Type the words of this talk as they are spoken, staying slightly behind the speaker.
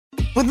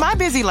With my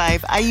busy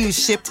life, I use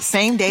Shipt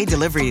same-day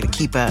delivery to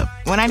keep up.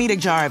 When I need a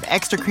jar of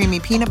extra creamy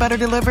peanut butter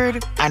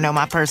delivered, I know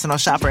my personal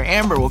shopper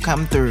Amber will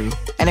come through.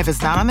 And if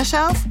it's not on the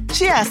shelf,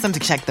 she asks them to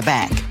check the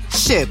back.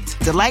 Shipt,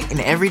 delight in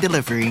every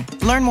delivery.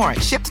 Learn more at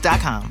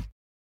Shipt.com.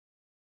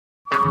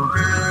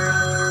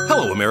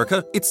 Hello,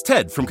 America. It's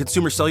Ted from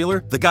Consumer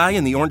Cellular, the guy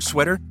in the orange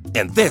sweater,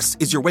 and this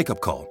is your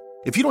wake-up call.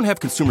 If you don't have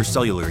Consumer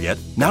Cellular yet,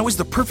 now is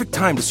the perfect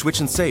time to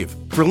switch and save.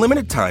 For a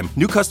limited time,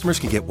 new customers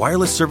can get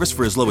wireless service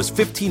for as low as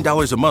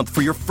 $15 a month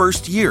for your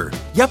first year.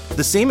 Yep,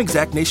 the same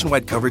exact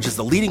nationwide coverage as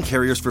the leading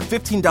carriers for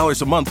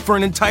 $15 a month for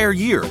an entire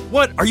year.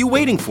 What are you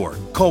waiting for?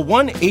 Call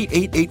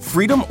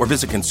 1-888-FREEDOM or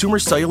visit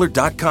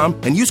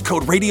consumercellular.com and use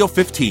code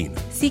RADIO15.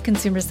 See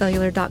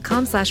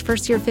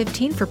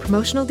consumercellular.com/firstyear15 for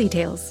promotional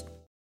details.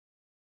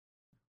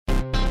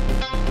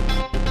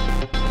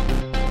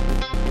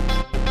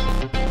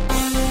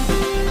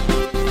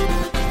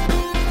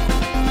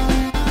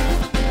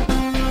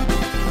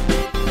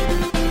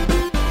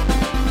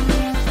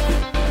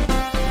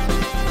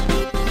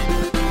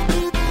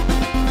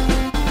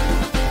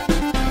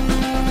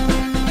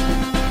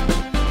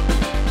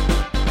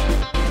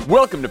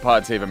 Welcome to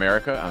Pod Save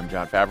America. I'm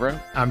John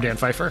Favreau. I'm Dan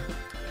Pfeiffer.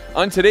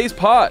 On today's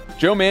pod,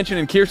 Joe Manchin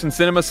and Kyrsten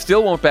Sinema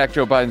still won't back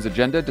Joe Biden's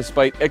agenda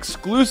despite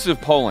exclusive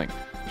polling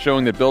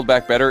showing that Build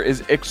Back Better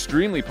is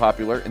extremely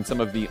popular in some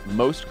of the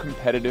most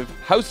competitive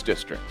House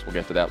districts. We'll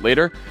get to that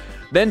later.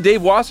 Then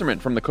Dave Wasserman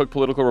from the Cook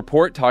Political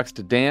Report talks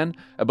to Dan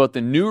about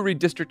the new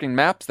redistricting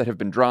maps that have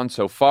been drawn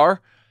so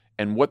far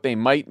and what they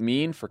might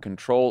mean for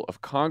control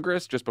of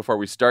Congress. Just before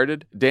we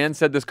started, Dan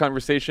said this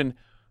conversation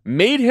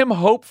made him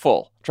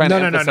hopeful. Trying to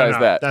emphasize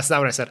that. That's not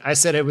what I said. I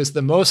said it was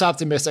the most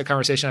optimistic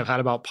conversation I've had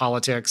about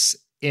politics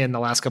in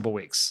the last couple of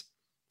weeks.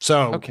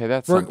 So okay,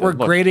 that's we're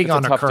grading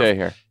on a tough curve. Day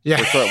here.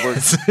 Yeah,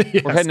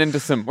 we're heading into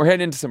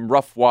some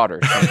rough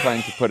waters. I'm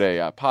trying to put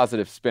a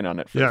positive spin on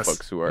it for the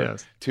folks who are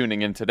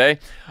tuning in today.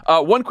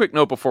 One quick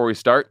note before we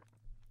start: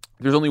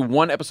 there's only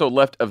one episode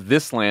left of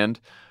This Land.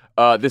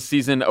 This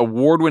season,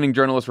 award-winning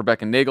journalist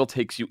Rebecca Nagel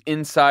takes you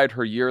inside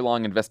her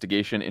year-long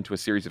investigation into a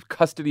series of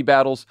custody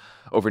battles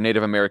over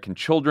Native American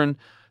children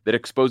that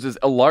exposes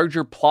a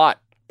larger plot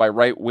by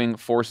right-wing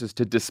forces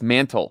to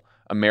dismantle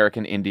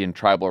American Indian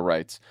tribal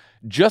rights.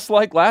 Just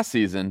like last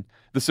season,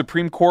 the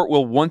Supreme Court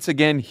will once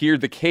again hear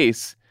the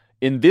case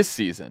in this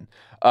season.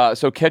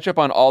 So catch up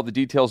on all the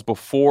details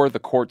before the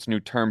court's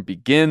new term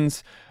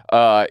begins.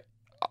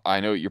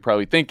 I know what you're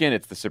probably thinking,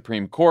 it's the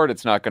Supreme Court,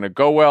 it's not going to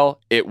go well.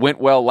 It went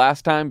well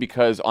last time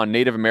because on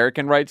Native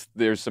American rights,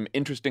 there's some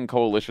interesting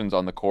coalitions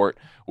on the court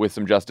with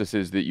some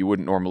justices that you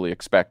wouldn't normally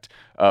expect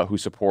who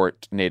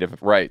support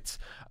Native rights.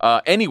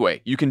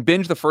 Anyway, you can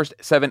binge the first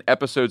 7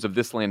 episodes of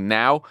This Land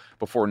now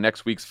before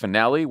next week's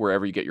finale,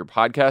 wherever you get your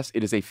podcasts.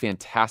 It is a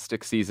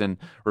fantastic season.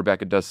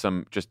 Rebecca does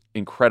some just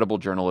incredible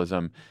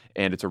journalism,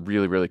 and it's a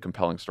really, really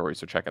compelling story,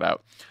 so check it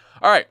out.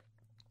 All right,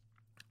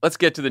 let's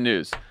get to the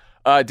news.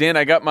 Dan,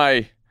 I got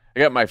my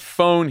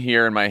phone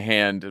here in my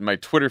hand and my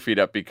Twitter feed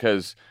up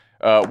because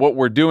what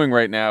we're doing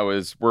right now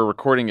is we're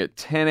recording at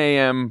 10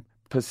 a.m.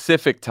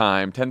 Pacific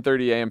time,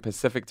 10:30 a.m.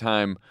 Pacific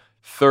time,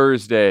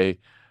 Thursday,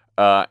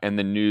 and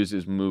the news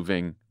is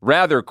moving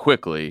rather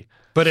quickly.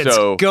 But it's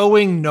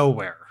going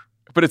nowhere.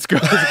 But it's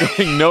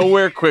going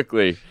nowhere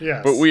quickly.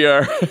 Yes. But we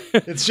are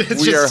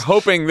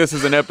hoping this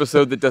is an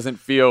episode that doesn't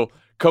feel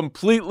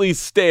completely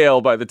stale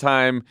by the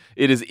time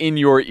it is in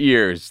your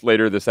ears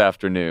later this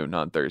afternoon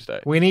on Thursday.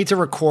 We need to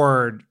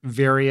record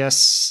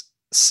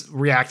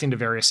reacting to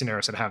various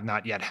scenarios that have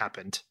not yet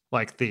happened,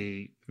 like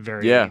the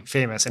very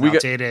famous and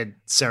outdated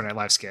Saturday Night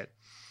Live skit.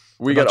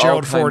 We got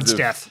Gerald Ford's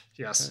death.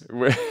 Yes.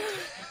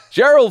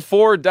 Gerald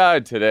Ford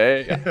died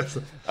today. Yes.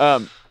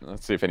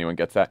 Let's see if anyone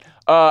gets that.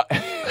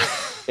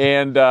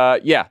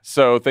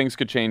 So things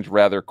could change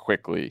rather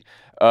quickly.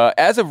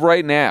 As of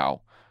right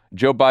now,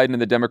 Joe Biden and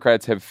the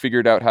Democrats have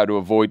figured out how to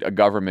avoid a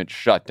government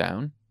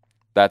shutdown.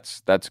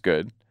 That's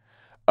good.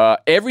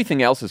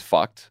 Everything else is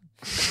fucked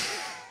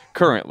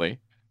currently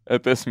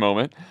at this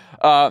moment.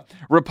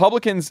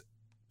 Republicans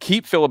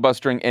keep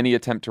filibustering any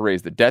attempt to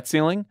raise the debt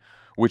ceiling,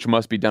 which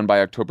must be done by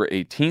October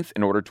 18th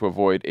in order to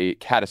avoid a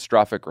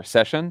catastrophic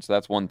recession. So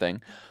that's one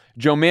thing.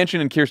 Joe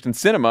Manchin and Kyrsten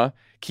Sinema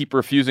keep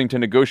refusing to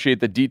negotiate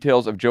the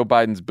details of Joe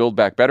Biden's Build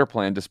Back Better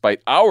plan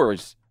despite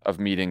hours of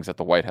meetings at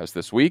the White House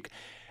this week.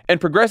 And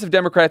progressive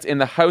Democrats in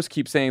the House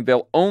keep saying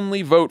they'll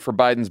only vote for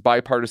Biden's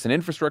bipartisan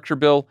infrastructure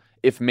bill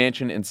if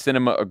Manchin and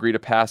Sinema agree to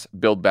pass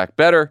Build Back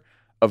Better,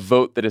 a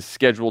vote that is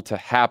scheduled to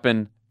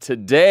happen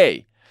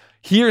today.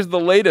 Here's the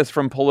latest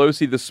from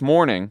Pelosi this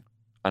morning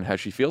on how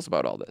she feels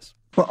about all this.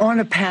 We're on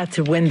a path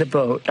to win the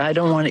vote. I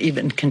don't want to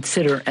even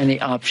consider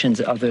any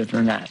options other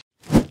than that.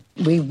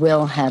 We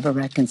will have a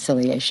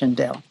reconciliation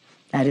bill.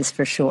 That is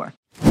for sure.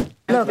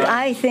 Look,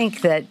 I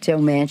think that Joe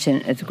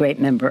Manchin is a great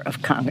member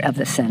of Congress, of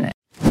the Senate.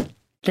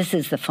 This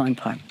is the fun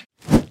part.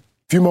 A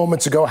few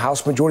moments ago,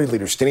 House Majority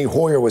Leader Steny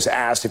Hoyer was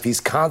asked if he's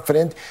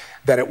confident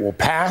that it will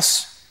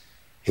pass.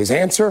 His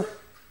answer,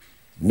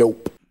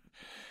 nope.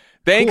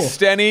 Thanks,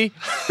 cool. Steny.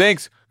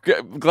 Thanks.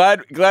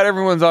 Glad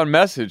everyone's on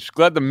message.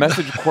 Glad the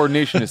message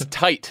coordination is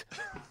tight.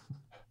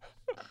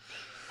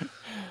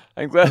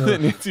 I'm glad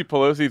that Nancy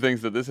Pelosi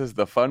thinks that this is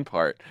the fun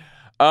part.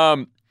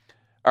 All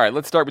right,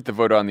 let's start with the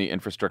vote on the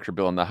infrastructure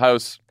bill in the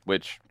House,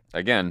 which,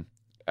 again,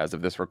 as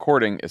of this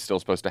recording, is still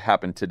supposed to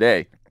happen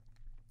today.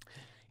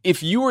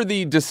 If you were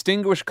the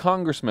distinguished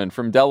congressman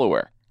from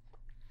Delaware,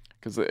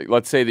 because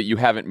let's say that you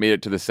haven't made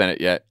it to the Senate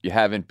yet, you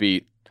haven't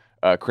beat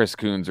Chris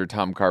Coons or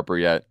Tom Carper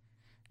yet,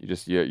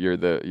 you're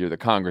the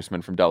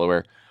congressman from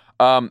Delaware.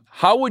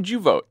 How would you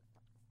vote?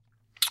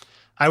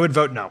 I would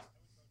vote no.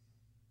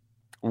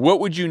 What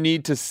would you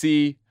need to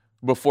see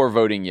before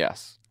voting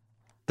yes?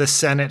 The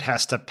Senate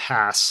has to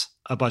pass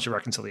a budget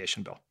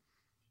reconciliation bill.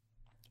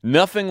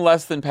 Nothing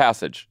less than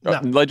passage. No.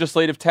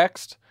 Legislative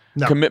text?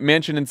 No. Commit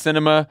Manchin and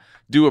Sinema,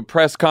 do a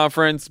press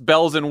conference,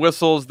 bells and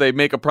whistles, they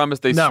make a promise,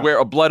 they swear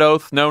a blood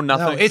oath. No,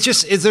 nothing. No,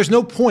 there's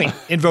no point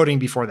in voting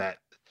before that.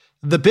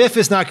 The BIF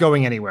is not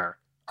going anywhere.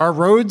 Our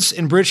roads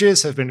and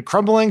bridges have been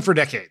crumbling for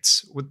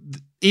decades.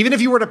 Even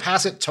if you were to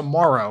pass it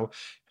tomorrow,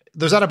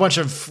 there's not a bunch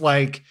of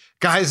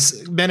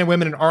guys, men and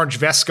women in orange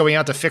vests going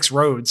out to fix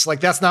roads.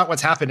 That's not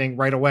what's happening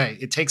right away.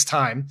 It takes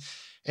time.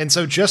 And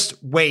so just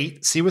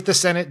wait, see what the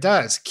Senate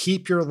does.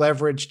 Keep your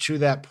leverage to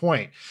that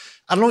point.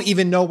 I don't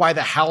even know why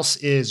the House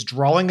is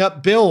drawing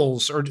up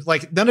bills or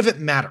none of it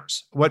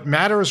matters. What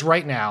matters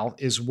right now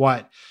is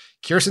what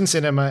Kyrsten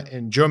Sinema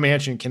and Joe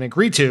Manchin can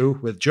agree to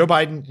with Joe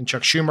Biden and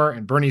Chuck Schumer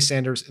and Bernie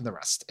Sanders and the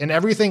rest. And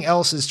everything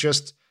else is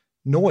just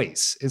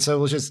noise. And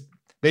so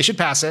they should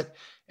pass it.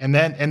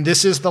 And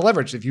this is the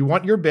leverage. If you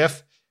want your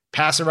BIF,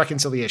 pass a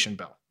reconciliation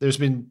bill. If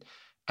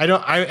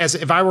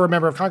I were a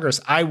member of Congress,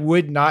 I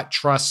would not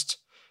trust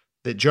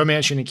that Joe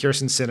Manchin and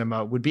Kyrsten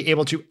Sinema would be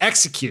able to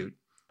execute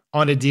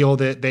on a deal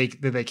that they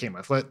came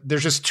with.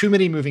 There's just too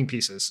many moving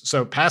pieces.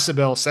 So pass a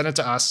bill, send it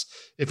to us.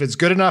 If it's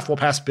good enough, we'll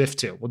pass BIF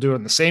too. We'll do it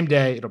on the same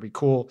day. It'll be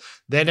cool.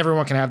 Then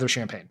everyone can have their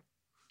champagne.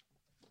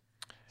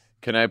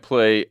 Can I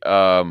play?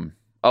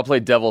 I'll play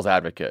devil's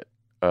advocate.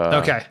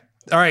 Okay.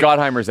 All right.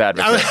 Gottheimer's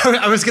advocate.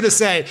 I was going to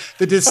say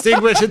the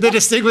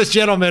distinguished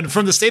gentleman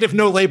from the state of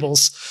no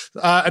labels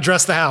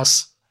address the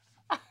House.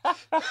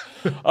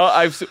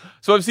 I've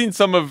seen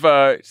some of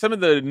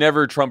the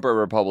never Trumper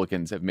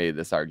Republicans have made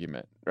this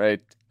argument, right?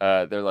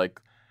 They're like,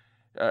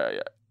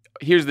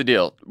 here's the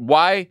deal.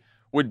 Why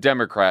would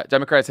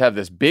Democrats have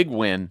this big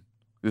win,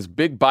 this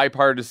big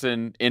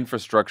bipartisan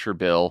infrastructure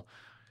bill?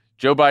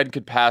 Joe Biden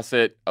could pass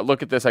it.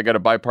 Look at this. I got a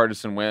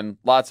bipartisan win.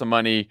 Lots of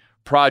money,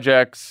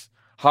 projects,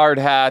 hard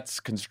hats,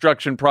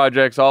 construction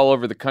projects all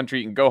over the country.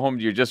 You can go home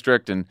to your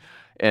district and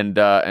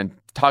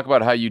talk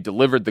about how you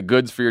delivered the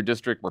goods for your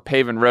district. We're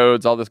paving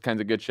roads, all this kinds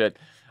of good shit.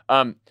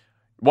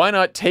 Why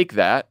not take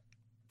that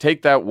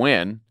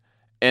win,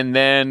 and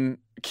then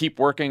keep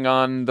working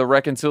on the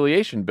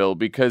reconciliation bill?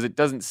 Because it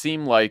doesn't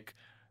seem like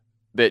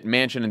that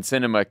Manchin and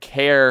Sinema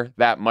care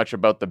that much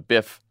about the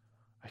BIF.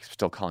 I'm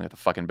still calling it the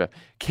fucking BIF.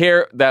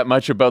 Care that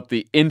much about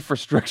the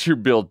infrastructure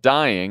bill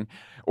dying,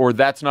 or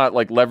that's not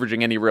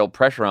leveraging any real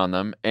pressure on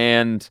them.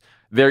 And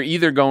they're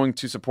either going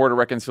to support a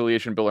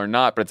reconciliation bill or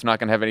not, but it's not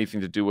going to have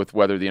anything to do with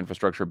whether the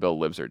infrastructure bill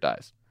lives or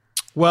dies.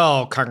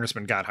 Well,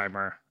 Congressman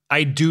Gottheimer,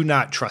 I do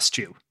not trust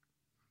you.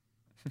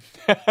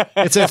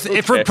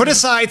 Put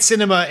aside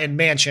Sinema and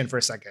Manchin for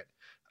a second.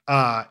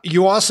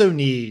 You also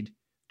need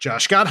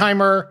Josh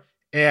Gottheimer,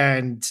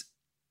 and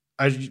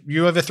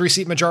you have a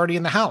 3-seat majority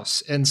in the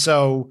House. And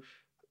so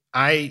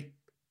that's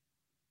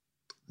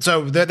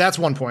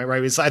one point,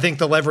 right? I think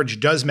the leverage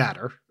does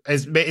matter.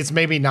 It's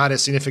maybe not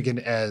as significant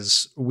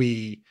as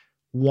we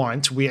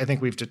want. I think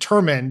we've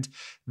determined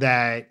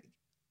that,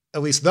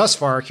 at least thus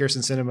far,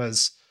 Kyrsten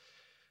Sinema's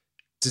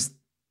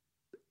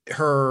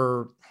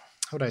her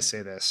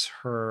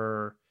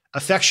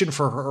affection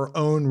for her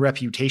own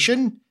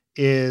reputation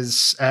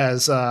is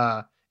as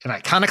an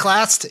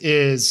iconoclast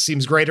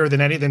seems greater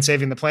than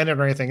saving the planet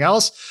or anything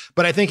else.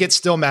 But I think it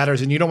still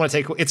matters, and you don't want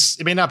to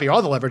it may not be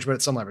all the leverage, but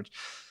it's some leverage.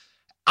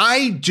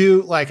 I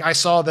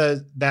saw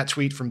that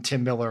tweet from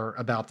Tim Miller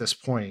about this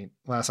point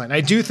last night. And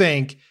I do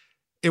think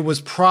it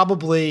was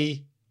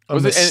probably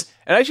and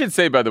I should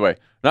say, by the way,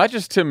 not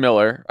just Tim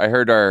Miller. I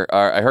heard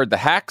I heard the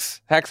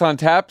Hacks on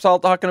Taps all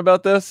talking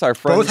about this. Our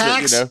friends, both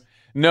Hacks.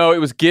 No, it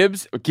was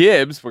Gibbs.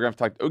 Gibbs. We're gonna have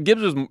to talk.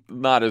 Gibbs was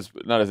not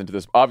as into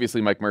this.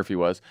 Obviously, Mike Murphy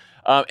was.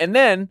 And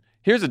then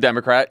here's a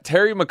Democrat,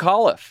 Terry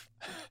McAuliffe.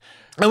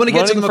 I want to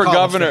get to the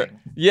governor thing.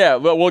 Yeah,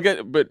 well,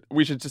 but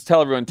we should just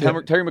tell everyone,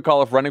 Terry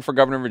McAuliffe, running for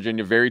governor of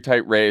Virginia, very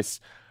tight race,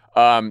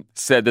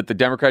 said that the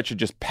Democrats should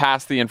just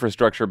pass the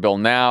infrastructure bill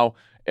now.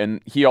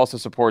 And he also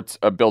supports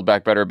a Build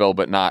Back Better bill,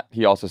 but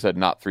he also said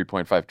not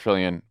 $3.5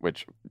 trillion,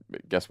 which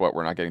guess what?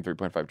 We're not getting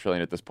 $3.5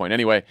 trillion at this point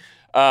anyway.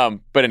 But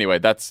anyway,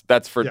 that's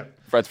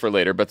for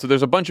later. But so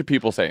there's a bunch of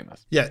people saying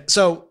this. Yeah.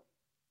 So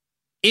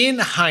in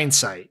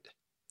hindsight,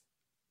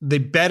 the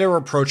better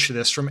approach to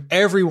this from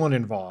everyone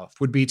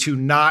involved would be to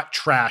not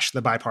trash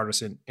the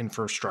bipartisan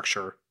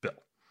infrastructure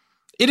bill.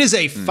 It is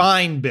a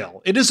fine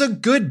bill. It is a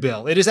good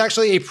bill. It is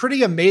actually a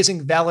pretty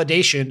amazing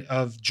validation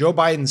of Joe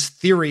Biden's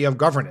theory of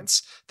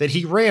governance that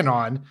he ran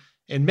on.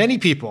 And many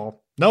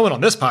people, no one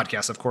on this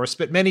podcast, of course,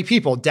 but many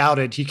people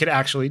doubted he could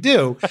actually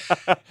do.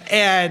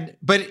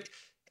 But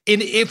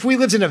if we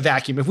lived in a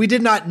vacuum, if we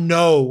did not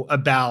know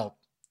about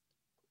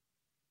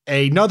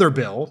another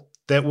bill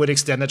that would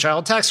extend the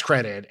child tax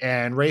credit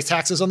and raise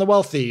taxes on the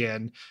wealthy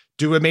and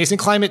do amazing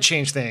climate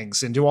change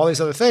things and do all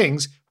these other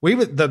things, we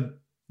would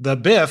the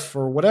BIF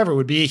or whatever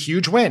would be a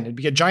huge win. It'd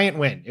be a giant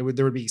win.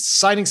 There would be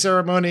signing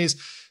ceremonies.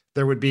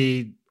 There would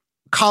be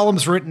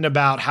columns written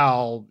about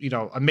how,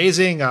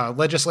 amazing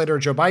legislator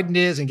Joe Biden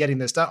is and getting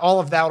this done. All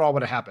of that all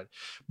would have happened.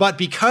 But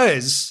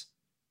because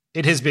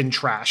it has been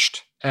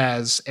trashed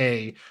as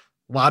a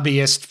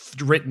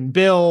lobbyist written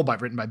bill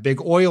written by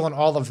big oil and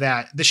all of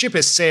that, the ship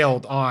has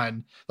sailed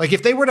on. Like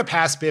if they were to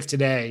pass BIF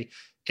today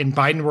and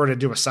Biden were to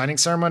do a signing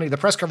ceremony, the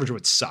press coverage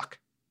would suck.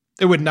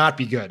 It would not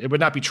be good. It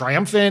would not be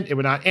triumphant. It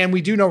would not. And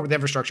we do know with the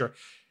infrastructure,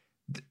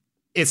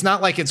 it's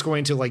not like it's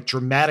going to like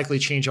dramatically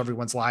change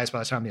everyone's lives by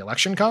the time the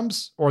election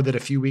comes, or that a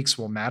few weeks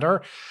will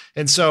matter.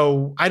 And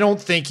so I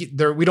don't think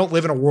we don't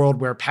live in a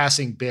world where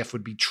passing BIF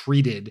would be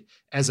treated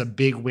as a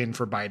big win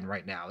for Biden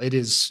right now. It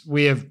is,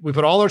 we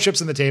put all our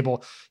chips on the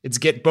table. It's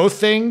get both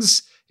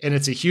things. And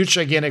it's a huge,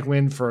 gigantic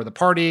win for the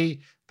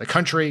party, the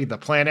country, the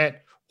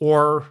planet,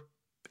 or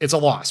it's a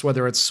loss.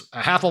 Whether it's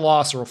a half a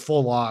loss or a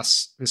full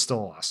loss, is still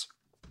a loss.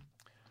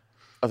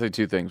 I'll say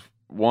two things.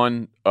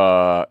 One,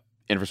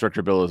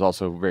 infrastructure bill is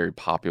also very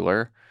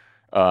popular.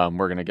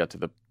 We're going to get to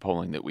the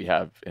polling that we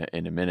have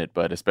in a minute,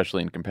 but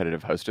especially in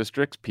competitive House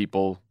districts,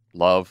 people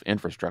love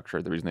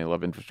infrastructure. The reason they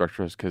love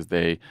infrastructure is because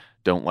they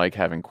don't like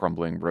having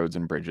crumbling roads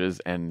and bridges,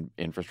 and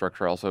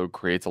infrastructure also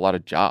creates a lot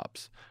of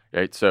jobs,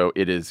 right? So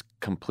it is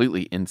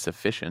completely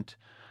insufficient.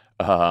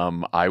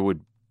 I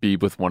would be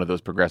with one of those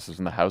progressives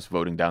in the House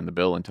voting down the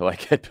bill until I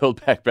get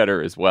Build Back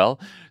Better as well.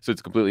 So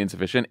it's completely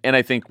insufficient. And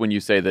I think when you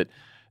say that,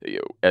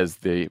 as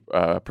the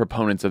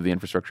proponents of the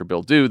infrastructure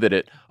bill do, that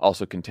it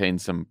also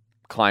contains some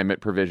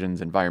climate provisions,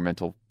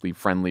 environmentally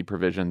friendly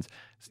provisions.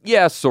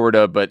 Yeah, sort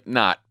of, but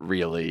not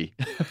really.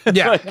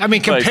 Yeah, I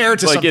mean, compared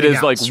to something it is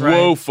else, right?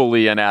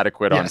 Woefully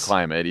inadequate on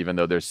climate, even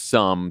though there's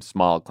some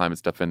small climate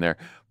stuff in there.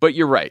 But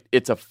you're right.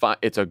 It's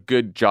a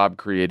good job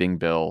creating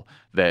bill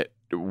that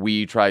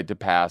we tried to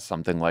pass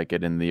something like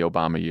it in the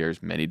Obama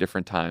years many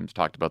different times,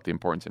 talked about the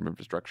importance of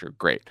infrastructure.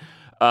 Great.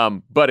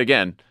 But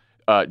again,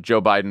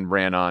 Joe Biden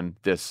ran on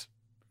this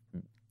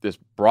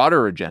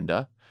broader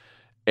agenda.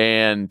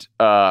 And,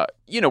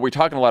 we're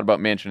talking a lot about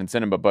Manchin and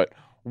Sinema, but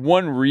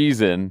one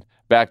reason,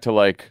 back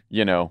to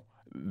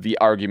the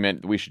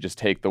argument we should just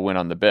take the win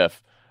on the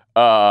BIF,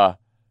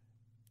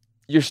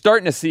 you're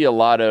starting to see a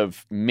lot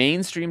of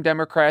mainstream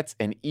Democrats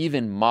and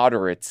even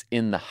moderates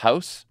in the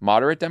House,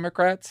 moderate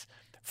Democrats,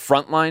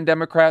 frontline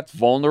Democrats,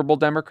 vulnerable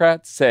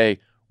Democrats say,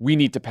 we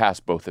need to pass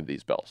both of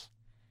these bills.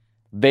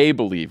 They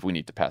believe we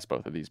need to pass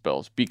both of these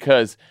bills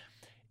because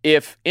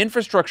if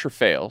infrastructure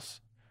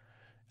fails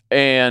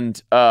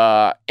and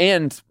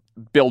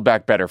Build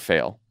Back Better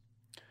fail,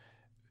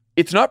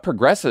 it's not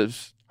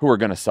progressives who are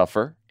going to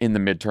suffer in the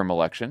midterm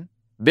election.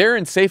 They're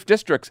in safe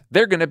districts.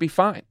 They're going to be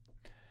fine.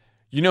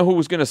 You know who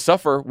was going to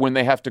suffer when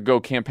they have to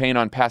go campaign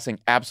on passing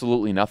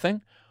absolutely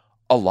nothing?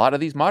 A lot of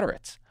these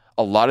moderates.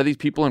 A lot of these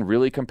people in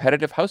really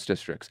competitive House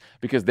districts,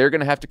 because they're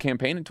going to have to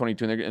campaign in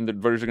 22, and the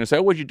voters are going to say,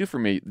 oh, what'd you do for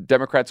me?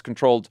 Democrats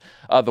controlled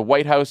the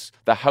White House,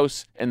 the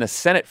House, and the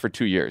Senate for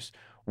 2 years.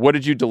 What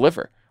did you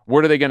deliver?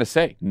 What are they going to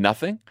say?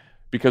 Nothing?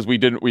 Because we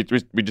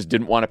just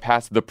didn't want to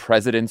pass the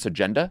president's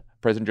agenda,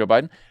 President Joe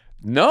Biden?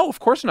 No, of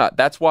course not.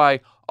 That's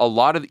why a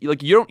lot of, you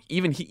don't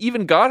even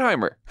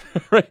Gottheimer,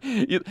 right?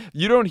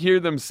 You don't hear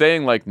them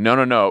saying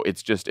no,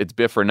 it's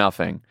BIF or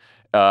nothing.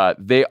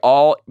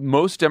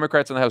 Most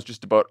Democrats in the House,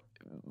 just about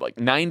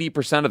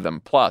 90% of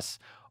them plus,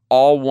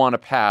 all want to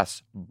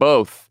pass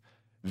both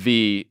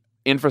the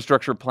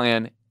infrastructure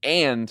plan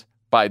and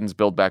Biden's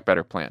Build Back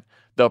Better plan.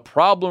 The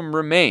problem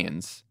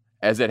remains,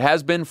 as it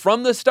has been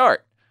from the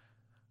start,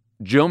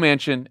 Joe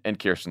Manchin and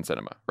Kyrsten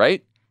Sinema,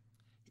 right?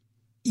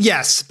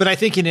 Yes, but I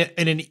think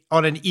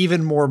on an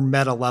even more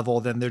meta level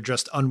than their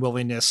just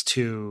unwillingness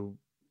to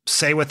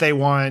say what they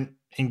want,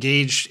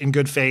 engage in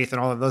good faith,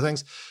 and all of those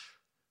things.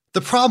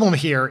 The problem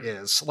here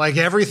is, like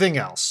everything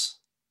else,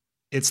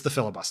 it's the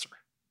filibuster.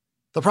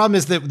 The problem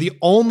is that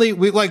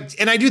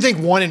and I do think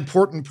one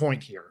important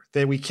point here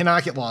that we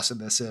cannot get lost in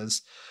this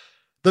is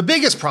the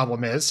biggest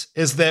problem is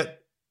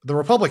that the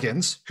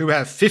Republicans, who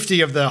have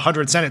 50 of the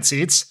 100 Senate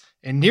seats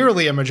and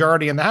nearly a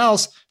majority in the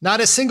House, not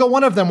a single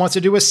one of them wants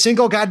to do a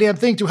single goddamn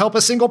thing to help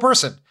a single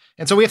person.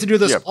 And so we have to do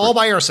this all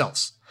by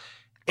ourselves.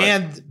 Right.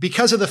 And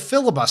because of the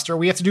filibuster,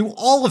 we have to do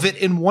all of it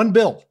in one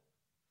bill.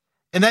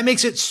 And that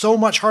makes it so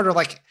much harder,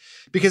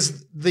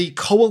 because the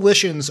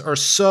coalitions are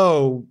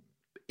so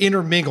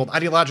intermingled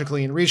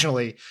ideologically and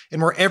regionally,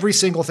 and where every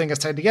single thing is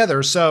tied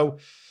together. So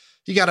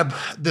you got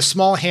the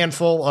small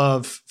handful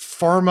of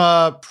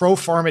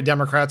pro-pharma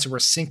Democrats who are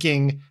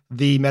sinking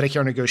the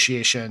Medicare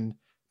negotiation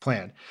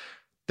plan.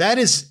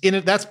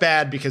 That's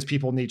bad because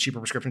people need cheaper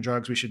prescription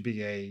drugs. We should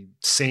be a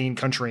sane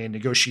country and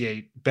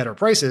negotiate better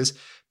prices.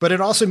 But it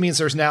also means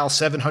there's now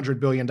 $700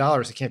 billion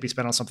that can't be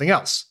spent on something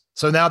else.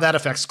 So now that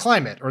affects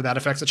climate, or that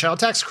affects the child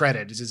tax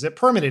credit. Is it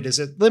permanent? Is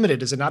it limited?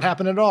 Does it not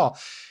happen at all?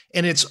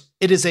 And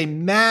it is a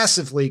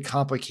massively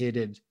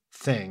complicated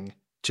thing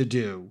to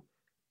do.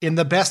 In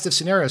the best of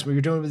scenarios, where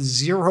you're doing with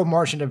zero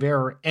margin of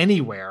error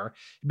anywhere,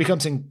 it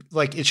becomes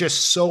it's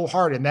just so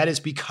hard. And that is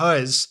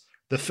because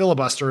the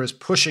filibuster is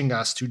pushing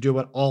us to do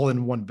it all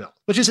in one bill,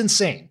 which is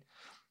insane,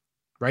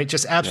 right?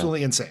 Just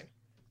absolutely insane.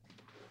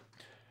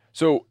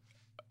 So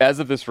as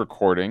of this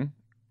recording,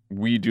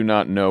 we do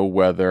not know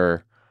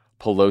whether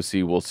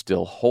Pelosi will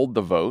still hold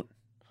the vote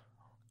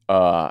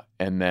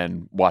and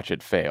then watch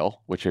it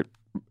fail,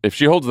 if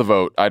she holds the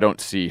vote, I don't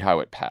see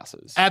how it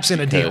passes.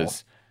 Absent a deal.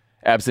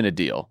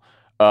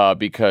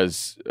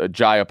 Because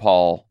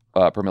Pramila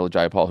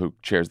Jayapal, who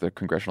chairs the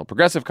Congressional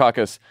Progressive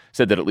Caucus,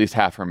 said that at least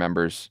half her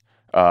members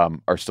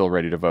are still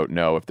ready to vote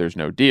no if there's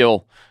no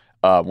deal,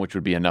 which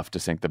would be enough to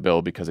sink the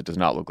bill because it does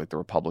not look like the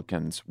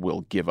Republicans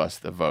will give us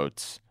the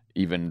votes,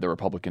 even the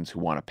Republicans who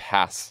want to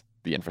pass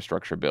the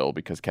infrastructure bill,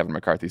 because Kevin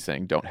McCarthy's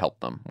saying don't help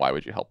them. Why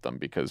would you help them?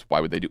 Because why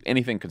would they do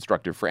anything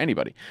constructive for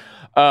anybody?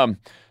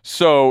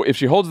 So if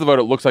she holds the vote,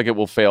 it looks like it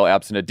will fail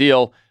absent a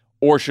deal,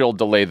 or she'll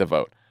delay the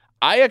vote.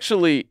 I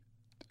actually,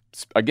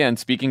 again,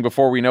 speaking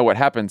before we know what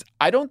happens,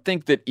 I don't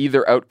think that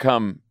either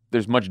outcome,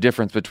 there's much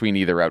difference between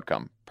either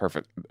outcome,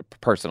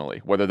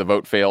 personally, whether the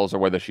vote fails or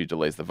whether she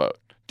delays the vote.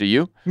 Do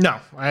you? No,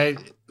 I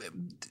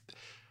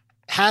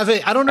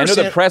don't understand. I know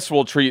the press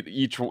will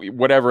treat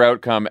whatever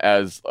outcome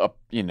as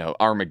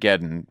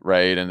Armageddon,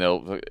 right? And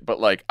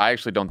I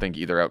actually don't think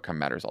either outcome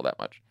matters all that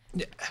much.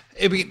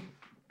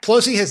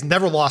 Pelosi has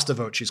never lost a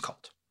vote she's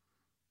called.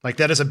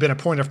 That has been a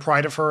point of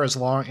pride of her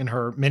in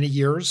her many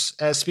years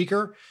as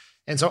speaker.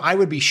 And so I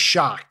would be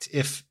shocked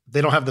if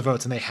they don't have the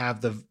votes and they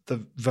have the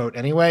vote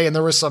anyway. And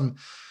there was some,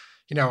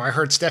 I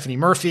heard Stephanie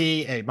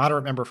Murphy, a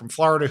moderate member from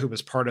Florida who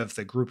was part of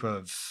the group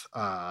of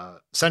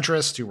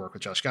centrists who work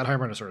with Josh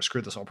Gottheimer to sort of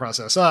screw this whole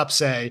process up,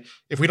 say,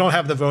 if we don't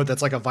have the vote,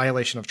 that's like a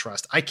violation of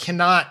trust. I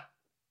cannot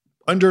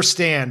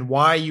understand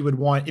why you would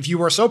want, if you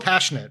were so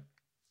passionate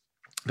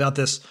about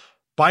this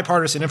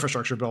bipartisan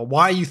infrastructure bill,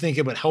 why you think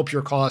it would help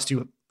your cause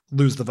to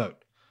lose the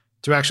vote,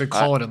 to actually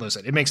call it and lose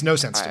it. It makes no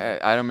sense to me.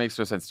 I don't make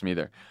no sense to me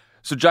either.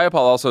 So Jayapal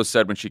also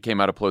said when she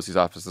came out of Pelosi's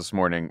office this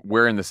morning,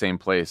 we're in the same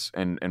place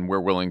and we're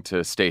willing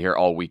to stay here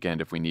all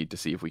weekend if we need to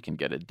see if we can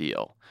get a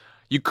deal.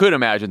 You could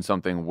imagine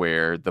something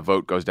where the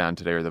vote goes down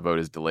today or the vote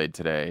is delayed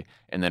today,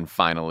 and then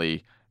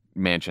finally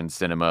Manchin,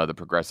 Sinema, the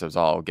progressives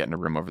all get in a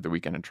room over the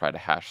weekend and try to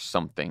hash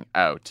something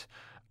out.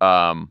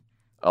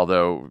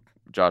 Although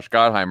Josh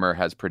Gottheimer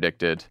has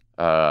predicted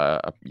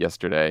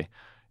yesterday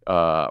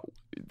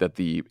that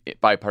the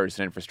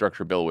bipartisan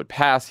infrastructure bill would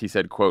pass. He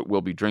said, quote,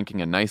 "We'll be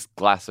drinking a nice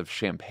glass of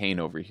champagne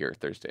over here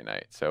Thursday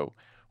night." So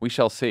we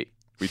shall see.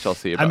 We shall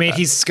see about that.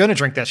 He's going to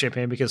drink that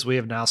champagne because we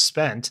have now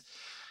spent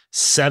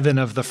 7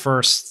 of the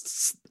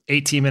first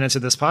 18 minutes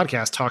of this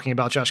podcast talking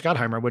about Josh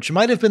Gottheimer, which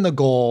might have been the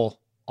goal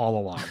all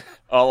along.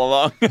 All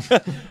along. All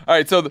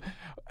right. So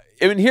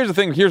here's the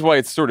thing. Here's why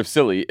it's sort of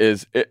silly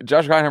is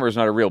Josh Gottheimer is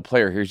not a real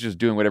player. He's just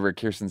doing whatever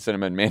Kyrsten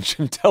Sinema and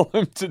Manchin tell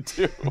him to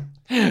do.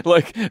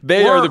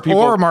 They are the people.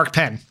 Or Mark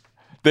Penn.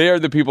 They are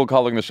the people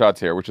calling the shots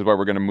here, which is why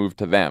we're going to move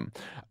to them.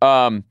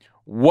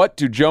 What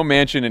do Joe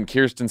Manchin and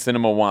Kyrsten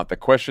Sinema want? The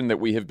question that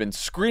we have been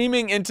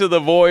screaming into the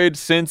void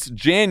since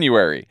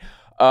January.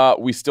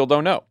 We still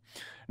don't know.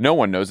 No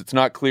one knows. It's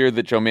not clear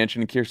that Joe Manchin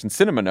and Kyrsten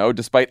Sinema know.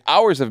 Despite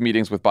hours of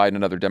meetings with Biden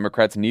and other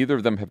Democrats, neither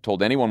of them have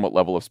told anyone what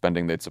level of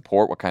spending they'd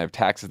support, what kind of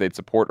taxes they'd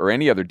support, or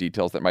any other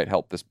details that might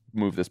help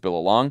move this bill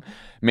along.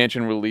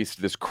 Manchin released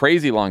this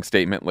crazy long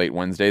statement late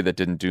Wednesday that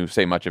didn't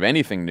say much of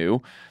anything new.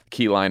 The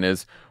key line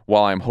is,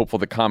 "While I'm hopeful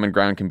the common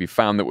ground can be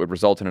found that would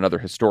result in another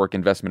historic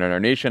investment in our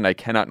nation, I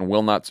cannot and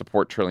will not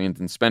support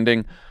trillions in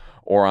spending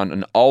or on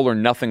an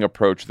all-or-nothing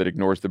approach that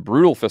ignores the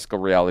brutal fiscal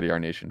reality our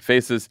nation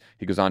faces."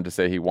 He goes on to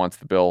say he wants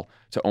the bill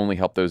to only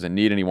help those in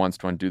need, and he wants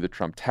to undo the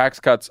Trump tax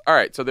cuts. All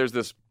right, so there's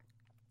this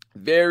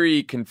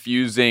very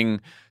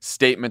confusing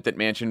statement that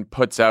Manchin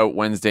puts out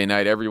Wednesday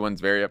night.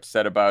 Everyone's very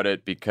upset about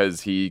it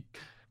because he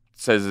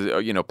says,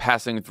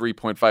 passing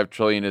 $3.5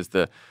 trillion is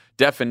the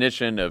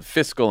definition of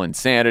fiscal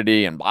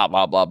insanity and blah,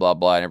 blah, blah, blah,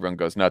 blah, and everyone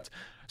goes nuts.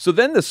 So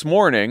then this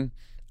morning,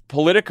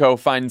 Politico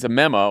finds a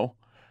memo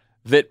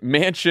that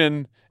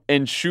Manchin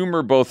and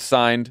Schumer both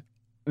signed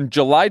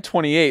July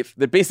 28th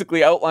that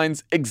basically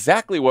outlines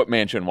exactly what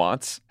Manchin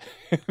wants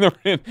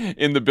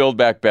in the Build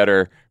Back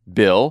Better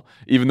bill,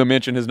 even though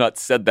Manchin has not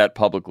said that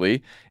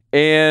publicly.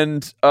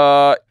 And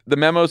the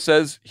memo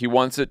says he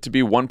wants it to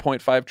be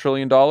 $1.5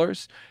 trillion.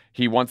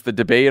 He wants the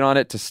debate on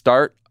it to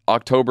start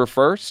October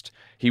 1st.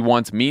 He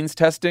wants means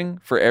testing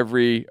for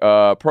every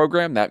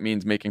program. That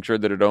means making sure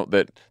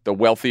that the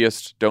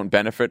wealthiest don't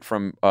benefit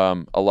from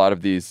a lot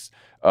of these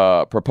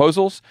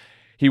proposals.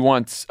 He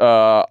wants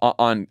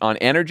on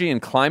energy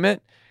and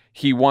climate.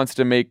 He wants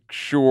to make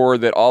sure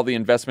that all the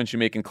investments you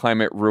make in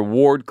climate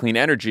reward clean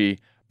energy,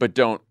 but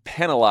don't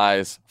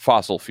penalize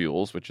fossil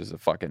fuels, which is a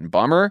fucking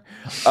bummer.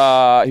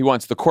 He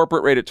wants the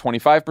corporate rate at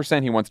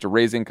 25%. He wants to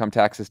raise income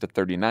taxes to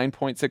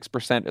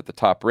 39.6% at the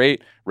top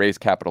rate, raise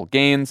capital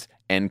gains,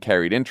 and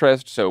carried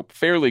interest. So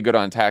fairly good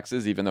on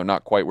taxes, even though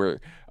not quite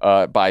where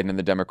Biden and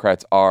the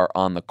Democrats are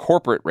on the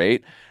corporate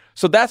rate.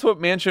 So that's what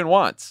Manchin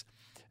wants.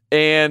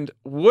 And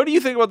what do you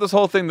think about this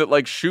whole thing that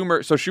like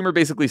Schumer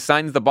basically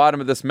signs the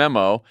bottom of this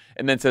memo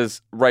and then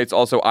writes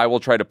also, I will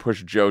try to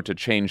push Joe to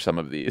change some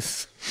of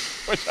these.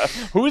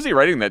 Who is he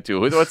writing that to?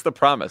 What's the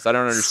promise? I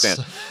don't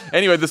understand.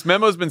 Anyway, this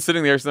memo's been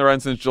sitting there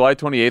since July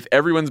 28th.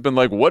 Everyone's been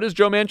like, what does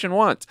Joe Manchin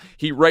want?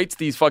 He writes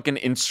these fucking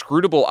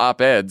inscrutable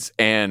op-eds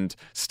and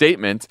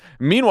statements.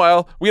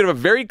 Meanwhile, we have a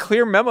very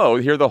clear memo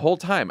here the whole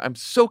time. I'm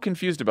so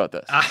confused about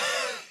this.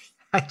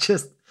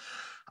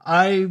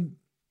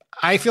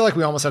 I feel like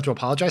we almost have to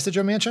apologize to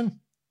Joe Manchin.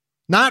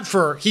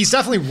 He's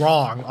definitely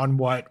wrong on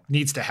what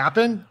needs to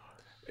happen.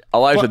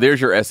 Elijah, there's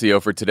your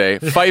SEO for today.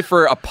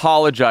 Pfeiffer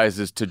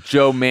apologizes to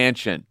Joe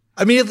Manchin.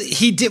 I mean,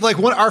 he did, like,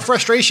 what our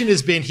frustration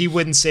has been, he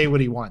wouldn't say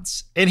what he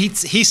wants. And he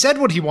said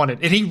what he wanted,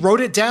 and he wrote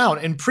it down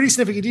in pretty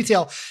significant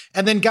detail,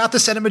 and then got the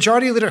Senate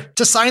Majority Leader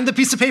to sign the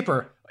piece of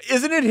paper.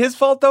 Isn't it his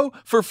fault, though,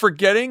 for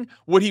forgetting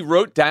what he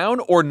wrote down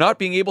or not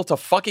being able to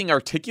fucking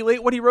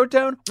articulate what he wrote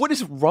down? What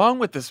is wrong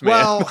with this man?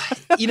 Well,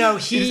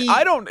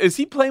 is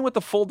he playing with the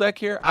full deck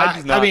here?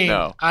 I do not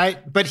know.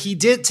 But he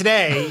did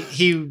today.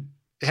 He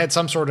had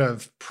some sort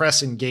of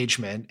press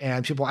engagement,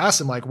 and people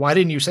asked him, like, why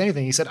didn't you say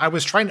anything? He said, I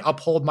was trying to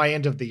uphold my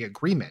end of the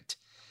agreement.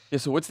 Yeah,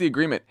 so what's the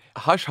agreement?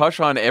 Hush, hush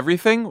on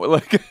everything?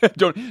 Like,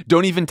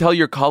 don't even tell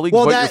your colleagues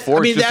what you're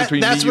for. It's just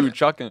between you and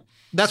Chuck.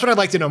 That's what I'd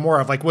like to know more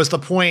of. Like, was the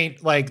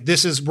point, like,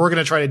 we're going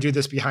to try to do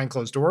this behind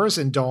closed doors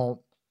and don't,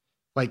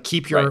 like,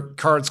 keep your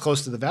cards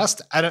close to the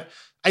vest?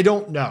 I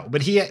don't know.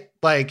 But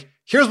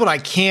here's what I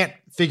can't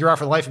figure out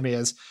for the life of me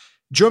is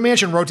Joe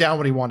Manchin wrote down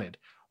what he wanted.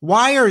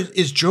 Why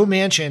is Joe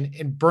Manchin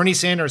and Bernie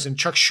Sanders and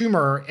Chuck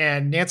Schumer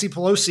and Nancy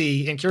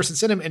Pelosi and Kyrsten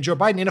Sinema and Joe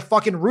Biden in a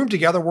fucking room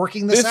together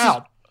working this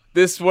out?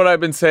 This is what I've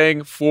been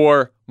saying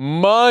for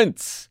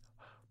months.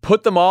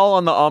 Put them all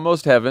on the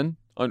almost heaven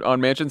on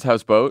Manchin's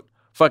houseboat.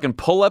 Fucking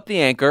pull up the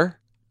anchor.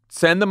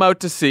 Send them out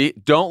to sea.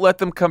 Don't let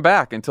them come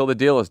back until the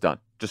deal is done.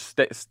 Just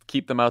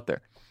keep them out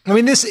there. I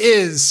mean, this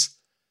is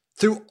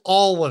through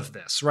all of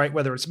this, right?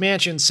 Whether it's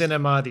Manchin,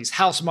 Sinema, these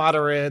House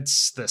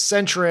moderates, the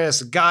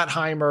centrists,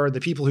 Gottheimer,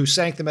 the people who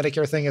sank the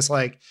Medicare thing. It's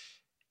like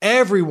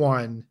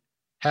everyone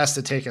has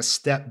to take a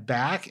step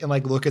back and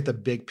like look at the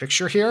big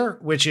picture here,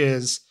 which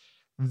is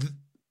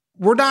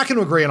we're not going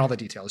to agree on all the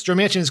details. Joe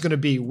Manchin is going to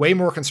be way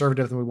more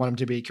conservative than we want him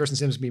to be. Kyrsten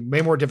Sinema is going to be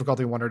way more difficult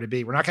than we want her to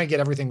be. We're not going to get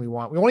everything we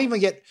want. We won't even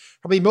get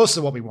probably most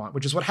of what we want,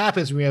 which is what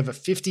happens when we have a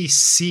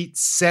 50-seat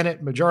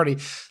Senate majority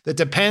that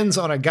depends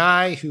on a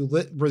guy who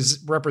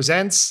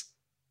represents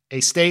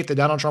a state that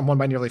Donald Trump won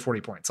by nearly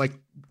 40 points. Like,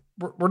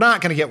 we're not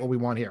going to get what we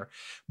want here.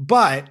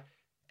 But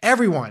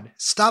everyone,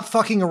 stop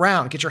fucking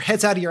around. Get your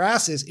heads out of your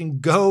asses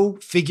and go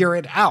figure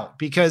it out,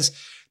 because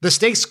the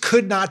stakes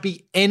could not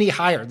be any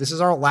higher. This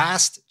is our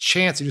last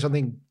chance to do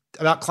something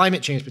about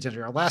climate change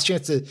potentially. Our last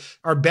chance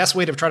our best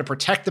way to try to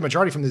protect the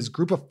majority from this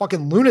group of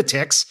fucking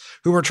lunatics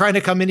who are trying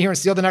to come in here and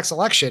steal the next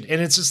election. And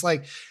it's just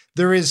like,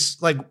 there is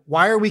like,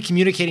 why are we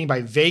communicating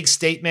by vague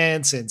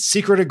statements and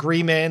secret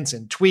agreements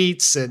and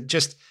tweets and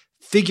just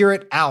figure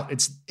it out?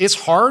 It's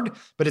hard,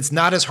 but it's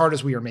not as hard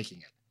as we are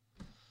making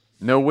it.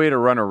 No way to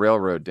run a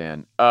railroad,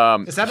 Dan.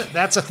 Is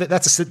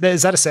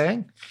that a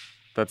saying?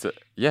 That's it.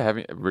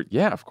 Yeah.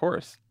 Yeah, of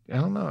course. I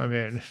don't know. I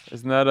mean,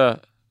 isn't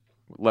that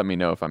let me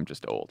know if I'm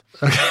just old.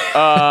 Okay.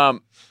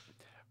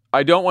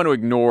 I don't want to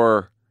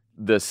ignore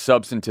the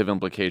substantive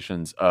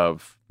implications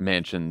of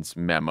Manchin's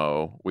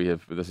memo.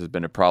 This has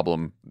been a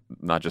problem,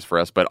 not just for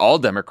us, but all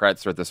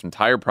Democrats throughout this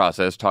entire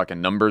process,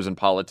 talking numbers and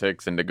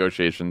politics and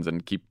negotiations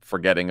and keep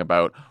forgetting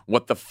about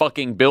what the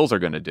fucking bills are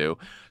going to do.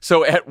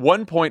 So at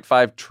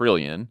 $1.5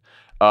 trillion,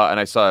 and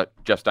I saw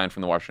Jeff Stein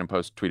from the Washington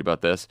Post tweet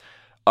about this,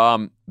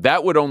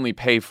 that would only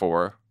pay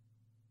for,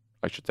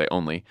 I should say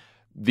only,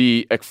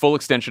 the full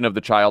extension of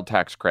the child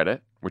tax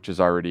credit, which has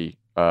already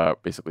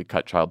basically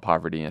cut child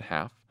poverty in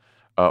half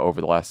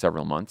over the last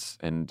several months.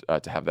 And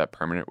to have that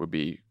permanent would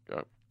be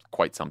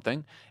quite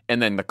something.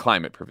 And then the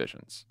climate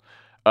provisions.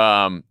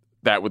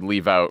 That would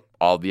leave out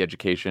all the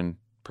education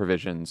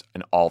provisions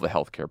and all the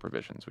healthcare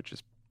provisions, which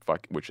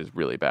is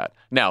really bad.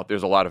 Now,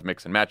 there's a lot of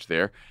mix and match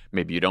there.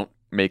 Maybe you don't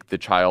make the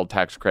child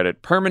tax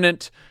credit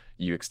permanent.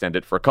 You extend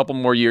it for a couple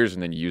more years,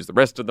 and then you use the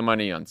rest of the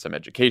money on some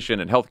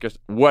education and healthcare,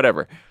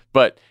 whatever.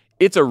 But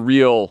it's a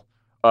real,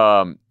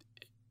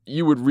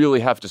 you would really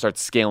have to start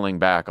scaling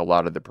back a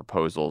lot of the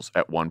proposals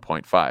at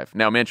 1.5.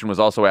 Now, Manchin was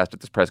also asked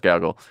at this press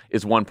gaggle,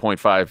 is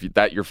 1.5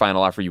 that your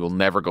final offer? You will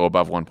never go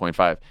above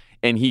 1.5.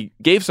 And he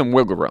gave some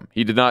wiggle room.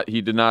 He did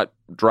not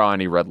draw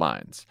any red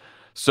lines.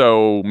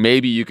 So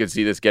maybe you could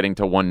see this getting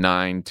to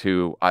 1.9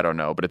 to, I don't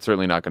know, but it's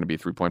certainly not going to be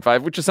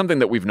 3.5, which is something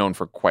that we've known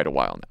for quite a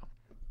while now.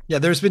 Yeah,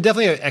 there's been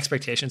definitely an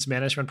expectations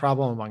management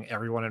problem among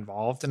everyone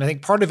involved. And I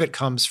think part of it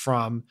comes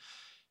from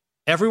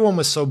everyone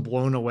was so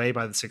blown away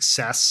by the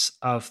success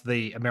of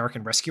the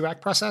American Rescue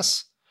Act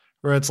process,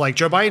 where it's like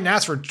Joe Biden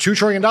asked for $2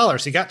 trillion.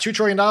 He got $2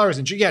 trillion.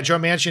 And yeah, Joe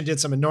Manchin did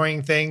some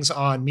annoying things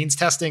on means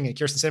testing, and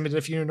Kyrsten Sinema did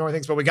a few annoying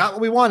things, but we got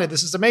what we wanted.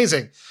 This is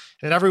amazing.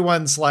 And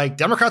everyone's like,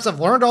 Democrats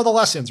have learned all the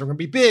lessons. We're going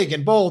to be big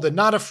and bold and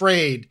not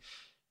afraid.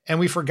 And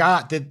we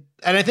forgot that.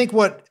 And I think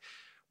what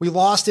we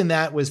lost in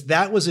that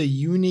was a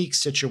unique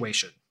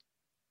situation.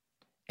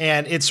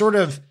 And it's sort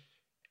of,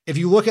 if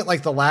you look at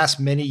like the last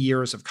many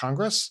years of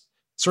Congress,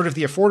 sort of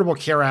the Affordable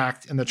Care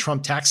Act and the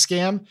Trump tax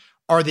scam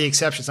are the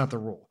exceptions, not the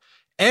rule.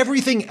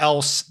 Everything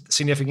else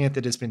significant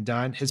that has been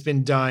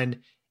done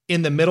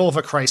in the middle of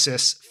a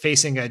crisis,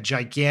 facing a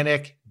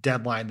gigantic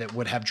deadline that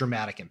would have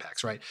dramatic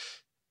impacts, right?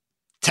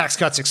 Tax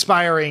cuts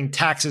expiring,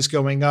 taxes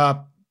going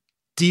up,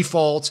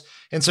 default.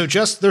 And so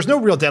there's no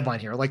real deadline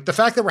here. Like the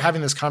fact that we're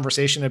having this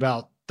conversation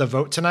about the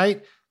vote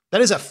tonight,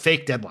 that is a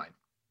fake deadline.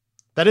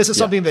 That isn't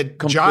something that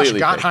Josh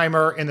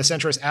Gottheimer and the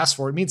centrists asked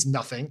for. It means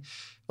nothing.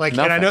 And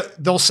I know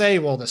they'll say,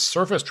 well, the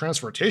Surface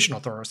Transportation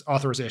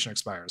Authorization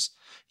expires.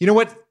 You know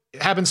what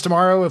happens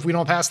tomorrow if we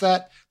don't pass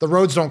that? The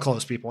roads don't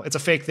close, people. It's a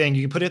fake thing.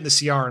 You can put it in the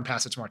CR and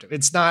pass it tomorrow.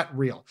 It's not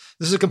real.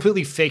 This is a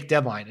completely fake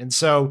deadline. And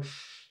so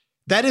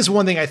that is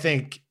one thing I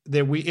think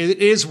that it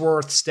is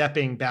worth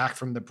stepping back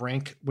from the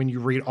brink when you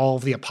read all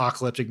of the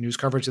apocalyptic news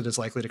coverage that is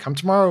likely to come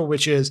tomorrow,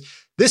 which is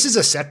this is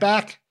a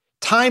setback.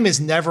 Time is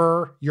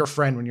never your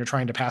friend when you're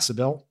trying to pass a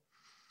bill.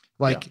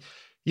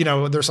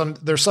 There's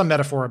some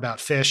metaphor about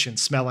fish and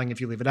smelling if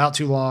you leave it out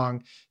too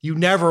long. You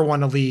never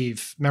want to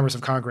leave members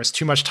of Congress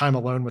too much time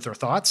alone with their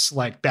thoughts.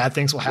 Like bad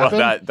things will happen.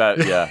 Well,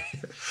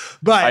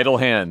 but idle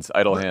hands.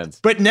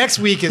 But next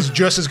week is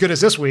just as good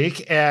as this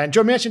week. And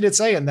Joe Manchin did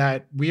say in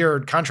that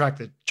weird contract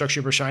that Chuck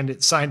Schumer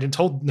signed and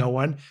told no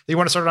one that you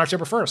want to start on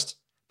October 1st.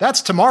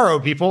 That's tomorrow,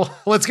 people.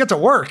 Let's get to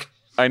work.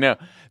 I know.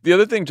 The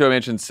other thing Joe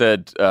Manchin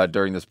said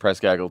during this press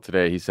gaggle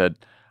today, he said,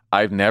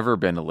 I've never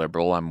been a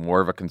liberal. I'm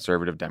more of a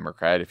conservative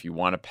Democrat. If you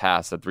want to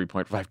pass a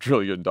 $3.5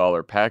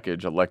 trillion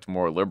package, elect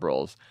more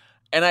liberals.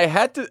 And I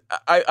had to,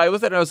 I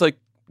looked at it and I was like,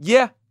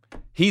 yeah,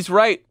 he's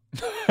right.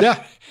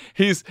 Yeah.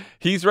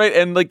 he's right.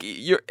 And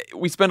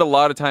we spend a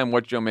lot of time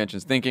what Joe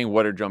Manchin's thinking.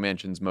 What are Joe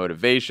Manchin's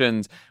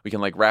motivations? We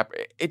can wrap.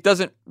 It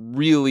doesn't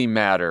really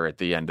matter at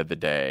the end of the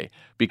day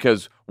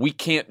because we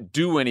can't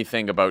do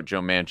anything about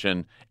Joe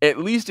Manchin, at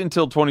least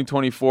until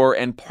 2024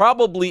 and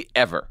probably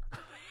ever.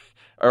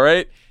 All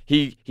right.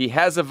 He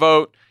has a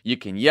vote. You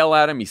can yell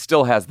at him. He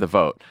still has the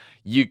vote.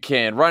 You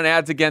can run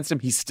ads against him.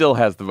 He still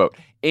has the vote.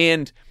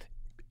 And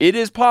it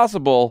is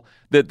possible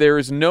that there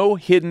is no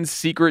hidden,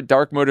 secret,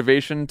 dark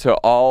motivation to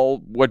all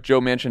what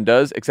Joe Manchin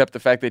does, except the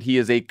fact that he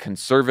is a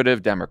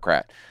conservative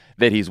Democrat,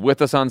 that he's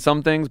with us on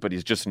some things, but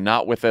he's just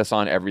not with us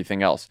on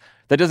everything else.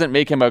 That doesn't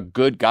make him a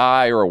good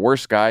guy or a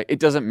worse guy. It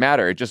doesn't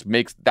matter. It just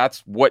that's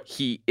what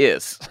he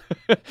is.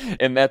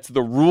 And that's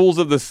the rules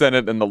of the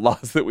Senate and the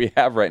laws that we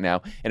have right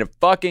now. And it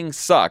fucking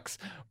sucks.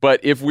 But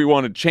if we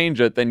want to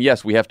change it, then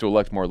yes, we have to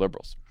elect more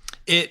liberals.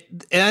 And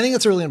I think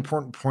that's a really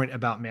important point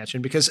about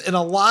Manchin, because in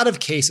a lot of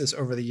cases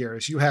over the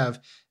years, you have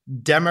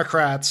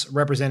Democrats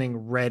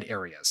representing red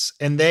areas,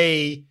 and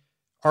they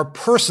are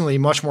personally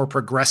much more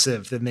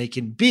progressive than they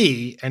can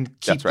be and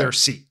keep their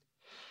seat.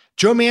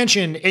 Joe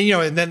Manchin,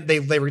 and then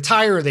they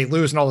retire, they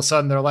lose, and all of a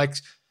sudden they're like,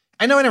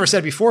 I know I never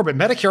said before, but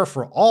Medicare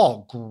for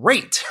all,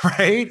 great,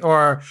 right?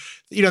 Or,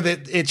 they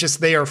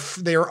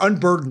are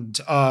unburdened.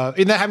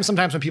 And that happens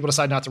sometimes when people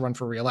decide not to run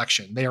for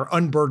re-election. They are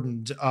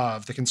unburdened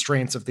of the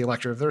constraints of the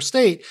electorate of their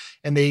state,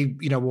 and they,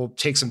 will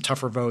take some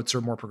tougher votes or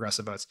more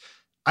progressive votes.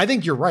 I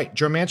think you're right.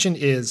 Joe Manchin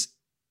is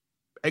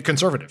a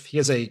conservative. He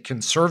is a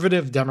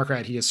conservative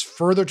Democrat. He is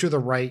further to the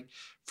right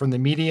from the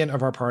median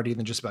of our party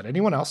than just about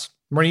anyone else,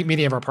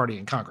 median of our party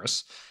in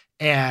Congress.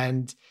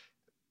 And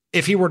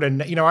if he were to,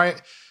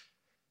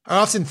 I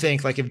often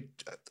think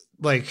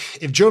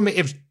if Joe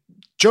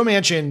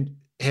Manchin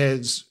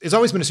has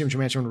always been assumed Joe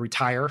Manchin would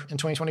retire in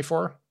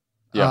 2024.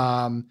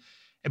 Yeah.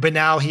 But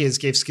now he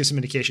gives some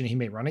indication he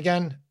may run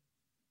again.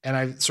 And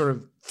I sort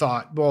of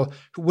thought, well,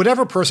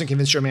 whatever person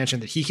convinced Joe Manchin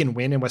that he can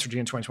win in West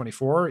Virginia in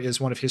 2024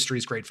 is one of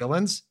history's great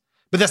villains.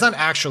 But that's not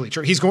actually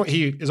true. He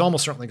is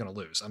almost certainly going to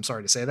lose. I'm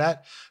sorry to say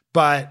that.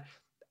 But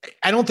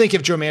I don't think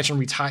if Joe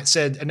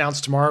Manchin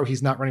announced tomorrow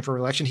he's not running for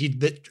re-election,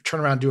 he'd turn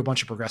around and do a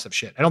bunch of progressive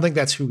shit. I don't think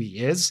that's who he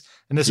is.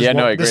 And this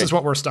is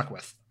what we're stuck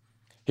with.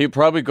 He'd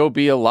probably go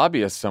be a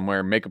lobbyist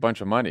somewhere and make a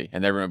bunch of money.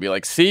 And everyone would be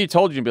like, see, he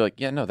told you. And be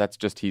like, yeah, no, that's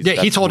just he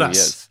told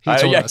us.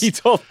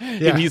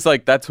 And he's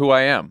like, that's who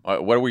I am.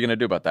 What are we going to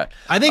do about that?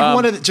 I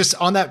think just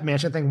on that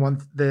Manchin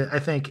thing, I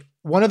think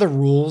one of the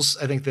rules,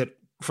 I think that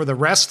for the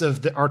rest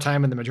of our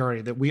time in the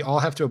majority that we all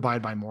have to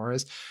abide by more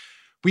is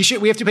we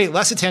have to pay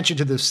less attention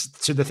to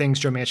the things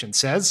Joe Manchin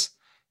says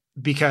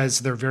because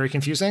they're very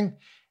confusing,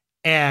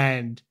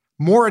 and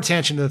more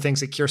attention to the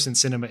things that Kyrsten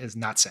Sinema is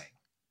not saying.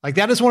 Like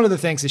that is one of the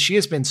things that she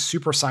has been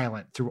super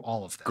silent through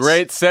all of this.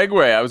 Great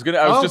segue. I was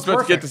just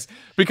about to get this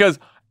because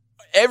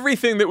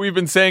everything that we've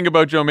been saying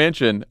about Joe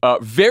Manchin,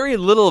 very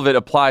little of it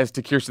applies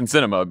to Kyrsten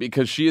Sinema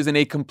because she is in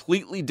a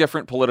completely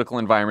different political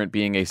environment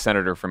being a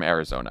senator from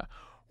Arizona.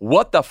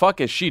 What the fuck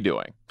is she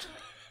doing?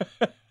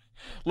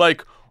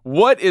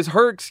 What is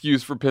her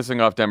excuse for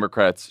pissing off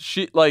Democrats?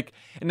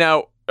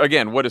 Now,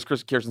 again, what does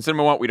Kyrsten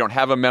Sinema want? We don't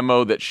have a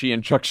memo that she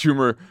and Chuck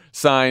Schumer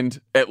signed,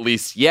 at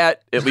least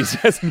yet. At least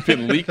hasn't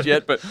been leaked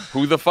yet, but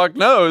who the fuck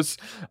knows?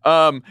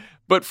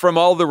 But from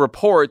all the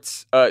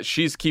reports,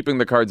 she's keeping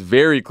the cards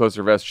very close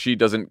to her vest. She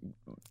doesn't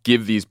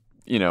give these,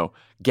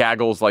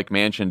 gaggles like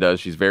Manchin does.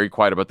 She's very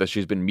quiet about this.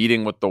 She's been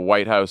meeting with the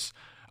White House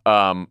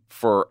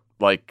for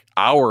like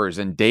hours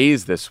and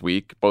days this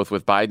week, both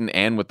with Biden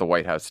and with the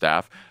White House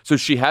staff. So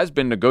she has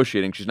been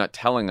negotiating. She's not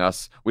telling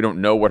us. We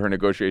don't know what her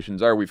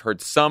negotiations are. We've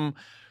heard some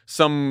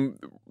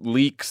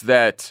leaks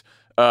that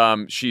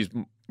she's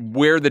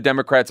where the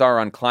Democrats are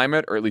on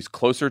climate, or at least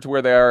closer to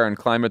where they are on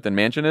climate than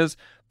Manchin is,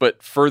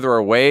 but further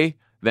away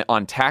than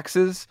on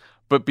taxes.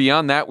 But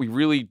beyond that, we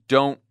really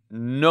don't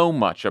know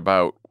much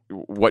about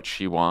what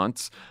she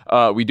wants.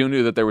 We do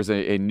know that there was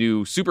a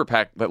new super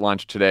PAC that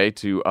launched today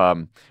to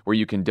where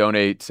you can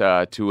donate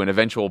to an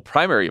eventual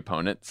primary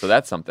opponent. So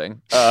that's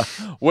something.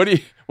 What do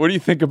you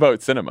think about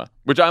Sinema?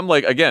 Which I'm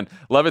like, again,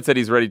 Levitt said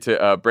he's ready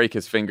to break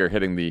his finger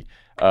hitting the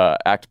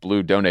Act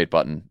Blue donate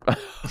button.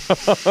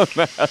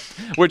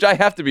 Which I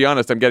have to be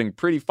honest, I'm getting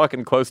pretty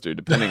fucking close to,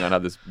 depending on how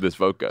this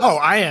vote goes. Oh,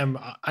 I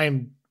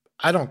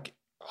don't.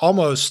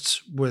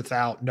 Almost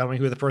without knowing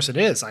who the person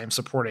is, I am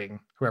supporting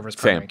whoever's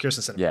primary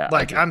Kyrsten Sinema.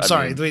 Yeah, I'm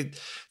sorry.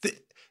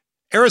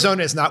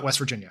 Arizona is not West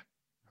Virginia,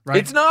 right?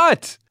 It's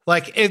not.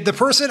 Like I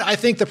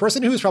think the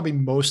person who is probably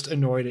most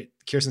annoyed at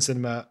Kyrsten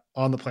Sinema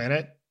on the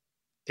planet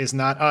is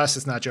not us.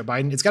 It's not Joe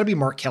Biden. It's got to be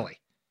Mark Kelly.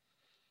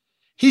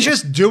 He's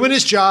just doing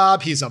his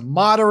job. He's a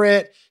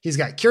moderate. He's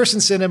got Kyrsten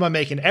Sinema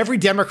making every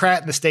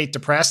Democrat in the state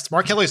depressed.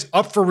 Mark Kelly's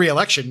up for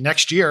re-election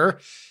next year.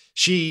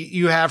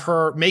 You have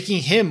her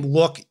making him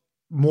look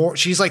more,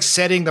 she's like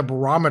setting the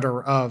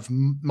barometer of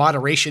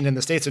moderation in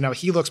the state. So now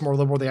he looks more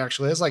liberal than he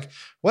actually is. Like,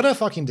 what a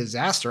fucking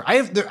disaster.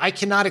 I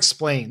cannot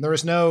explain. There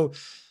is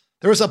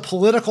a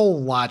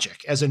political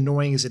logic, as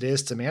annoying as it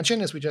is to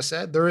Manchin, as we just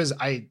said.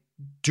 I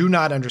do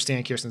not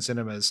understand Kyrsten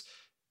Sinema's.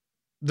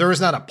 There is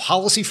not a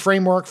policy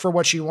framework for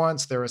what she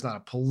wants. There is not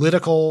a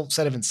political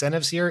set of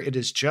incentives here. It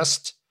is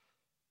just,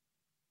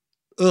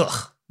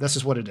 this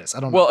is what it is. I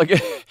don't know. Well,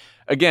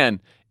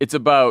 again, it's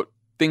about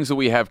things that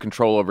we have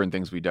control over and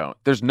things we don't.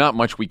 There's not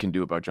much we can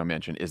do about Joe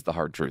Manchin is the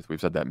hard truth.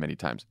 We've said that many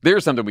times.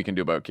 There's something we can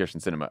do about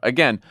Kyrsten Sinema.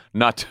 Again,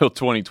 not till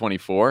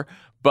 2024,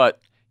 but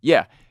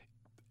yeah.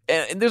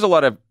 And there's a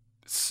lot of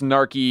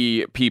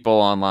snarky people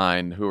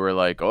online who are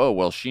like, oh,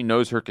 well, she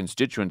knows her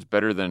constituents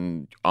better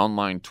than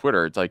online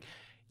Twitter. It's like,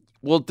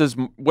 well,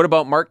 what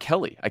about Mark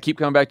Kelly? I keep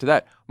coming back to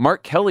that.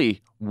 Mark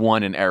Kelly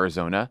won in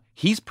Arizona.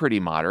 He's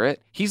pretty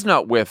moderate. He's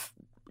not with,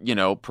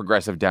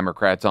 progressive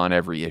Democrats on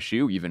every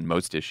issue, even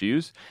most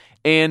issues.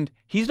 And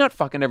he's not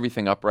fucking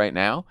everything up right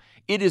now.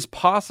 It is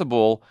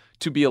possible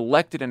to be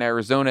elected in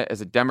Arizona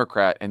as a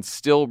Democrat and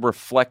still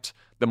reflect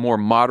the more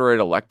moderate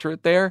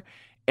electorate there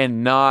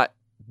and not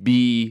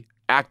be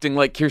acting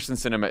like Kyrsten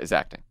Sinema is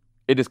acting.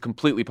 It is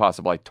completely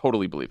possible. I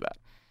totally believe that.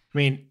 I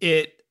mean,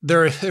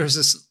 there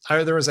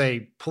was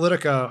a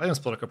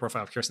Politico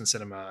profile of Kyrsten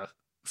Sinema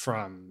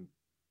from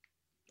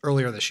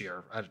earlier this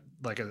year.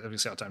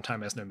 Obviously,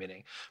 time has no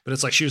meaning, but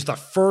it's like she was the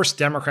first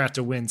Democrat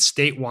to win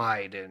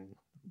statewide in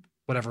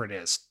whatever it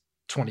is,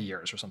 20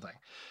 years or something,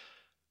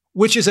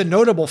 which is a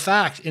notable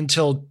fact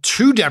until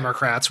two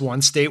Democrats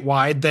won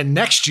statewide then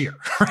next year,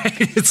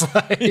 right? It's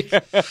like,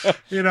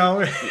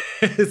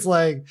 it's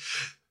like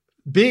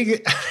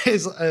big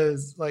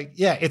is like,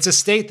 yeah, it's a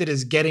state that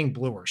is getting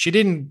bluer. She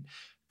didn't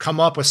come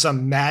up with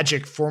some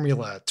magic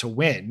formula to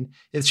win.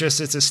 It's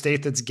a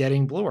state that's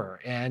getting bluer,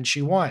 and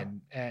she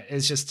won.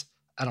 It's just,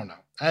 I don't know.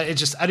 I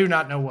do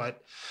not know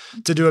what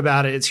to do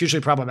about it. It's hugely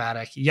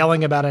problematic.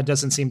 Yelling about it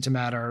doesn't seem to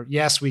matter.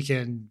 Yes, we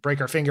can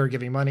break our finger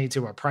giving money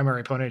to a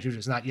primary opponent who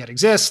does not yet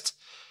exist.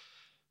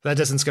 That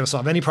doesn't going to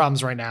solve any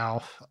problems right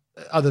now,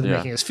 other than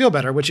making us feel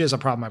better, which is a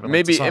problem I would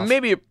like to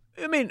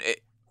solve.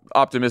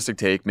 Optimistic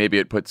take. Maybe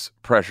it puts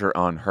pressure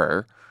on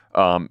her.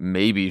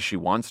 Maybe she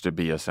wants to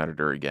be a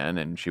senator again,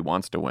 and she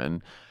wants to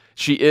win.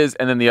 She is,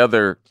 and then the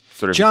other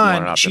sort of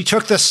John. She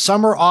took the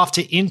summer off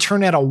to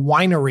intern at a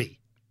winery.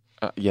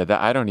 I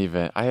haven't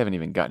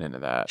even gotten into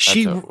that.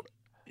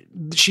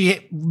 She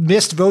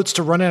missed votes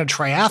to run in a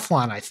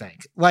triathlon, I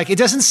think. Like, it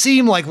doesn't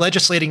seem like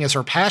legislating is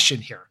her passion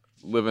here.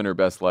 Living her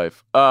best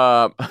life.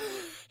 I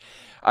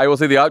will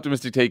say the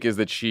optimistic take is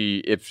that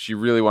if she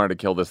really wanted to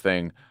kill this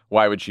thing,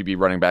 why would she be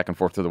running back and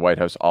forth to the White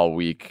House all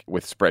week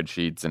with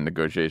spreadsheets and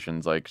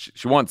negotiations? Like,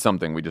 she wants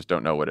something. We just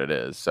don't know what it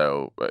is.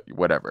 So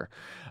whatever.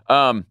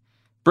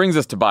 Brings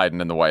us to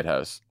Biden in the White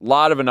House. A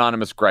lot of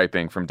anonymous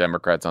griping from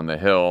Democrats on the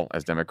Hill,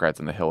 as Democrats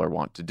on the Hill are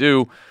wont to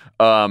do,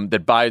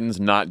 that Biden's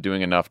not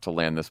doing enough to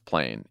land this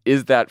plane.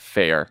 Is that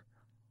fair?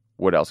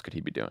 What else could he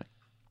be doing?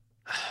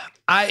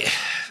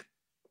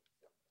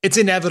 It's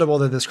inevitable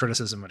that this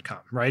criticism would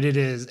come, right? It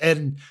is.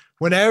 And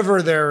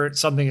whenever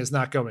something is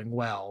not going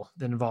well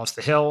that involves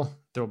the Hill,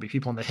 there will be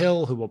people on the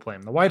Hill who will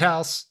blame the White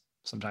House.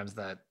 Sometimes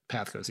that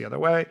path goes the other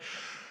way.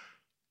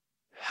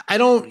 I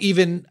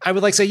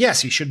would like to say,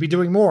 yes, he should be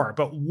doing more,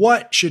 but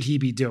what should he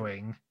be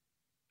doing?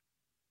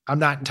 I'm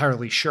not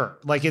entirely sure.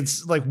 Like,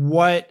 it's like,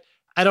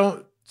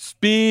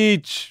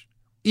 speech.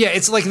 Yeah.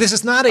 It's like, this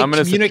is not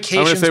communication.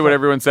 I'm going to say what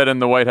everyone said in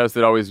the White House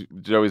that always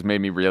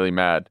made me really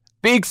mad.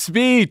 Big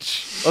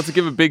speech. Let's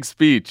give a big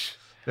speech.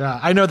 Yeah.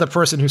 I know the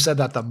person who said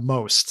that the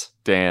most.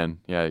 Dan.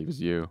 Yeah, it was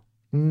you.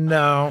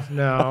 No.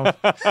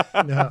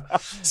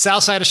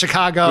 South side of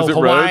Chicago,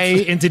 Hawaii,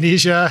 Rhodes?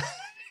 Indonesia.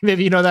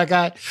 Maybe you know that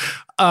guy.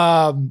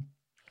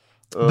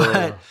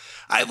 But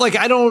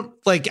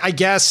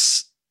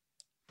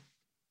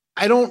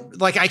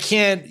I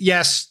can't,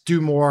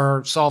 do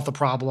more, solve the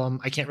problem.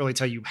 I can't really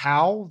tell you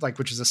how,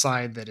 which is a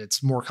sign that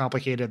it's more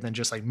complicated than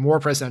just more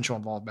presidential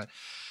involvement.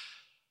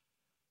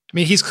 I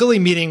mean, he's clearly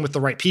meeting with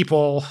the right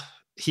people.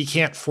 He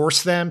can't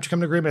force them to come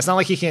to agreement. It's not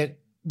like he can't,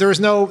 they're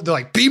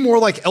like, be more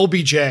like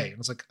LBJ. I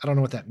was like, I don't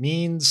know what that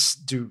means.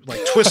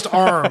 Twist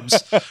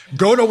arms,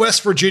 go to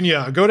West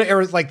Virginia, go to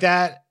areas like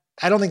that.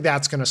 I don't think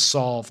that's going to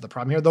solve the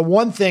problem here. The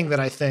one thing that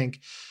I think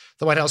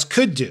the White House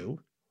could do,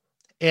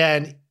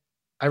 and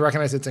I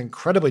recognize it's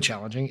incredibly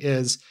challenging,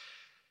 is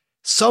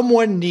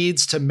someone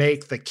needs to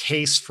make the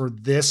case for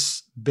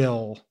this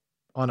bill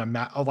on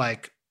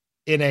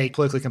in a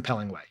politically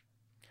compelling way.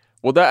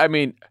 Well,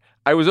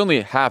 I was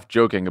only half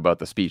joking about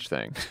the speech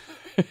thing.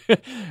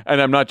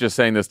 And I'm not just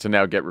saying this to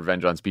now get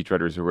revenge on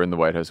speechwriters who were in the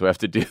White House who have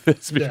to do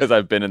this because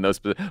I've been in those,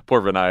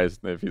 poor Vinay,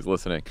 if he's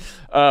listening.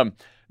 I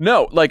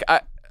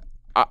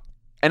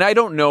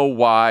don't know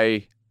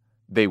why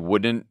they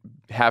wouldn't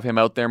have him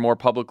out there more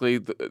publicly.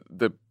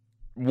 The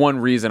one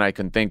reason I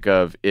can think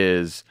of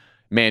is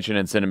Manchin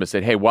and Sinema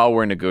said, hey, while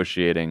we're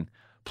negotiating,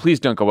 please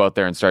don't go out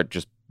there and start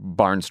just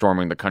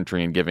barnstorming the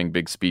country and giving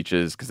big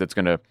speeches because it's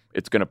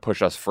gonna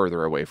push us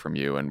further away from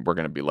you and we're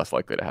gonna be less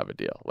likely to have a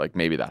deal.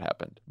 Maybe that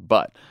happened.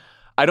 But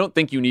I don't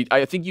think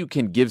I think you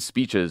can give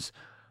speeches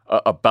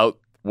about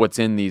what's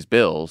in these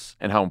bills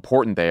and how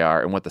important they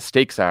are and what the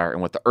stakes are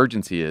and what the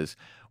urgency is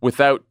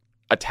without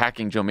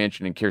attacking Joe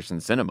Manchin and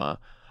Kyrsten Sinema.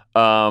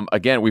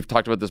 Again, we've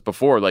talked about this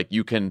before.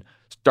 You can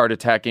start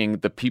attacking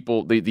the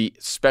people, the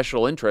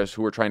special interests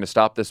who are trying to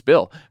stop this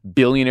bill.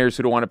 Billionaires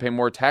who don't want to pay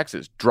more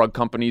taxes. Drug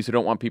companies who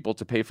don't want people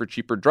to pay for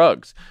cheaper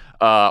drugs.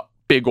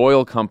 Big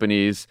oil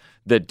companies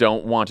that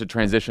don't want to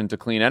transition to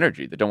clean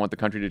energy, that don't want the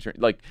country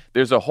to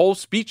there's a whole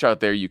speech out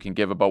there you can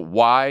give about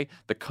why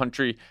the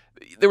country.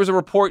 There was a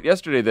report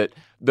yesterday that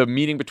the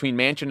meeting between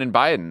Manchin and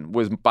Biden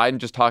was Biden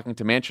just talking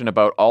to Manchin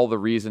about all the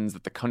reasons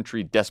that the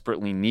country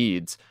desperately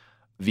needs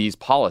these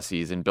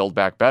and Build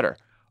Back Better.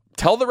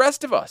 Tell the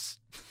rest of us.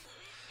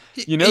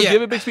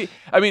 Give a big speech.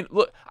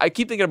 Look, I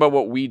keep thinking about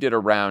what we did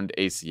around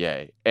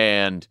ACA.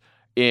 And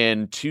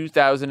in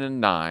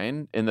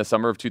 2009, in the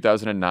summer of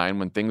 2009,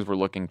 when things were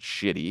looking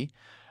shitty,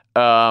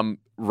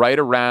 right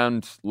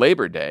around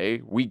Labor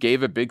Day, we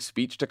gave a big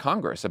speech to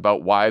Congress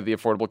about why the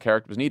Affordable Care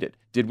Act was needed.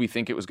 Did we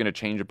think it was going to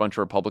change a bunch of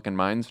Republican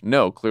minds?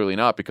 No, clearly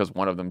not, because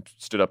one of them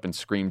stood up and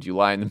screamed, "You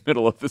lie," in the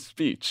middle of the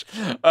speech.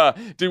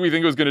 Did we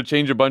think it was going to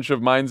change a bunch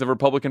of minds of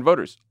Republican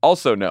voters?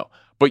 Also no.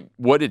 But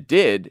what it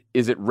did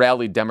is it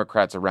rallied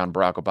Democrats around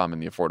Barack Obama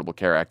and the Affordable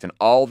Care Act, and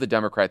all the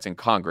Democrats in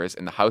Congress,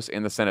 in the House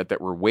and the Senate,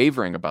 that were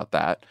wavering about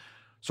that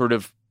sort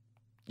of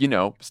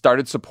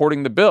started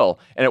supporting the bill.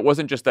 And it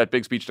wasn't just that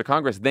big speech to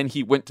Congress. Then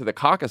he went to the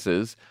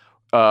caucuses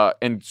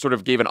and sort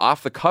of gave an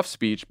off-the-cuff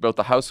speech, both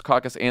the House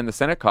caucus and the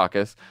Senate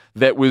caucus,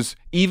 that was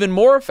even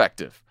more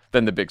effective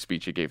than the big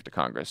speech he gave to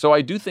Congress. So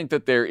I do think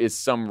that there is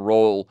some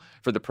role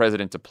for the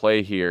president to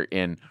play here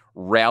in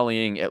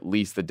rallying at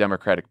least the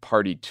Democratic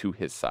Party to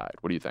his side.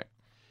 What do you think?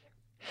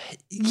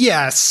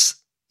 Yes.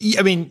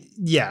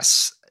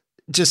 Yes.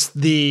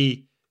 Just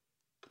the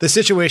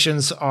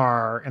situations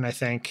are, and I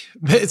think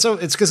it's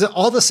because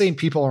all the same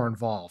people are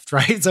involved,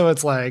 right? So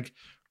it's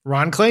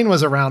Ron Klain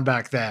was around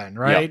back then,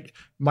 right? Yep.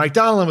 Mike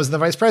Donilon was in the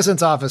vice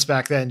president's office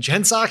back then.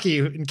 Jen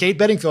Psaki and Kate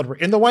Bedingfield were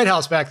in the White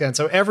House back then.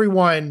 So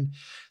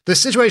the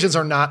situations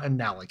are not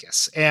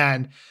analogous.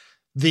 And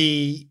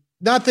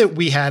not that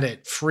we had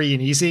it free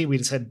and easy. We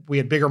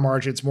had bigger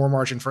margins, more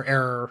margin for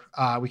error.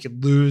 We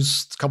could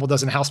lose a couple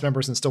dozen House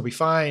members and still be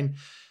fine.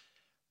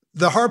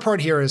 The hard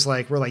part here is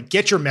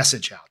get your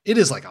message out. It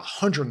is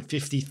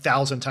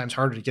 150,000 times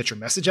harder to get your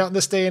message out in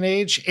this day and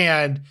age.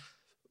 And,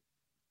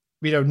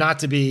 not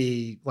to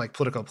be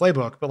political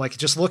playbook, but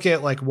just look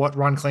at what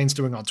Ron Klain's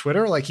doing on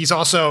Twitter.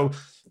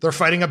 They're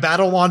fighting a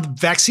battle on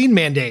vaccine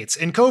mandates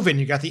and COVID.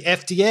 You got the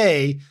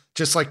FDA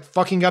just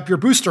fucking up your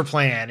booster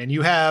plan, and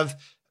you have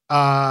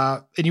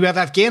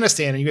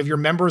Afghanistan, and you have your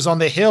members on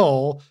the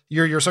Hill,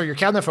 your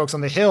cabinet folks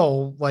on the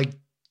Hill,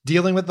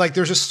 dealing with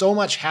there's just so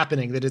much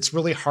happening that it's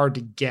really hard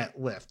to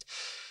get lift.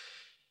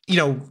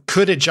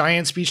 Could a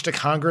giant speech to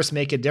Congress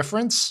make a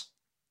difference?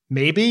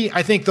 Maybe.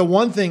 I think the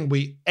one thing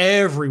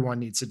everyone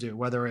needs to do,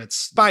 whether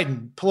it's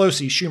Biden,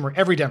 Pelosi, Schumer,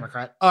 every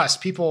Democrat, us,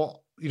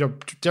 people,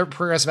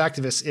 progressive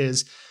activists,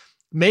 is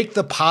make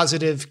the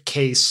positive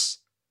case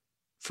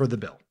for the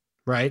bill,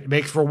 right?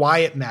 Make for why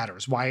it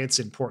matters, why it's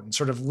important,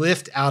 sort of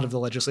lift out of the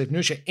legislative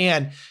minutia,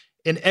 and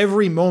in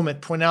every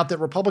moment point out that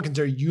Republicans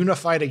are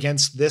unified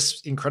against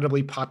this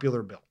incredibly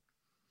popular bill.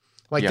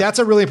 That's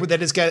a really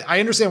important, I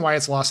understand why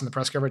it's lost in the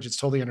press coverage. It's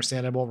totally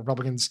understandable.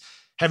 Republicans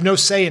have no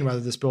say in whether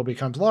this bill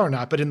becomes law or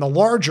not. But in the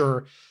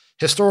larger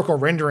historical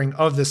rendering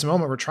of this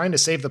moment, we're trying to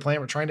save the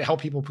planet. We're trying to help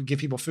people, give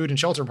people food and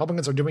shelter.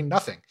 Republicans are doing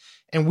nothing.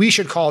 And we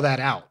should call that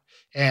out.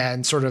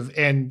 and so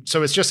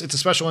it's a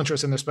special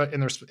interest in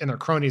their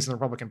cronies in the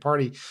Republican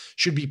Party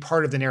should be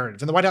part of the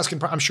narrative. And the White House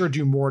can, I'm sure,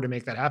 do more to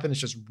make that happen. It's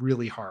just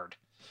really hard.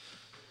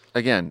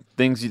 Again,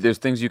 there's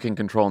things you can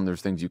control and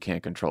there's things you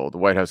can't control. The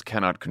White House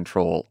cannot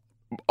control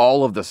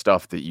all of the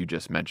stuff that you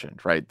just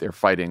mentioned, right? They're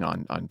fighting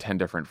on 10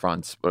 different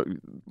fronts, but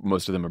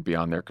most of them are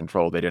beyond their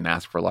control. They didn't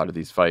ask for a lot of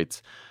these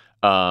fights.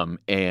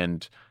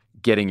 And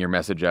getting your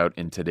message out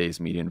in today's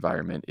media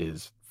environment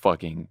is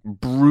fucking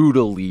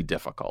brutally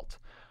difficult.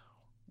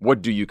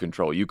 What do you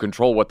control? You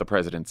control what the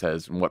president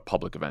says and what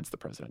public events the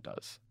president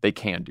does. They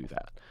can do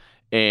that.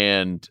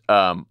 And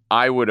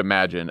I would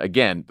imagine,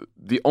 again,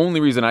 the only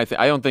reason I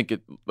don't think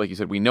it, like you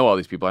said, we know all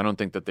these people. I don't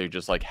think that they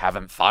just like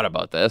haven't thought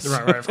about this.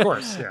 Right, of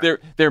course. Yeah.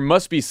 There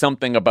must be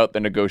something about the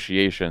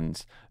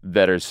negotiations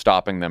that are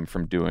stopping them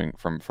from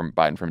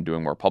Biden from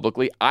doing more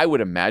publicly. I would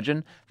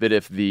imagine that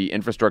if the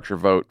infrastructure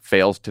vote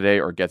fails today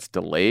or gets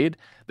delayed,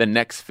 the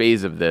next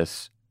phase of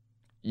this,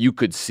 you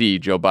could see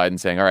Joe Biden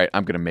saying, all right,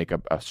 I'm going to make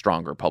a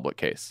stronger public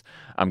case.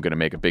 I'm going to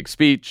make a big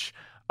speech.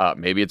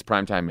 Maybe it's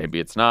primetime, maybe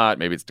it's not.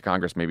 Maybe it's to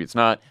Congress, maybe it's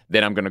not.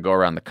 Then I'm going to go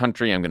around the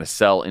country. I'm going to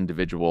sell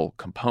individual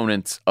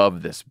components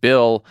of this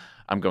bill.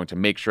 I'm going to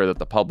make sure that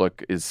the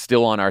public is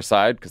still on our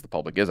side, because the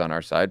public is on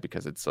our side,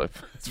 because it's a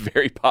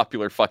very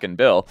popular fucking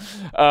bill.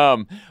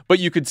 But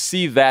you could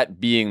see that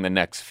being the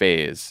next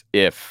phase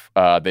if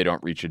they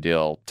don't reach a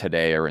deal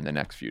today or in the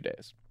next few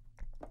days.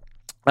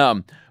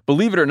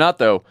 Believe it or not,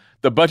 though,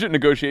 the budget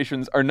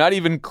negotiations are not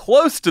even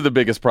close to the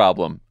biggest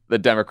problem that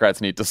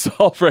Democrats need to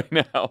solve right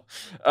now.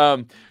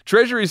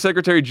 Treasury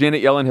Secretary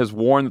Janet Yellen has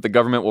warned that the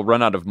government will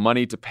run out of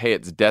money to pay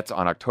its debts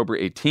on October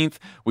 18th,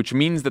 which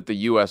means that the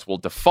U.S. will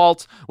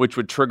default, which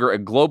would trigger a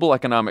global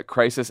economic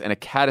crisis and a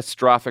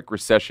catastrophic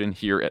recession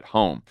here at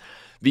home.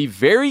 The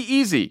very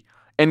easy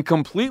and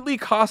completely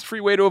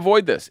cost-free way to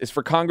avoid this is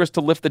for Congress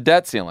to lift the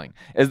debt ceiling,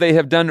 as they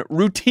have done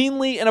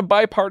routinely in a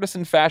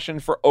bipartisan fashion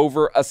for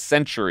over a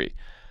century.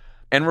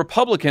 And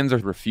Republicans are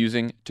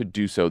refusing to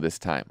do so this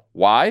time.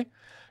 Why?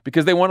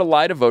 Because they want to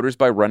lie to voters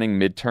by running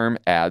midterm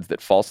ads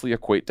that falsely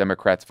equate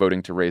Democrats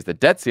voting to raise the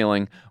debt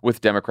ceiling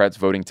with Democrats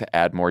voting to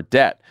add more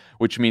debt,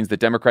 which means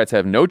that Democrats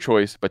have no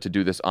choice but to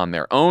do this on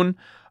their own.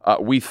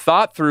 We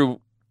thought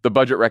through the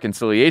budget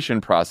reconciliation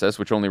process,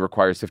 which only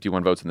requires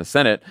 51 votes in the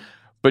Senate,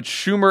 but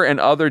Schumer and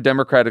other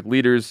Democratic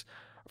leaders,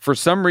 for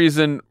some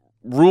reason,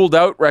 ruled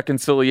out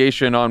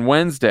reconciliation on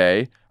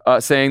Wednesday,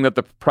 saying that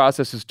the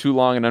process is too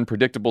long and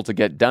unpredictable to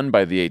get done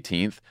by the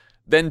 18th.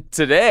 Then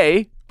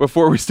today,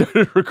 before we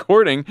started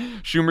recording,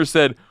 Schumer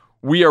said,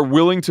 we are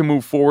willing to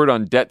move forward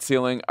on debt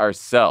ceiling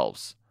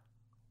ourselves.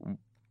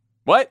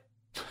 What?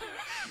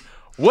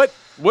 What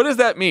does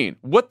that mean?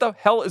 What the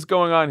hell is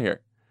going on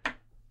here?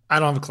 I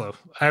don't have a clue.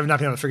 I have not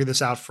been able to figure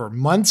this out for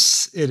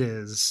months. It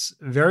is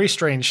very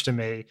strange to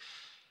me.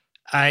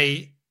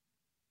 I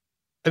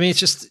mean,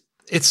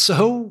 it's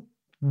so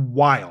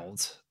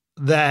wild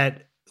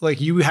that,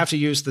 like, you have to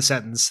use the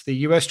sentence, the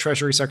U.S.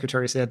 Treasury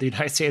Secretary said the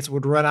United States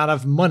would run out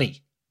of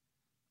money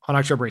on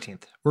October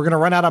 18th. We're going to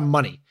run out of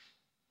money.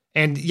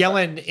 And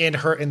Yellen,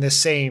 in this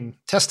same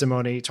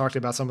testimony, talked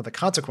about some of the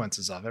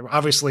consequences of it.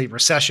 Obviously,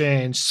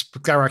 recession,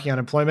 skyrocketing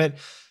unemployment,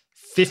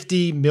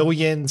 50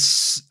 million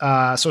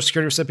Social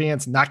Security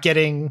recipients not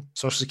getting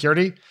Social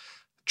Security,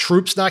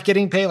 troops not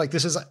getting paid. Like,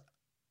 this is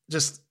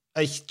just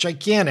a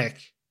gigantic,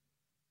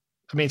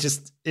 I mean,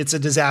 it's a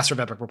disaster of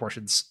epic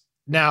proportions.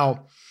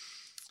 Now,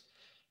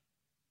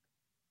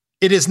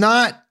 it is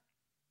not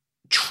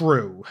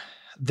true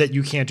that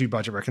you can't do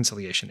budget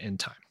reconciliation in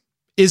time.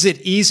 Is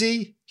it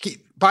easy?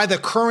 By the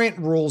current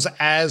rules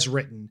as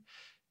written,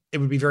 it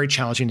would be very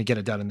challenging to get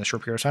it done in this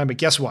short period of time. But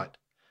guess what?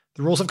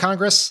 The rules of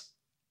Congress,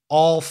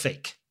 all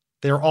fake.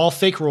 They're all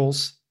fake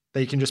rules.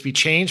 They can just be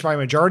changed by a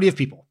majority of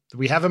people.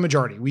 We have a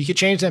majority. We could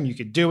change them. You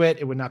could do it.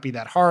 It would not be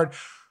that hard.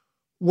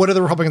 What are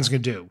the Republicans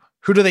going to do?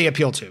 Who do they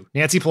appeal to?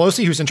 Nancy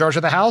Pelosi, who's in charge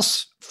of the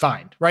House?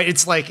 Fine, right?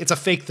 It's a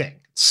fake thing.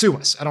 Sue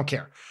us. I don't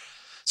care.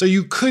 So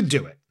you could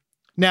do it.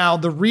 Now,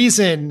 the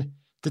reason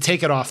to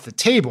take it off the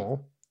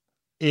table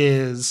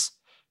is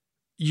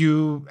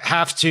you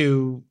have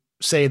to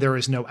say there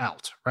is no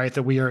out, right?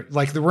 That we're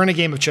in a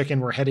game of chicken.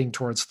 We're heading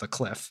towards the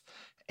cliff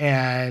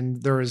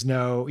and there is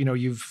no,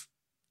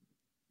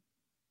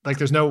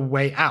 there's no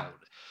way out.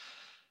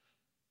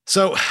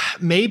 So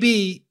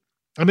maybe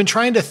I've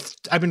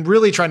been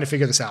really trying to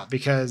figure this out,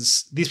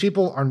 because these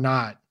people are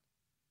not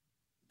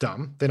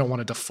dumb. They don't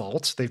want to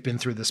default. They've been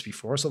through this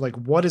before. So, like,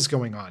 what is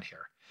going on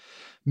here?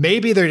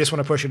 Maybe they just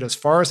want to push it as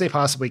far as they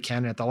possibly can.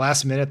 And at the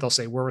last minute, they'll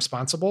say we're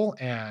responsible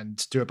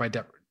and do it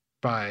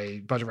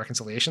by budget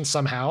reconciliation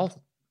somehow,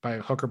 by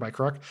hook or by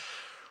crook.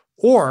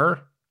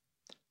 Or,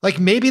 like,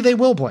 maybe they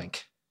will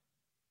blink.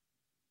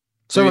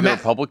 So the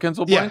Republicans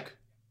will blink?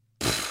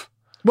 Yeah.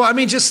 Well, I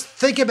mean, just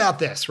think about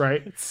this,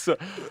 right?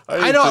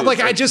 I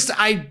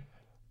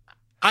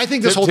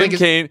think this whole thing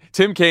is...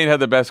 Tim Kaine had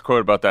the best quote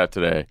about that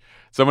today.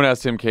 Someone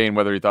asked Tim Kaine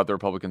whether he thought the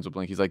Republicans would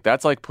blink. He's like,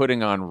 that's like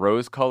putting on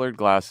rose-colored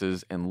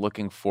glasses and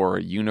looking for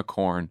a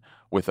unicorn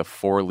with a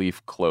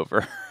 4-leaf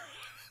clover.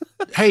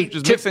 Hey,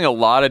 just mixing a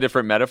lot of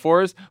different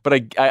metaphors,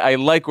 but I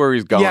like where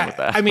he's going with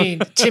that. I mean,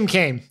 Tim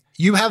Kaine,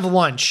 you have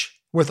lunch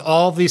with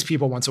all these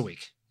people once a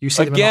week. You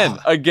see them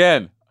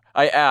again.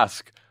 I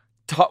ask,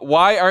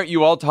 why aren't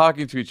you all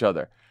talking to each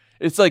other?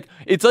 It's like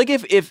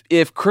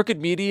if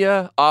Crooked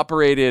Media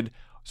operated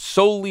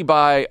solely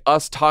by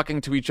us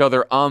talking to each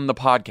other on the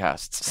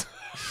podcasts,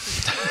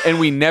 and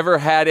we never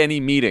had any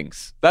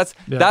meetings.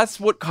 That's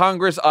what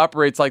Congress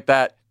operates like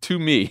that to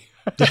me.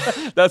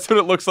 That's what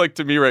it looks like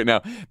to me right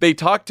now. They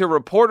talk to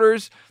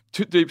reporters.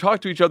 They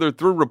talk to each other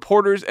through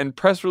reporters and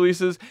press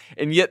releases,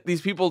 and yet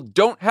these people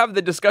don't have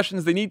the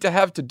discussions they need to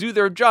have to do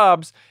their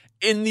jobs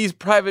in these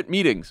private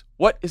meetings.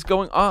 What is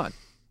going on?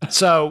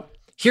 So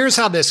here's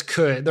how there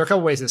are a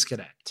couple ways this could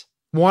end.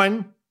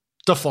 One,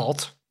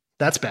 default.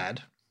 That's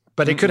bad,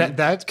 but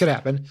that could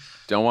happen.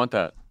 Don't want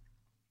that.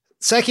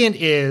 Second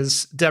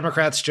is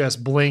Democrats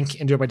just blink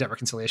and do it by debt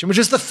reconciliation, which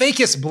is the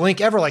fakest blink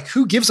ever. Like,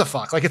 who gives a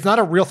fuck? Like, it's not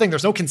a real thing.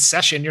 There's no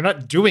concession. You're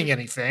not doing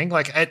anything.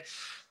 Like,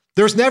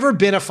 there's never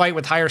been a fight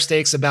with higher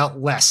stakes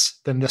about less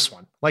than this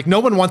one. Like, no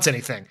one wants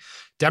anything.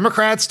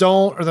 Democrats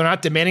don't, or they're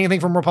not demanding anything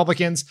from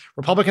Republicans.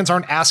 Republicans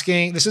aren't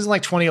asking. This isn't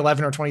like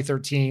 2011 or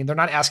 2013. They're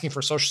not asking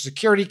for Social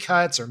Security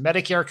cuts or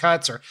Medicare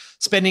cuts or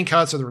spending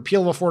cuts or the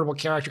repeal of Affordable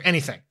Care Act or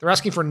anything. They're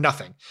asking for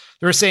nothing.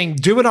 They're saying,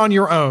 do it on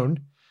your own,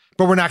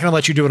 but we're not going to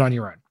let you do it on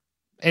your own.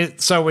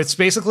 And so it's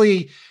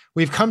basically,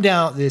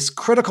 this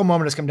critical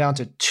moment has come down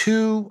to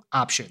two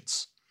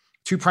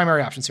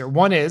primary options here.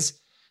 One is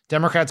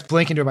Democrats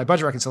blink and do it by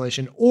budget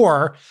reconciliation,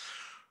 or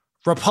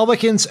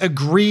Republicans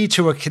agree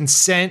to a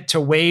consent to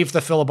waive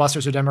the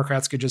filibuster so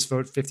Democrats could just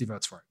vote 50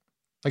 votes for it.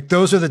 Like,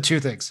 those are the two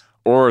things.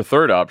 Or a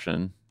third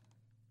option,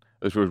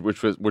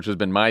 which has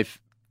been my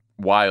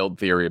wild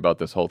theory about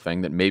this whole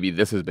thing, that maybe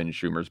this has been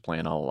Schumer's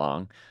plan all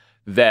along,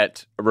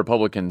 that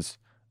Republicans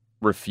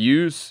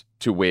refuse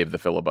to waive the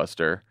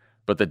filibuster,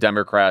 but the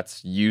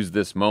Democrats use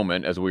this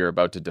moment as we are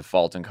about to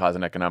default and cause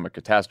an economic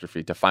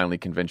catastrophe to finally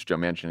convince Joe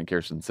Manchin and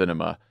Kyrsten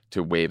Sinema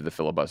to waive the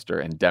filibuster,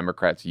 and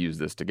Democrats use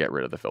this to get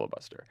rid of the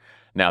filibuster.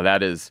 Now,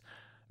 that is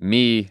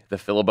me, the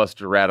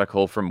filibuster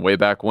radical from way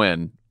back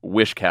when,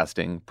 wish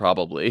casting,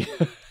 probably.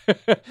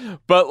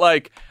 But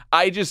like,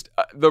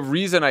 the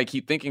reason I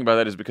keep thinking about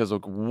that is because,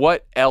 look,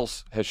 what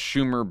else has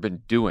Schumer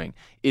been doing?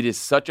 It is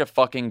such a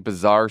fucking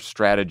bizarre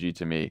strategy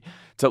to me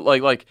to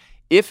like,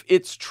 if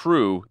it's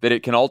true that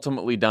it can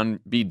ultimately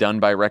be done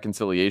by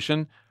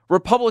reconciliation,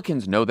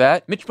 Republicans know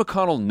that. Mitch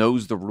McConnell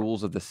knows the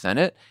rules of the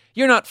Senate.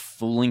 You're not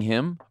fooling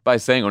him by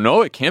saying, oh,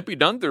 no, it can't be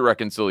done through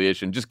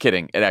reconciliation. Just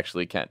kidding. It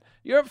actually can.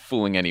 You're not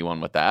fooling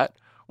anyone with that.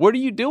 What are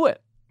you doing?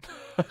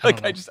 I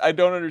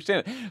don't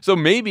understand it. So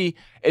maybe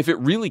if it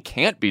really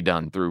can't be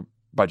done through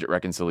budget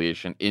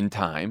reconciliation in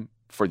time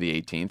for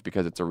the 18th,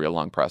 because it's a real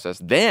long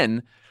process,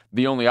 then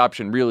the only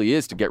option really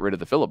is to get rid of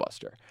the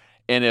filibuster.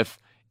 And if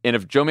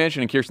Joe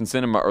Manchin and Kyrsten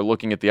Sinema are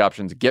looking at the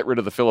options, get rid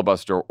of the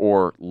filibuster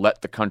or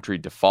let the country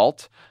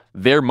default,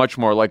 they're much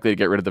more likely to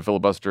get rid of the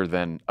filibuster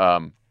than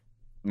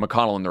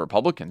McConnell and the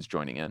Republicans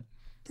joining in.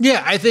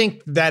 Yeah, I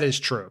think that is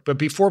true. But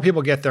before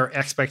people get their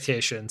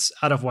expectations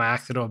out of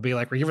whack, it'll be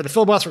like, we're here for the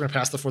filibuster, we're going to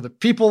pass the For the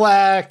People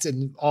Act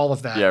and all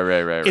of that. Yeah,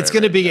 right. It's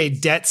going to be a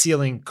debt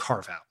ceiling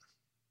carve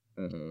out.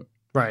 Mm-hmm.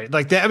 Right.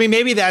 Like that. I mean,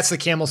 maybe that's the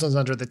camel stones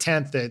under the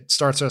tent that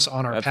starts us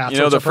on our path.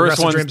 The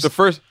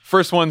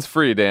first one's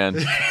free, Dan.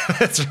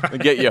 That's right. To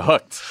get you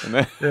hooked.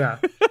 Yeah.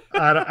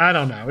 I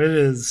don't know.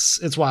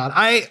 It's wild.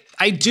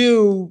 I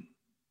do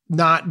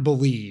not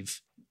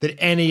believe that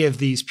any of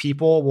these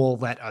people will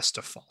let us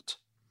default.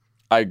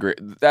 I agree.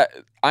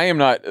 I am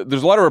not.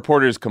 There's a lot of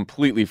reporters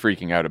completely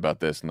freaking out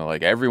about this, and they're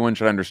like, everyone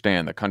should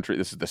understand the country.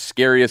 This is the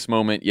scariest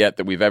moment yet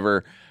that we've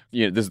ever.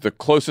 This is the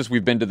closest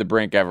we've been to the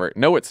brink ever.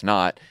 No, it's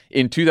not.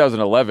 In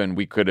 2011,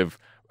 we could have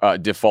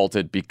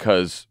defaulted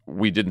because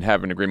we didn't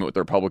have an agreement with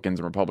the Republicans,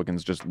 and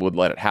Republicans just would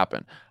let it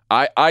happen.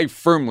 I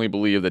firmly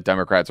believe that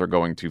Democrats are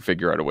going to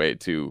figure out a way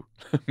to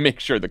make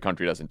sure the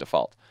country doesn't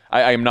default.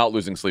 I am not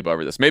losing sleep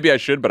over this. Maybe I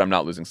should, but I'm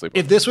not losing sleep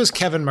over this. If this was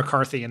Kevin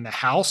McCarthy in the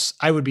House,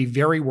 I would be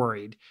very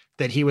worried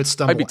that he would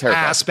stumble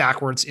ass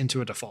backwards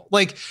into a default.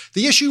 Like,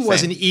 the issue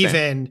wasn't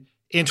even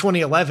in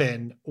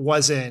 2011,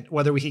 wasn't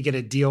whether we could get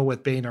a deal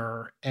with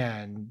Boehner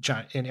and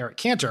Eric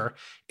Cantor.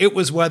 It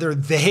was whether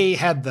they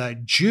had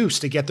the juice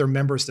to get their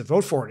members to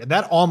vote for it. And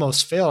that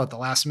almost failed at the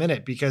last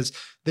minute because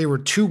they were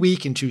too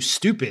weak and too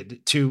stupid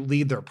to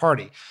lead their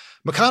party.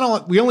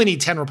 McConnell, we only need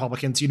 10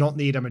 Republicans. You don't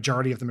need a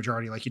majority of the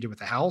majority like you did with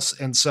the House.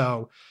 And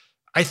so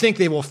I think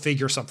they will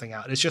figure something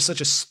out. It's just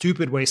such a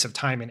stupid waste of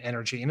time and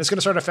energy. And it's going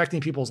to start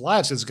affecting people's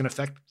lives. It's going to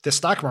affect the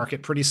stock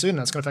market pretty soon. And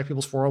it's going to affect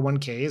people's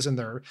 401ks and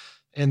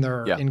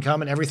their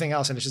income and everything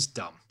else. And it's just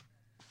dumb.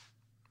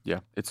 Yeah,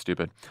 it's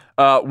stupid.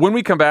 When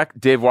we come back,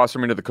 Dave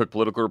Wasserman of the Cook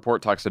Political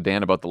Report talks to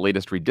Dan about the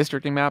latest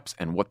redistricting maps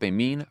and what they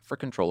mean for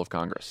control of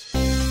Congress.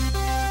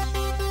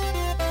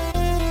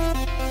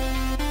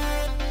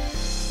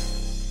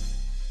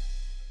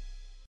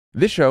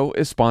 This show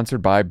is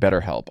sponsored by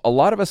BetterHelp. A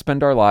lot of us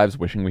spend our lives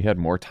wishing we had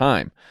more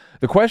time.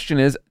 The question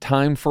is,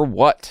 time for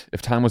what? If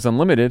time was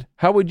unlimited,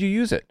 how would you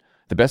use it?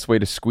 the best way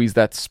to squeeze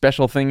that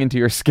special thing into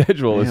your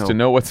schedule is to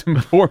know what's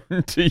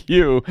important to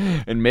you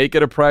and make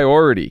it a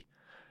priority.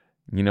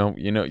 You know. Have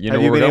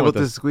you been able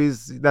to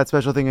squeeze that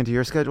special thing into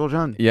your schedule,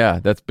 John? Yeah,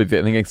 I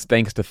think it's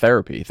thanks to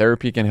therapy.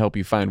 Therapy can help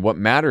you find what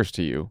matters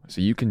to you so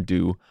you can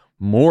do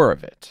more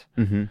of it.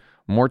 Mm-hmm.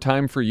 More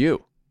time for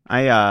you.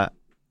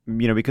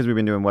 Because we've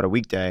been doing a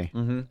weekday,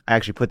 I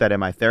actually put that in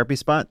my therapy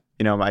spot.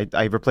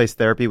 I replaced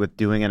therapy with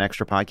doing an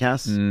extra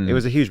podcast. It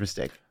was a huge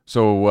mistake.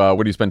 So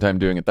what do you spend time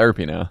doing at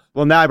therapy now?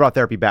 Well, now I brought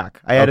therapy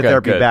back. I added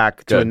therapy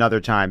back to another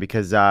time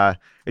because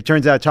it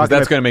turns out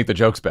that's going to make the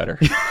jokes better.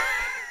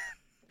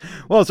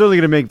 Well, it's certainly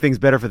going to make things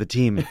better for the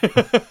team.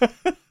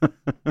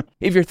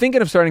 If you're thinking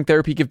of starting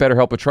therapy, give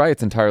BetterHelp a try.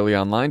 It's entirely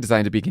online,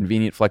 designed to be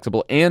convenient,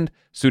 flexible, and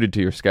suited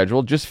to your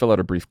schedule. Just fill out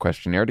a brief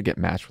questionnaire to get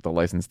matched with a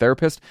licensed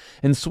therapist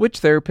and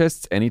switch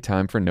therapists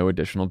anytime for no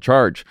additional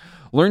charge.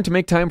 Learn to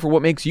make time for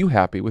what makes you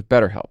happy with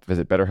BetterHelp.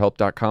 Visit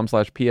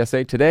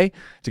BetterHelp.com/PSA today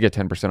to get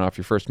 10% off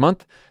your first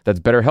month. That's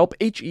BetterHelp,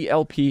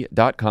 HELP.com/PSA.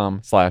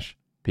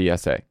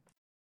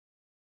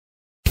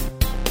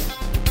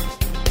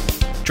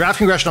 Draft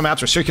congressional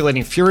maps are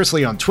circulating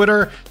furiously on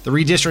Twitter. The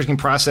redistricting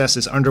process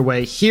is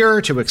underway.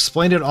 Here to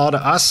explain it all to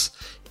us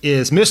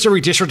is Mr.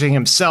 Redistricting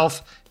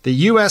himself, the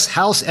U.S.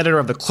 House editor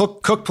of the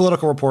Cook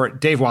Political Report,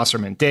 Dave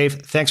Wasserman.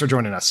 Dave, thanks for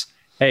joining us.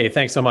 Hey,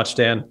 thanks so much,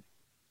 Dan.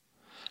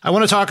 I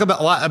want to talk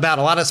about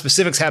a lot of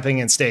specifics happening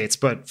in states,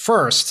 but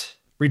first,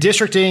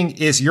 redistricting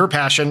is your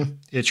passion.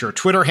 It's your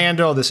Twitter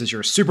handle. This is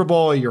your Super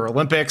Bowl, your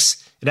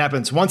Olympics. It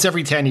happens once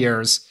every 10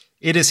 years.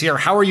 It is here.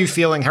 How are you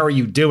feeling? How are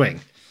you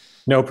doing?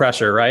 No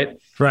pressure, right?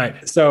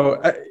 Right.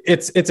 So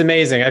it's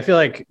amazing. I feel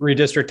like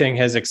redistricting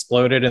has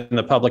exploded in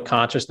the public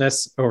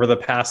consciousness over the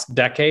past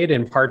decade,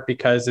 in part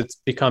because it's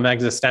become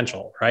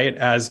existential, right?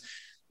 As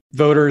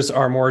voters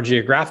are more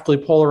geographically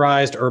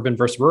polarized, urban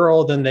versus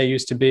rural than they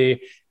used to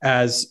be,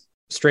 as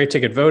straight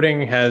ticket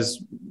voting has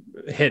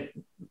hit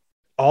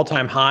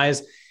all-time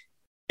highs,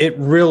 it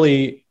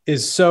really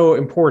is so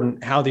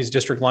important how these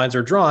district lines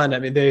are drawn. I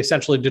mean, they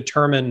essentially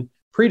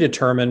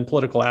predetermine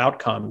political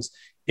outcomes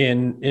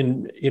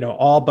in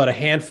all but a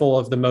handful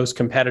of the most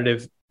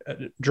competitive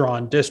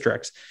drawn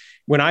districts.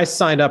 When I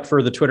signed up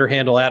for the Twitter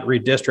handle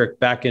 @redistrict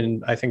back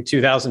in, I think,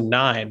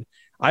 2009,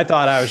 I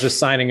thought I was just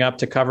signing up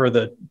to cover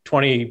the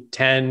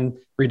 2010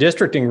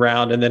 redistricting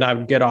round, and then I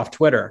would get off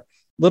Twitter.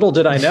 Little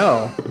did I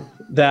know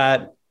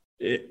that,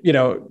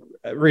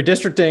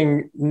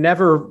 redistricting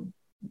never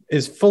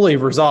is fully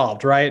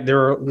resolved, right?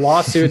 There are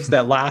lawsuits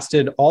that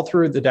lasted all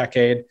through the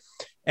decade.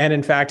 And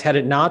in fact, had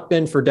it not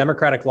been for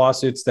Democratic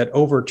lawsuits that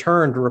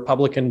overturned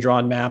Republican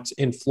drawn maps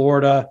in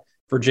Florida,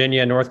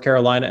 Virginia, North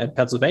Carolina, and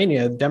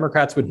Pennsylvania,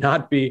 Democrats would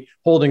not be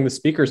holding the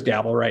speaker's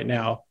gavel right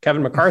now.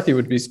 Kevin McCarthy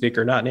would be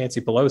speaker, not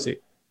Nancy Pelosi.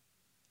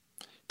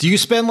 Do you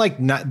spend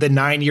the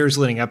 9 years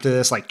leading up to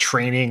this,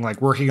 training,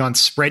 working on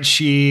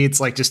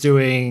spreadsheets, just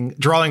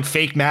drawing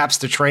fake maps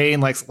to train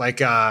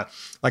like a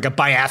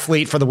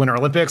biathlete for the Winter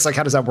Olympics?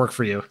 How does that work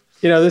for you?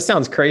 This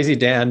sounds crazy,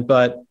 Dan,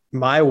 but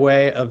my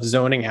way of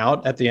zoning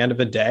out at the end of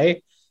a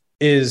day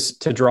is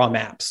to draw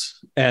maps.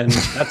 And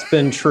that's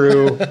been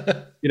true,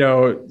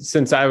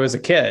 since I was a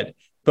kid.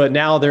 But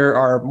now there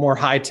are more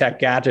high-tech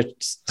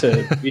gadgets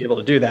to be able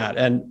to do that.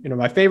 And,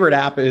 my favorite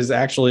app is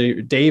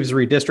actually Dave's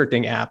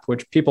redistricting app,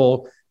 which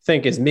people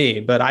think is me,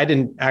 but I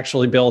didn't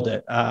actually build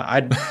it.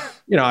 I've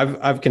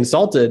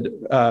consulted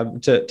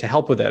to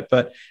help with it,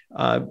 but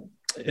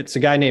it's a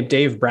guy named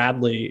Dave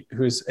Bradley,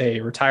 who's a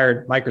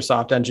retired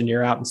Microsoft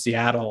engineer out in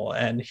Seattle.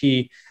 And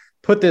he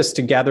put this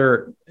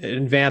together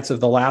in advance of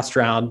the last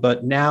round,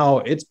 but now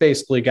it's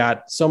basically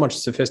got so much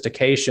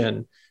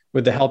sophistication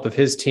with the help of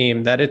his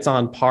team that it's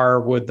on par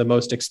with the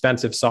most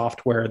expensive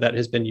software that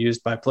has been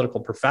used by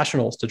political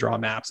professionals to draw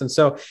maps. And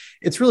so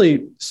it's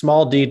really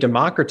small d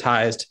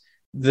democratized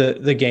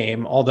the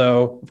game,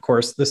 although, of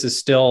course, this is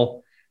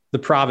still the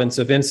province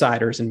of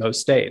insiders in most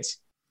states.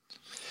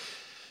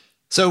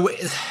 So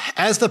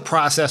as the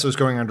process was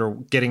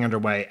getting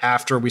underway,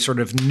 after we sort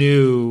of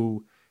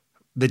knew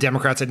the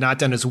Democrats had not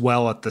done as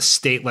well at the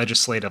state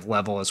legislative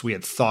level as we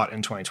had thought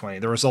in 2020,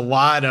 there was a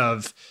lot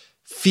of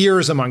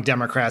fears among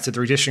Democrats that the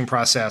redistricting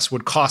process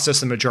would cost us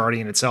the majority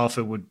in itself.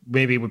 It would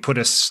put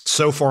us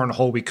so far in a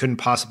hole we couldn't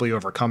possibly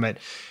overcome it.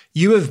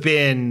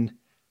 I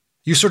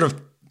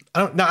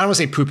don't want to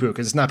say poo-poo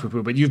because it's not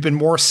poo-poo, but you've been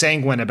more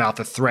sanguine about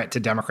the threat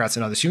to Democrats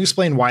than others. Can you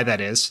explain why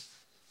that is?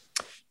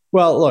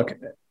 Well, look,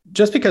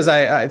 just because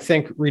I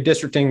think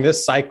redistricting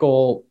this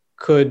cycle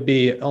could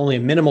be only a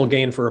minimal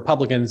gain for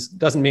Republicans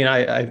doesn't mean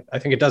I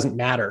think it doesn't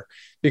matter,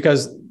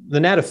 because the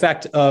net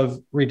effect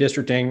of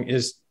redistricting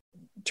is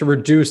to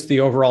reduce the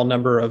overall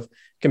number of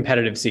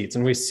competitive seats.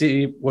 And we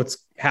see what's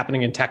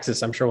happening in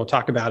Texas. I'm sure we'll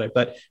talk about it,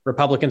 but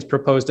Republicans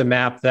proposed a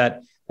map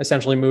that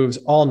essentially moves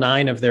all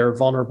 9 of their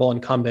vulnerable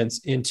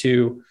incumbents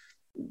into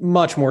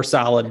much more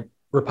solid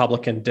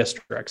Republican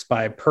districts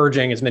by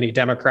purging as many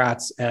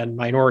Democrats and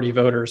minority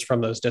voters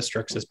from those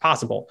districts as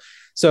possible.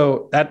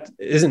 So that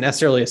isn't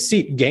necessarily a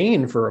seat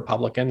gain for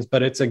Republicans,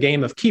 but it's a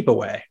game of keep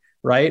away,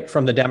 right,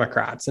 from the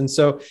Democrats. And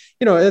so,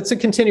 it's a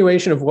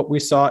continuation of what we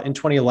saw in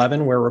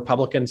 2011, where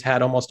Republicans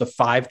had almost a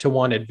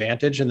 5-1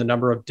 advantage in the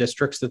number of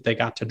districts that they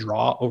got to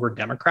draw over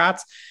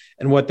Democrats.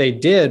 And what they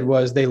did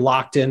was they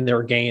locked in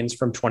their gains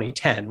from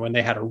 2010, when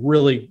they had a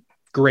really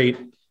great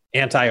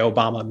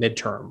anti-Obama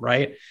midterm,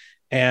 right?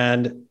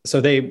 And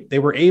so they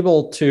were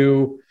able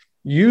to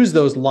use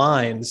those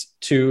lines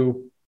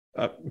to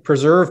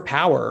preserve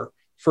power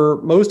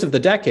for most of the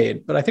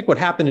decade. But I think what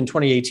happened in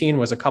 2018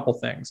 was a couple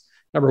things.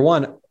 Number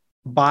one,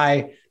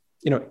 by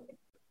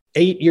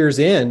 8 years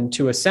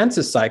into a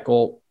census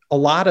cycle, a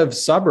lot of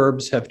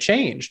suburbs have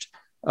changed.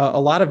 A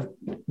lot of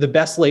the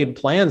best laid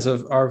plans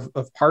of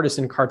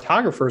partisan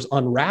cartographers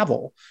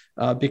unravel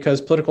because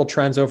political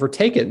trends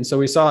overtake it. And so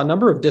we saw a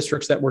number of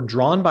districts that were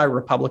drawn by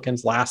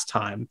Republicans last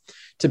time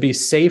to be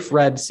safe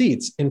red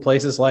seats in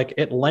places like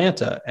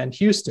Atlanta and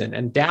Houston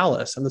and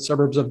Dallas and the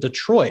suburbs of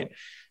Detroit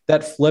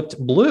that flipped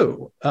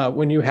blue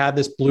when you had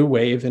this blue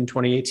wave in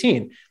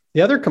 2018.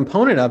 The other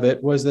component of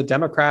it was the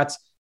Democrats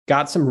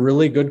got some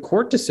really good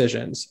court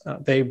decisions.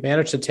 They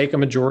managed to take a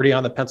majority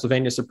on the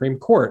Pennsylvania Supreme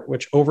Court,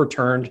 which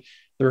overturned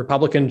the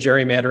Republican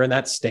gerrymander in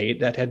that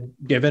state that had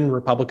given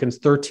Republicans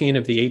 13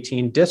 of the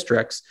 18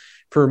 districts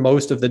for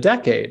most of the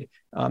decade.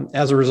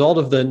 As a result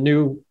of the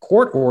new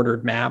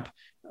court-ordered map,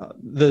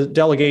 the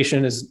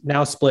delegation is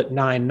now split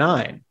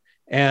 9-9.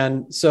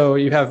 And so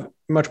you have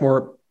much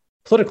more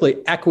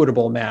politically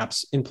equitable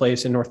maps in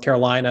place in North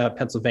Carolina,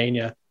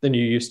 Pennsylvania than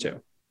you used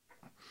to.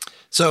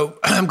 So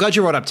I'm glad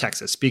you brought up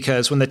Texas,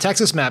 because when the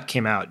Texas map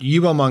came out,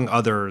 you, among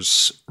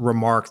others,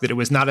 remarked that it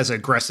was not as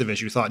aggressive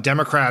as you thought.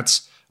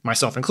 Democrats,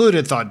 myself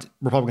included, thought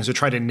Republicans would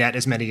try to net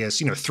as many as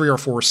 3 or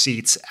 4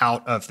 seats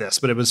out of this.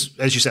 But it was,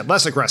 as you said,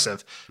 less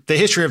aggressive. The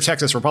history of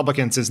Texas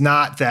Republicans is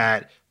not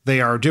that they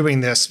are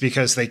doing this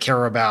because they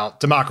care about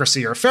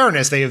democracy or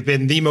fairness. They have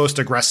been the most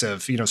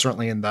aggressive,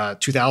 certainly in the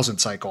 2000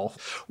 cycle.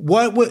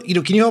 What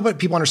can you help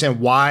people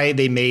understand why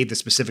they made the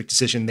specific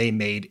decision they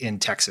made in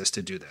Texas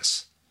to do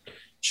this?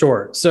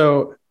 Sure.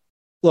 So,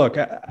 look,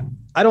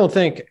 I don't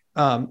think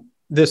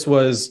this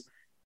was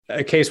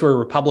a case where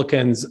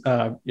Republicans,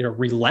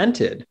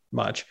 relented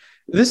much.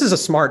 This is a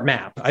smart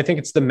map. I think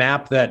it's the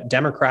map that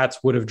Democrats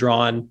would have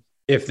drawn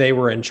if they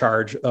were in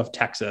charge of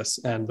Texas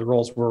and the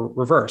roles were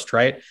reversed,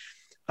 right?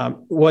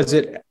 Was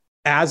it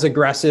as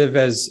aggressive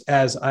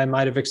as I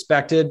might have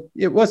expected?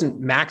 It wasn't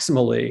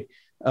maximally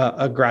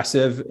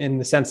aggressive in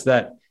the sense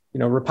that,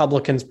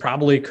 Republicans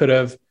probably could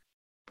have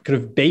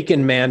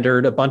bacon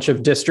mandered a bunch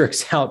of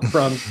districts out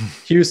from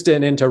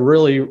Houston into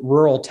really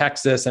rural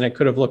Texas, and it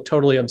could have looked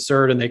totally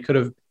absurd, and they could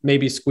have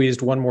maybe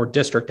squeezed one more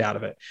district out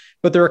of it.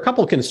 But there are a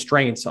couple of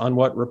constraints on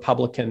what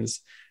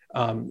Republicans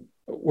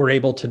were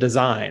able to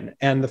design.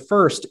 And the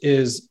first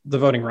is the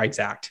Voting Rights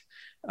Act.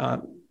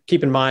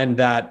 Keep in mind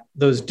that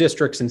those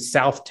districts in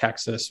South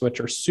Texas,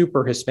 which are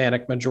super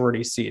Hispanic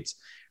majority seats,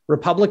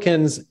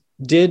 Republicans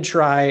did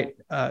try,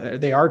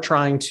 they are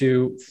trying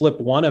to flip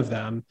one of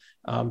them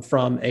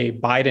from a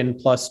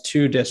Biden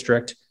 +2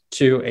 district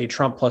to a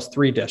Trump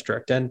 +3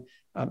 district. And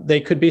they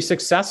could be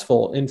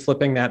successful in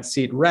flipping that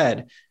seat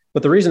red.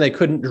 But the reason they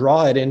couldn't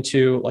draw it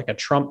into like a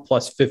Trump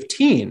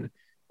 +15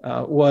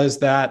 was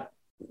that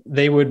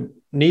they would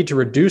need to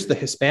reduce the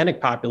Hispanic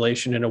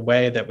population in a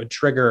way that would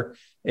trigger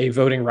a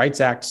Voting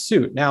Rights Act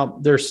suit. Now,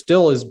 there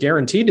still is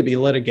guaranteed to be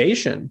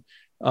litigation,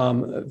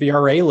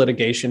 VRA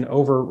litigation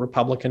over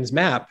Republicans'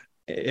 map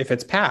if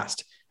it's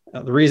passed.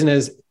 The reason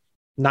is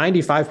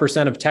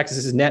 95% of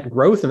Texas's net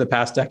growth in the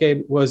past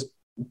decade was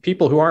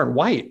people who aren't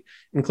white,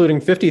 including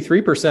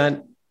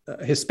 53%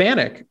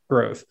 Hispanic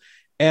growth.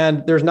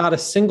 And there's not a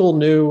single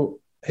new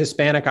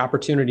Hispanic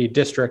opportunity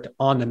district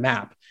on the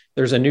map.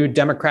 There's a new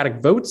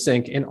Democratic vote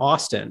sink in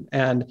Austin,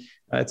 and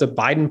it's a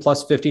Biden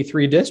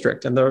 +53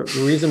 district. And the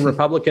reason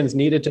Republicans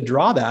needed to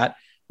draw that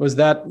was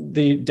that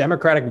the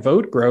Democratic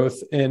vote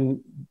growth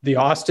in the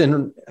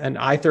Austin and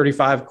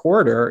I-35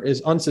 corridor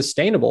is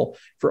unsustainable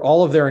for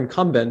all of their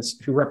incumbents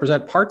who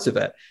represent parts of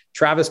it.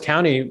 Travis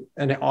County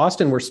and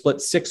Austin were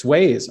split 6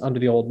 ways under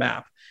the old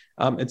map.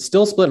 It's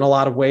still split in a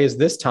lot of ways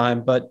this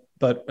time, but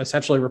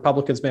essentially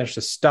Republicans managed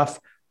to stuff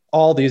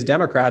all these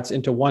Democrats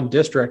into one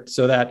district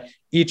so that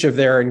each of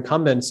their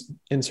incumbents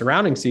in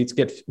surrounding seats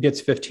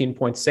gets 15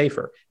 points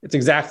safer. It's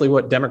exactly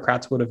what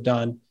Democrats would have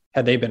done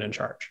had they been in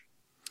charge.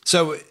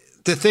 So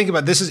to think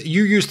about this is,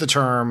 you use the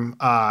term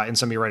in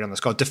some of your writing on this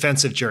called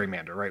defensive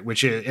gerrymander, right?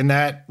 Which you're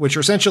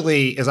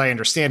essentially, as I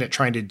understand it,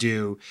 trying to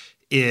do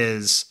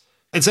is,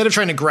 instead of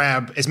trying to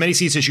grab as many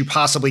seats as you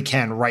possibly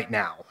can right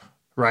now,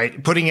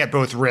 right? Putting at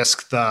both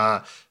risk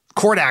the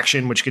court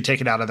action, which could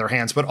take it out of their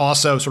hands, but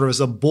also sort of as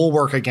a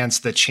bulwark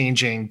against the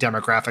changing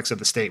demographics of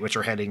the state, which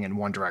are heading in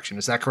one direction.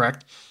 Is that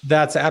correct?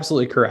 That's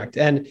absolutely correct.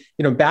 And,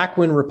 back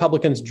when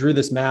Republicans drew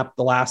this map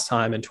the last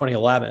time in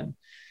 2011,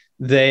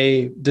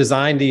 they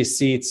designed these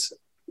seats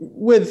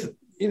with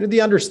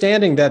the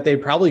understanding that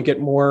they'd probably get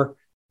more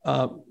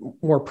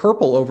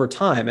purple over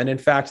time. And in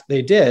fact,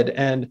 they did.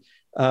 And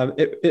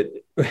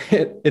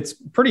it's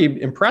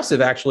pretty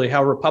impressive, actually,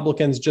 how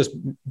Republicans just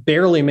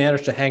barely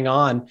managed to hang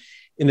on.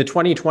 In the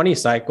 2020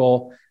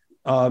 cycle,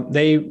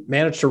 they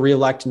managed to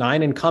reelect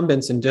 9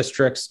 incumbents in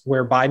districts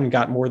where Biden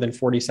got more than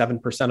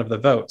 47% of the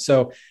vote.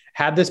 So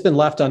had this been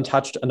left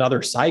untouched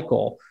another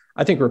cycle,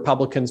 I think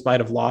Republicans might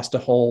have lost a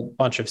whole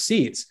bunch of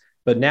seats.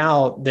 But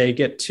now they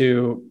get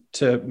to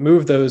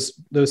move those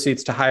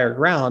seats to higher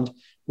ground.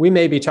 We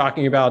may be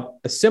talking about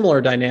a similar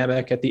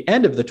dynamic at the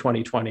end of the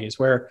 2020s,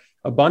 where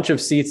a bunch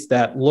of seats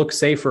that look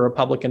safe for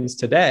Republicans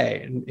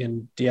today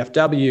in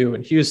DFW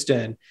and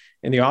Houston,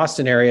 in the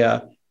Austin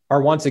area,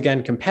 are once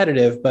again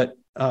competitive, but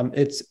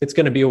it's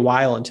going to be a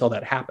while until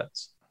that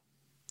happens.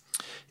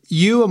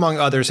 You, among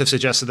others, have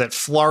suggested that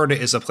Florida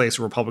is a place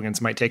where Republicans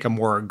might take a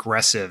more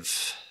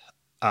aggressive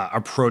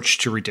approach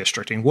to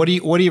redistricting. What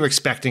are you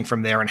expecting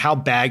from there, and how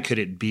bad could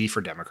it be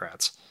for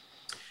Democrats?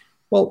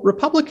 Well,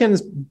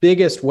 Republicans'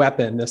 biggest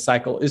weapon this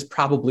cycle is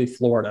probably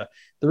Florida.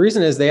 The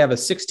reason is they have a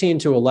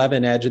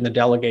 16-11 edge in the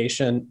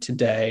delegation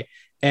today,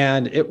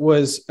 and it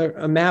was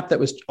a map that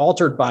was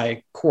altered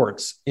by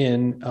courts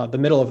in the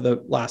middle of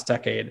the last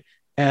decade.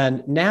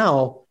 And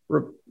now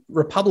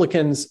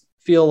Republicans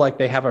feel like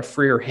they have a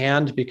freer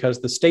hand because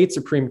the state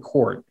Supreme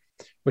Court,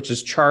 which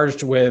is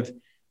charged with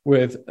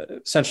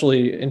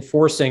essentially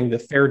enforcing the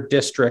Fair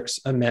Districts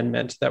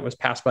Amendment that was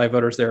passed by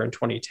voters there in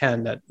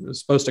 2010 that was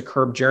supposed to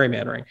curb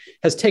gerrymandering,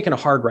 has taken a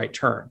hard right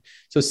turn.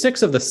 So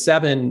 6 of the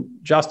 7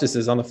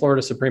 justices on the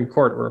Florida Supreme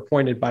Court were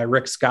appointed by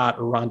Rick Scott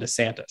or Ron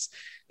DeSantis.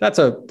 That's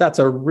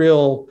a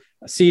real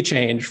sea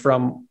change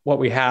from what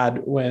we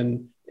had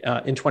when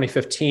in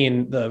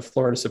 2015, the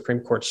Florida Supreme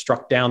Court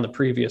struck down the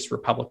previous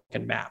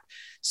Republican map.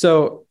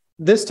 So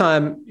this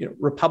time,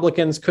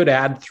 Republicans could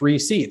add 3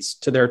 seats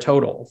to their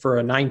total for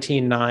a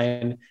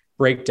 19-9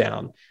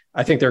 breakdown.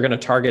 I think they're going to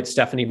target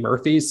Stephanie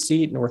Murphy's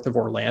seat north of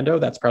Orlando.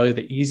 That's probably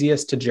the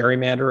easiest to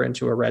gerrymander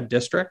into a red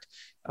district.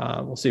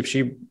 We'll see if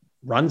she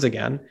runs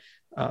again.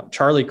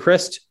 Charlie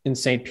Crist in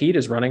St. Pete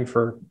is running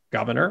for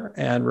governor,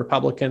 and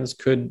Republicans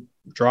could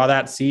draw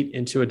that seat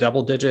into a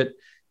double-digit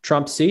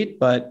Trump seat,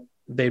 but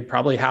they'd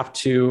probably have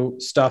to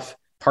stuff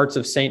parts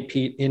of St.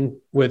 Pete in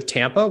with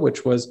Tampa,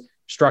 which was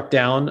struck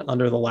down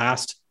under the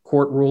last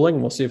court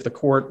ruling. We'll see if the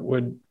court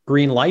would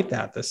green light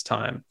that this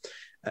time.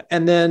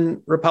 And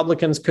then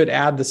Republicans could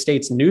add the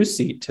state's new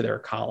seat to their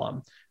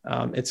column.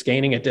 It's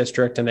gaining a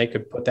district, and they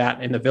could put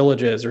that in the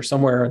Villages or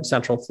somewhere in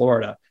Central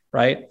Florida,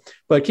 right?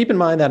 But keep in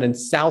mind that in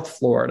South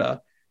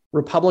Florida,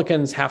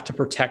 Republicans have to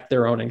protect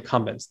their own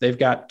incumbents. They've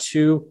got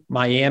 2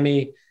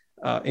 Miami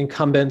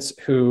incumbents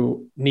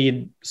who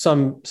need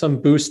some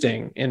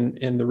boosting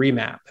in the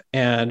remap.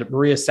 And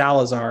Maria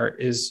Salazar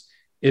is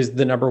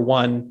the number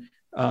one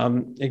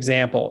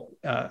example.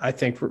 I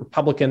think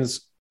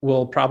Republicans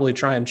will probably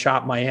try and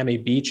chop Miami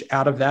Beach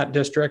out of that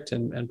district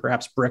and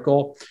perhaps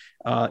Brickell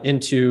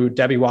into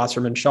Debbie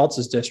Wasserman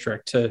Schultz's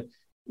district to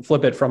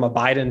flip it from a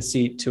Biden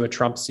seat to a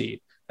Trump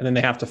seat. And then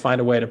they have to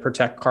find a way to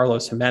protect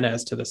Carlos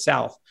Jimenez to the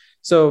south.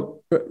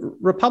 So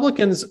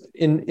Republicans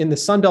in the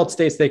Sunbelt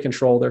states they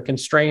control, they're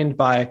constrained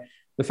by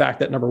the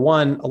fact that, number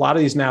one, a lot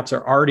of these maps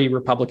are already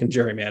Republican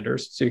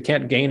gerrymanders, so you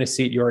can't gain a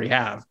seat you already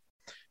have.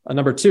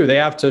 Number two, they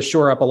have to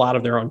shore up a lot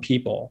of their own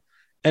people.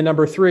 And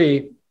number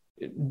three,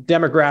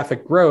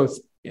 demographic growth,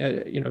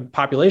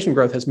 population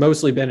growth has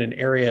mostly been in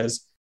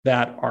areas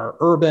that are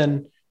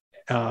urban,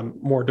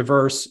 more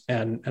diverse,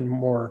 and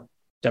more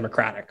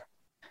democratic.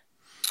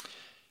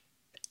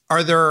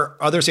 Are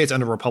there other states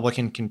under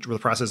the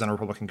process under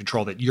Republican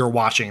control that you're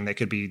watching that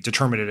could be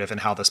determinative in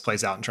how this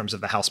plays out in terms of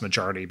the House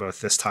majority,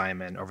 both this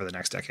time and over the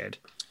next decade?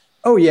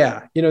 Oh,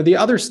 yeah. The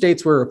other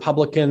states where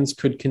Republicans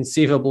could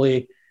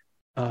conceivably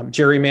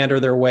gerrymander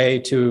their way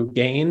to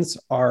gains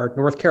are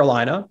North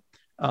Carolina.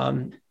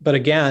 But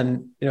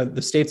again,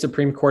 the state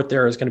Supreme Court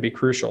there is going to be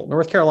crucial.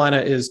 North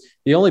Carolina is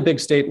the only big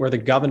state where the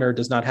governor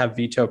does not have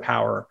veto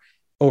power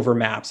over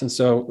maps. And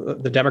so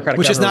the Democratic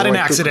which is not an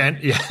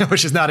accident. Yeah,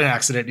 which is not an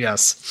accident.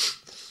 Yes.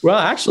 Well,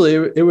 actually,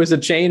 it was a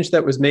change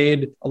that was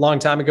made a long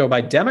time ago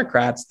by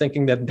Democrats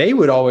thinking that they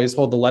would always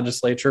hold the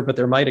legislature, but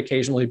there might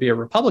occasionally be a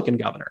Republican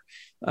governor.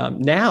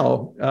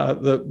 Now,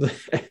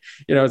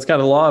 it's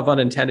kind of the law of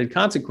unintended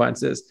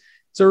consequences.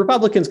 So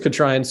Republicans could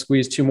try and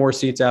squeeze 2 more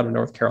seats out of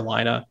North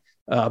Carolina,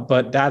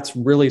 but that's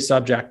really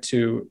subject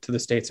to the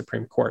state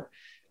Supreme Court.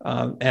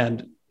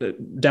 And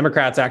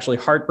Democrats actually,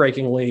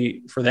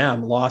 heartbreakingly for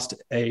them, lost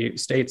a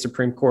state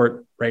Supreme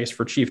Court race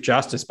for Chief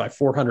Justice by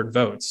 400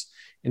 votes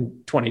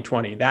in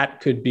 2020.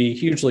 That could be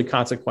hugely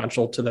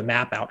consequential to the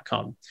map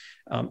outcome.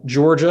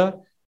 Georgia,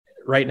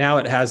 right now,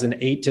 it has an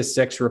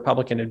 8-6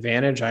 Republican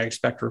advantage. I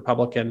expect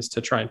Republicans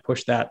to try and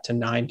push that to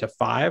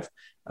 9-5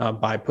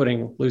 by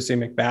putting Lucy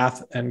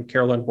McBath and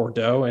Carolyn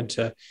Bourdeaux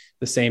into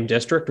the same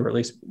district, or at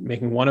least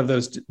making one of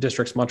those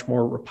districts much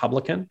more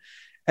Republican.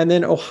 And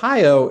then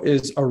Ohio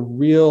is a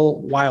real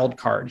wild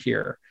card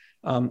here.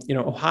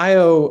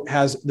 Ohio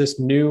has this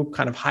new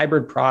kind of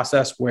hybrid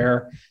process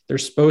where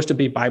there's supposed to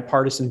be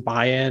bipartisan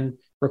buy-in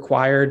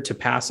required to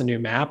pass a new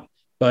map.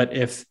 But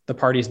if the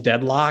parties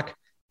deadlock,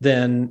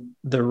 then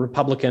the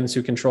Republicans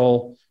who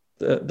control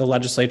the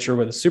legislature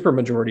with the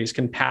supermajorities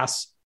can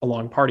pass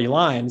along party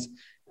lines.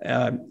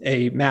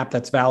 a map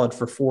that's valid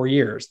for 4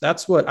 years.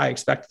 That's what I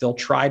expect they'll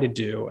try to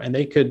do. And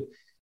they could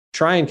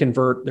try and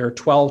convert their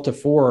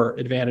 12-4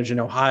 advantage in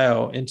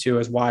Ohio into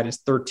as wide as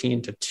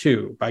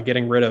 13-2 by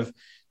getting rid of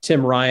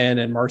Tim Ryan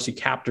and Marcy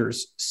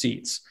Kaptur's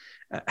seats.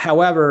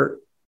 However,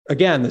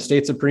 again, the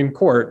state Supreme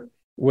Court,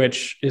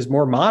 which is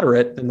more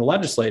moderate than the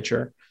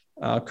legislature,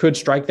 could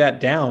strike that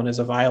down as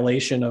a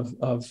violation of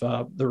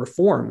the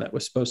reform that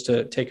was supposed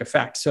to take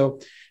effect. So,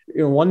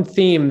 one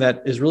theme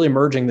that is really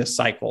emerging this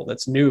cycle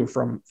that's new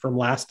from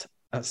last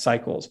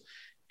cycles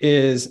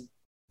is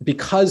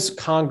because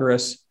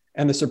Congress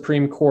and the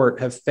Supreme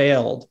Court have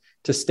failed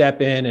to step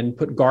in and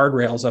put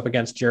guardrails up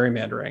against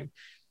gerrymandering,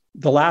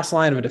 the last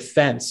line of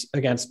defense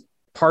against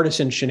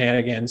partisan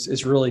shenanigans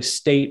is really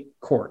state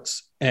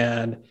courts.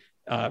 And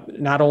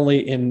not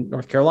only in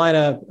North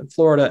Carolina,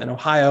 Florida, and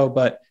Ohio,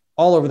 but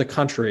all over the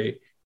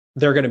country,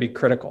 they're going to be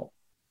critical.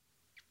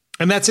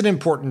 And that's an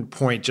important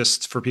point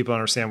just for people to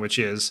understand, which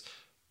is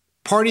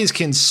parties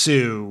can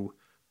sue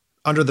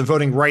under the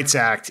Voting Rights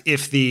Act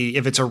if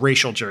it's a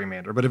racial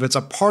gerrymander. But if it's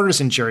a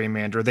partisan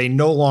gerrymander, they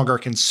no longer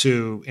can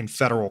sue in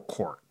federal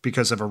court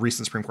because of a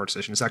recent Supreme Court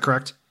decision. Is that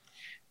correct?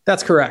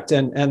 That's correct.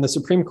 And the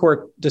Supreme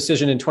Court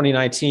decision in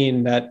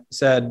 2019 that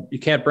said you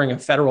can't bring a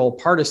federal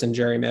partisan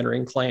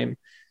gerrymandering claim,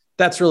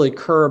 that's really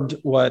curbed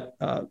what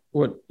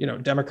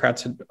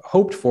Democrats had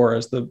hoped for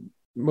as the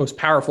most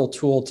powerful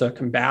tool to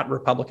combat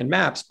Republican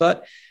maps.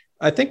 But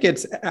I think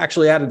it's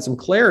actually added some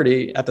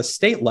clarity at the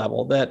state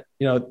level that,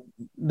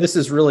 this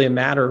is really a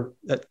matter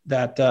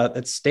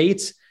that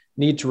states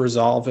need to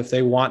resolve if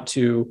they want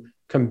to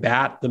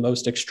combat the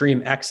most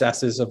extreme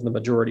excesses of the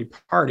majority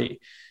party.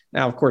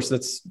 Now, of course,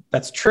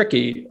 that's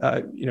tricky.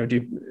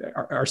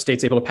 Are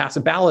states able to pass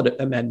a ballot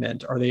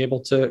amendment? Are they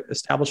able to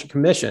establish a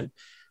commission?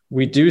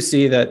 We do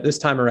see that this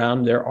time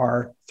around, there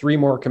are 3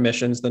 more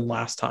commissions than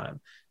last time.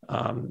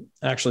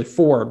 Actually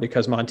 4,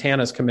 because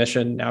Montana's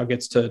commission now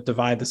gets to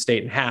divide the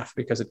state in half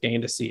because it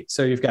gained a seat.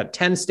 So you've got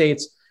 10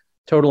 states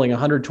totaling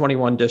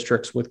 121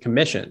 districts with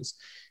commissions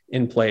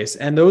in place.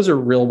 And those are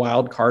real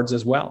wild cards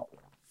as well.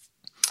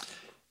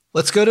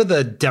 Let's go to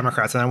the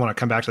Democrats, and I want to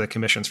come back to the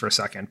commissions for a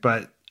second.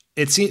 But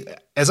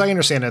as I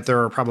understand it,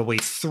 there are probably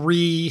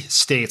 3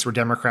 states where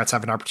Democrats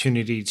have an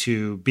opportunity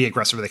to be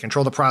aggressive. They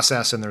control the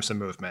process, and there's some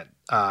movement.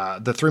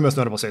 The 3 most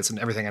notable states, and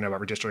everything I know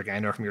about redistricting, I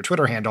know from your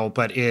Twitter handle,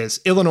 but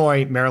is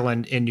Illinois,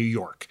 Maryland, and New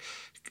York.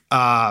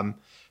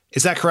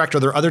 Is that correct? Are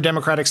there other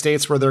Democratic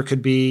states where there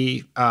could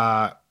be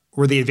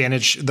where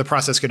the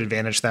process could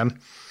advantage them?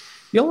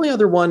 The only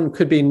other one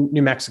could be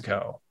New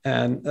Mexico,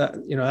 and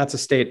that's a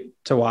state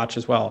to watch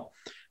as well.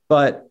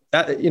 But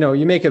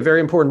you make a very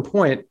important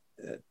point.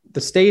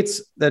 The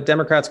states that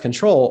Democrats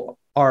control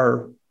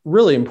are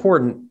really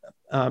important.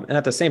 And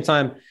at the same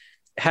time,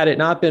 had it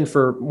not been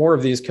for more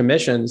of these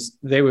commissions,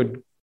 they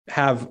would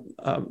have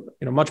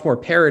much more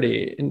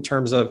parity in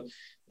terms of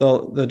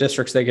the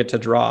districts they get to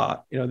draw.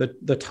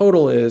 The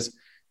total is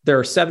there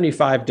are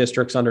 75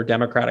 districts under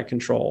Democratic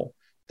control.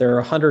 There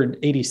are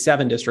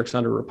 187 districts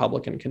under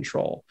Republican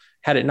control.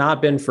 Had it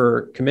not been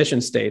for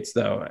commission states,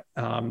 though,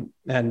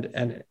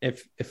 and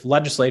if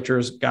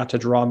legislatures got to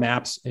draw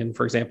maps in,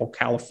 for example,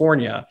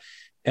 California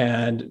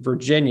and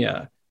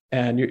Virginia,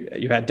 and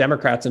you had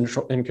Democrats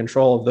in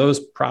control of those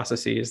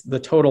processes, the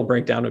total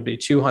breakdown would be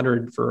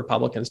 200 for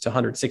Republicans to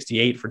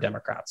 168 for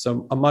Democrats.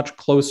 So a much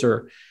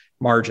closer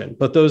margin.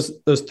 But those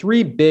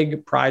 3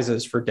 big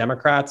prizes for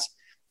Democrats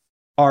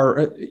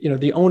are,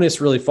 the onus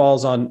really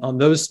falls on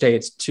those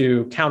states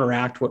to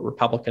counteract what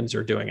Republicans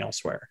are doing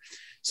elsewhere.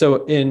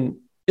 So in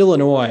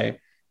Illinois,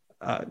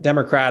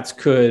 Democrats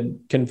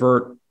could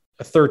convert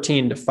a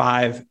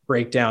 13-5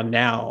 breakdown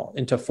now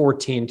into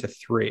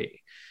 14-3.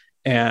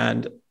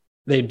 And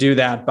they do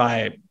that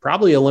by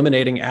probably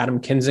eliminating Adam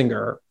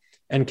Kinzinger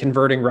and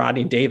converting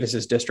Rodney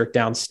Davis's district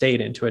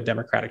downstate into a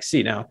Democratic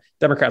seat. Now,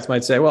 Democrats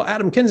might say, well,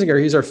 Adam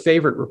Kinzinger, he's our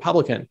favorite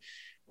Republican.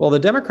 Well, the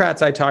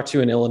Democrats I talked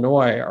to in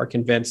Illinois are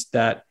convinced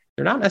that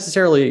they're not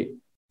necessarily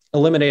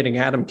eliminating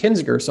Adam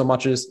Kinzinger so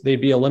much as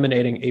they'd be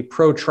eliminating a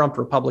pro-Trump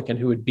Republican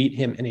who would beat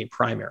him in a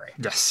primary.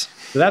 Yes.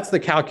 So that's the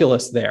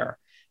calculus there.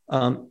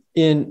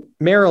 In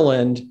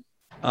Maryland,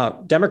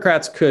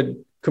 Democrats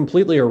could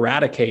completely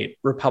eradicate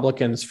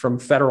Republicans from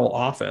federal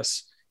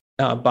office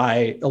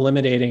by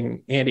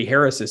eliminating Andy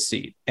Harris's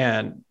seat.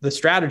 And the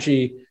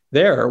strategy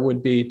there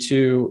would be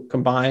to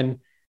combine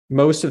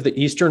most of the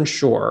eastern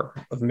shore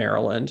of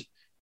Maryland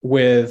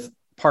with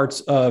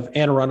parts of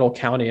Anne Arundel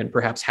County and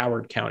perhaps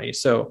Howard County.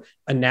 So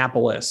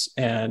Annapolis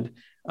and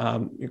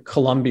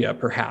Columbia,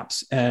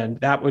 perhaps. And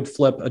that would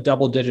flip a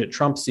double-digit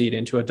Trump seat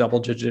into a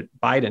double-digit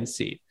Biden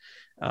seat.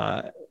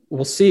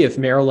 We'll see if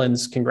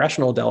Maryland's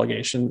congressional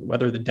delegation,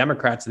 whether the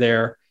Democrats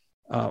there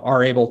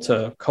are able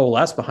to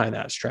coalesce behind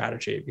that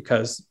strategy,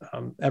 because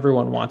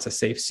everyone wants a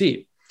safe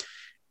seat.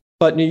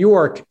 But New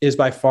York is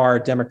by far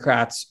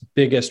Democrats'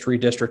 biggest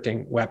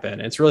redistricting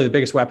weapon. It's really the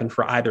biggest weapon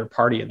for either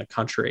party in the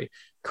country.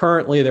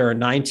 Currently, there are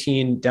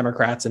 19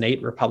 Democrats and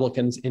 8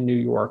 Republicans in New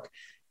York.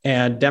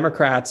 And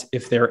Democrats,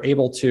 if they're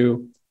able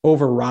to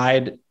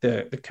override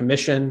the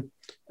commission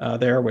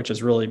there, which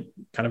is really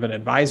kind of an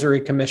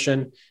advisory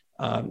commission.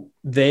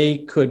 They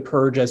could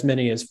purge as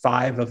many as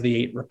 5 of the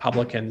 8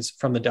 Republicans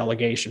from the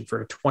delegation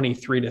for a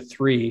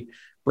 23-3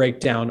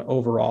 breakdown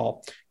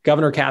overall.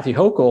 Governor Kathy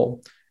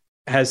Hochul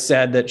has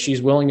said that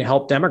she's willing to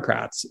help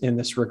Democrats in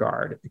this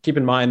regard. Keep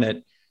in mind that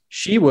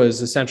she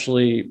was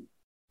essentially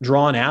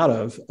drawn out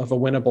of a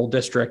winnable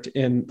district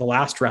in the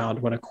last round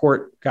when a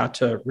court got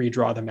to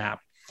redraw the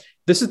map.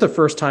 This is the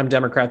first time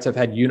Democrats have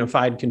had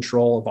unified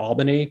control of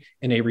Albany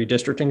in a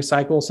redistricting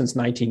cycle since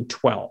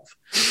 1912.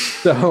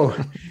 So,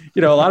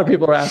 a lot of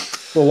people are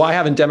asked, well, why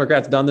haven't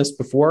Democrats done this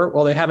before?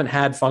 Well, they haven't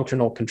had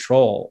functional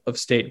control of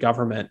state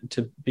government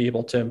to be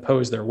able to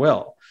impose their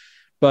will.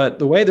 But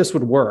the way this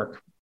would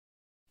work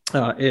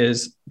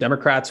is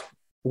Democrats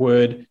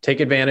would take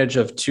advantage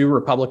of 2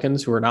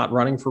 Republicans who are not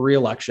running for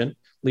re-election.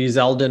 Lee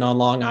Zeldin on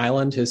Long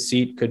Island, his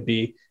seat could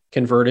be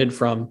converted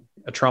from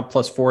a Trump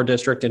 +4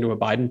 district into a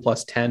Biden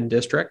 +10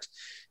 district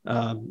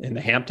in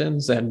the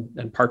Hamptons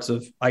and parts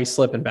of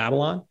Islip and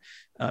Babylon.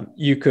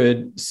 You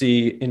could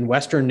see in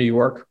Western New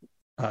York,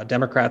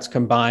 Democrats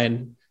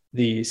combine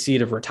the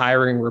seat of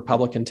retiring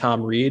Republican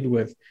Tom Reed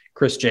with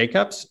Chris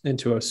Jacobs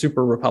into a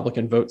super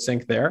Republican vote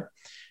sync there.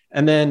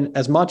 And then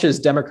as much as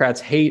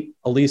Democrats hate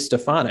Elise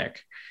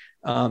Stefanik,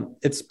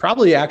 it's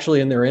probably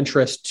actually in their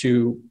interest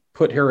to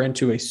put her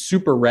into a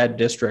super red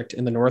district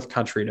in the North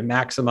Country to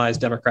maximize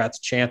Democrats'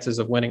 chances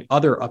of winning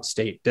other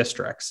upstate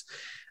districts,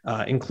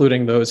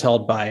 including those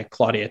held by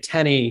Claudia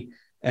Tenney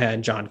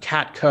and John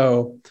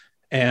Katko.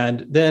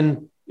 And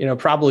then,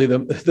 probably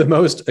the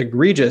most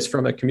egregious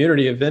from a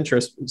community of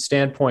interest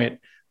standpoint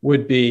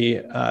would be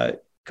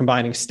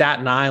combining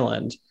Staten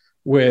Island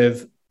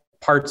with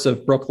parts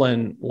of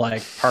Brooklyn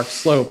like Park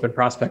Slope and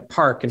Prospect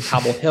Park and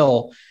Cobble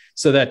Hill,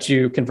 so that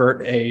you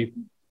convert a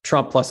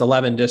Trump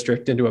 +11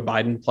 district into a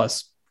Biden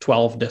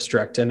 +12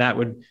 district. And that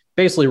would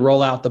basically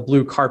roll out the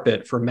blue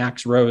carpet for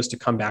Max Rose to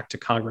come back to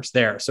Congress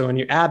there. So when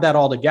you add that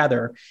all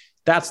together,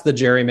 that's the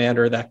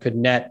gerrymander that could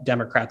net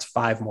Democrats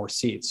 4 more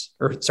seats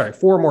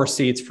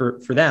for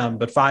them,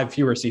 but 5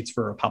 fewer seats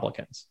for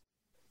Republicans.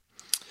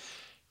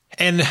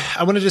 And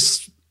I want to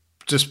just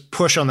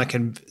push on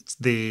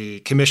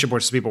the commission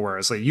board so people were.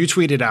 It's like you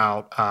tweeted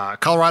out,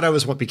 Colorado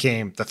is what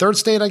became the 3rd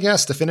state, I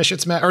guess, to finish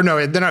its map. Or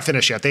no, they're not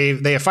finished yet. They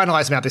have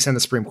finalized the map. They sent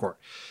the Supreme Court.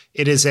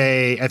 It is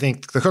I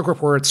think the Cook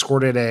Report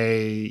scored it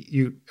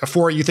you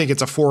think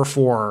it's a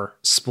 4-4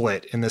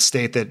 split in the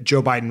state that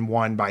Joe Biden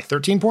won by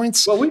 13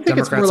 points. Well, we think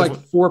Democrats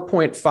it's more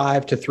like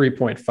 4.5 to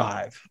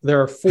 3.5.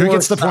 There are 4. Who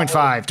gets the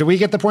 0.5? Do we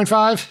get the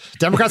 0.5?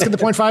 Democrats get the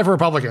 0.5 or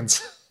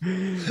Republicans?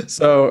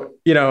 So,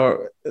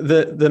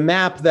 the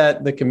map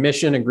that the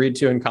commission agreed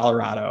to in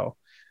Colorado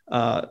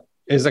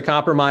is a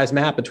compromise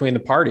map between the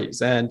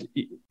parties. And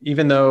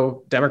even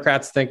though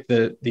Democrats think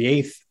the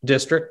 8th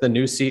district, the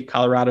new seat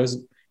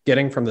Colorado's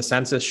getting from the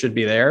census, should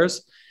be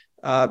theirs,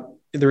 the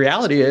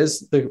reality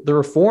is the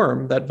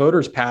reform that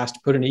voters passed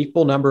put an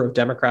equal number of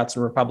Democrats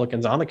and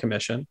Republicans on the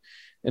commission,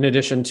 in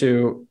addition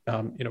to,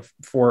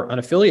 4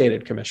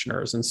 unaffiliated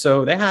commissioners. And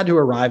so they had to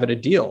arrive at a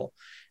deal.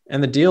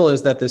 And the deal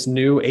is that this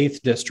new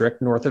 8th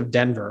district north of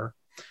Denver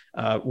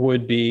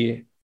would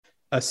be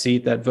a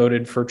seat that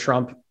voted for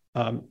Trump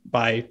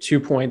by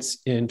 2 points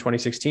in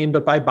 2016,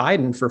 but by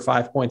Biden for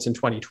 5 points in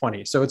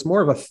 2020. So it's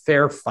more of a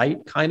fair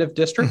fight kind of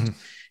district. Mm-hmm.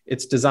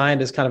 It's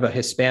designed as kind of a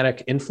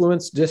Hispanic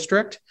influence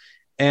district.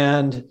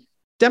 And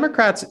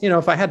Democrats,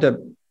 if I had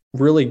to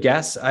really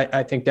guess,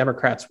 I think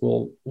Democrats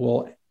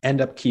will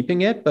end up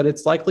keeping it, but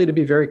it's likely to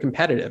be very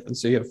competitive. And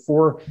so you have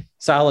 4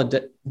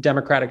 solid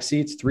Democratic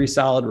seats, 3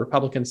 solid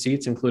Republican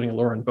seats, including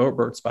Lauren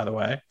Boeberts, by the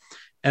way.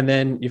 And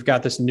then you've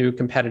got this new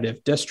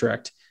competitive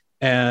district.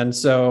 And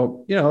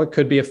so, it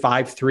could be a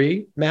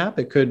 5-3 map.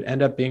 It could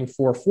end up being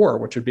 4-4,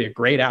 which would be a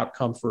great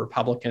outcome for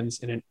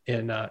Republicans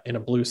in a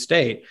blue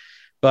state.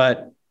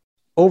 But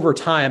over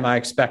time, I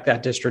expect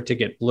that district to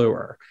get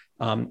bluer.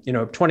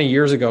 20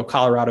 years ago,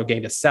 Colorado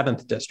gained a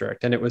 7th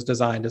district, and it was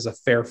designed as a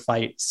fair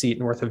fight seat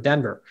north of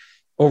Denver.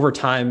 Over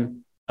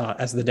time,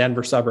 as the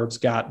Denver suburbs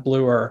got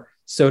bluer,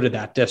 so did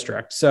that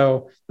district.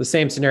 So the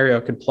same scenario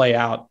could play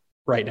out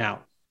right now.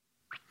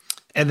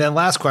 And then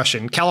last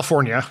question,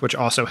 California, which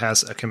also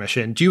has a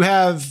commission. Do you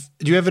have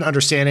an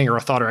understanding or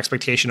a thought or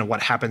expectation of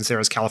what happens there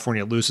as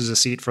California loses a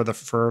seat for the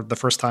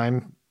first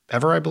time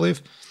ever, I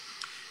believe?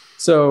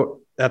 So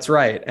that's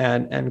right.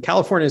 And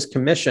California's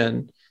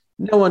commission,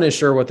 no one is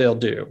sure what they'll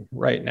do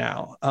right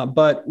now,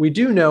 but we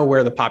do know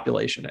where the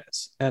population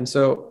is. And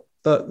so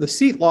the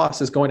seat loss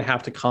is going to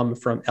have to come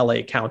from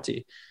LA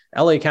County.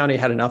 LA County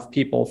had enough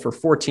people for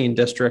 14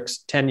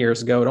 districts 10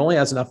 years ago. It only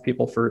has enough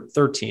people for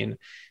 13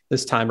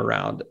 this time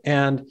around.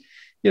 And,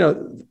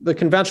 the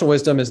conventional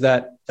wisdom is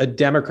that a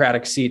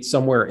Democratic seat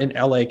somewhere in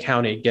LA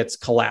County gets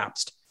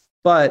collapsed,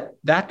 but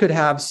that could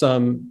have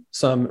some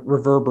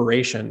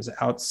reverberations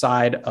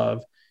outside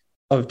of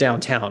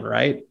downtown,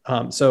 right?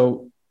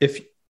 So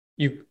if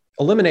you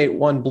eliminate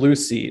one blue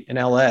seat in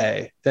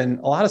LA, then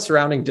a lot of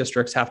surrounding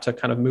districts have to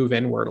kind of move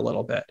inward a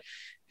little bit.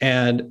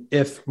 And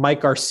if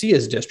Mike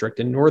Garcia's district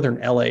in northern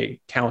LA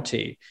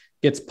County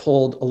gets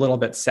pulled a little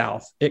bit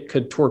south, it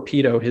could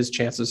torpedo his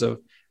chances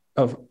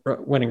of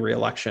winning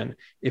re-election.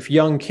 If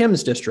Young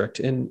Kim's district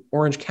in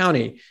Orange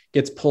County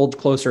gets pulled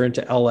closer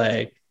into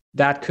LA,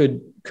 that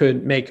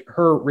could make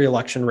her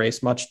re-election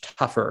race much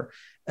tougher.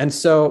 And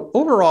so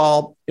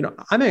overall,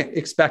 I'm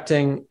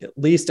expecting at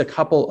least a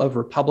couple of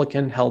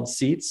Republican-held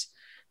seats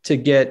to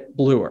get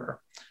bluer.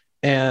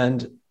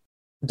 And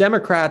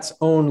Democrats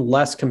own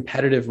less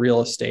competitive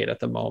real estate at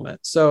the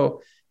moment.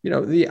 So,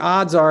 the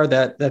odds are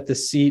that the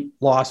seat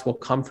loss will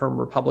come from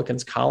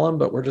Republicans' column,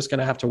 but we're just going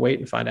to have to wait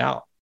and find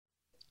out.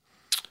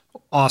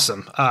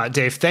 Awesome.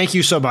 Dave, thank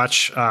you so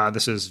much.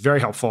 This is very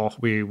helpful.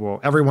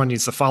 Everyone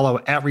needs to follow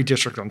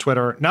 @RedistrictEd on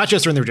Twitter, not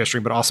just during the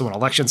redistricting, but also on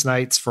elections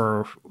nights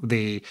for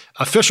the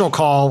official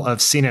call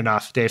of Seen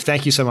Enough. Dave,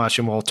 thank you so much,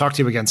 and we'll talk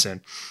to you again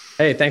soon.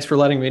 Hey, thanks for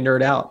letting me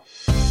nerd out.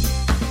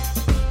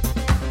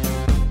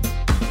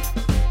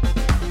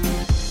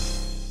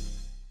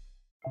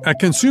 At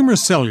Consumer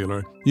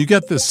Cellular, you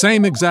get the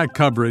same exact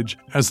coverage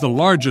as the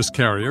largest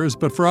carriers,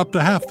 but for up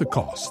to half the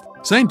cost.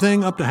 Same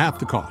thing, up to half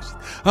the cost.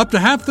 Up to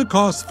half the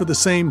cost for the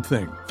same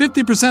thing.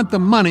 50% the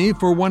money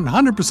for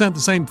 100% the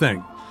same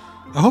thing.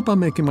 I hope I'm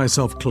making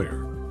myself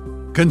clear.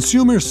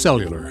 Consumer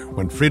Cellular.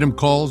 When freedom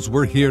calls,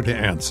 we're here to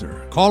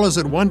answer. Call us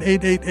at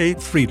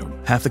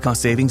 1-888-FREEDOM. Half the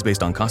cost savings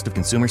based on cost of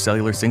Consumer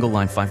Cellular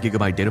single-line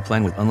 5GB data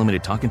plan with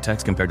unlimited talk and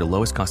text compared to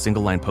lowest cost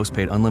single-line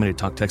postpaid unlimited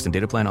talk, text, and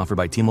data plan offered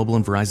by T-Mobile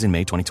and Verizon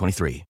May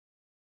 2023.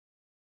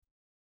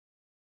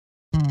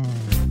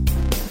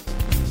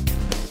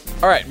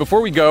 All right,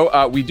 before we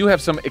go, we do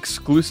have some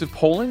exclusive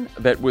polling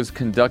that was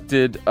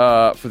conducted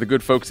for the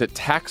good folks at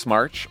Tax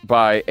March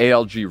by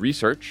ALG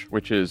Research,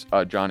 which is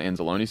John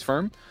Anzalone's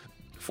firm,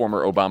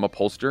 former Obama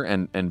pollster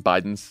and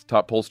Biden's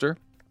top pollster.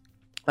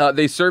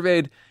 They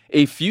surveyed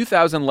a few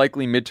thousand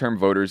likely midterm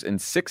voters in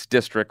 6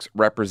 districts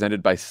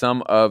represented by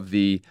some of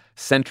the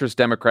centrist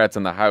Democrats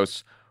in the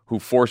House who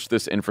forced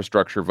this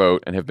infrastructure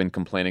vote and have been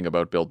complaining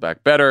about Build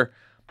Back Better.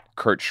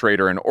 Kurt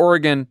Schrader in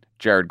Oregon,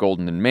 Jared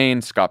Golden in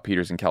Maine, Scott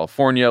Peters in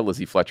California,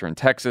 Lizzie Fletcher in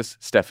Texas,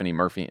 Stephanie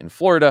Murphy in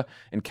Florida,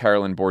 and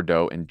Carolyn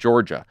Bordeaux in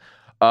Georgia.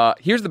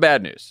 Here's the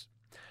bad news.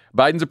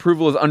 Biden's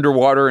approval is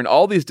underwater in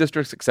all these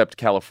districts except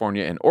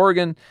California and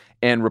Oregon,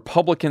 and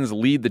Republicans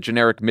lead the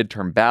generic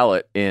midterm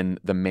ballot in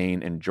the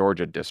Maine and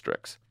Georgia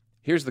districts.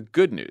 Here's the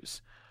good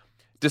news.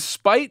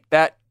 Despite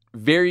that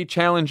very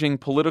challenging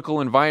political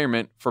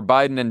environment for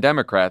Biden and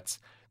Democrats,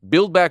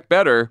 Build Back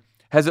Better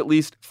has at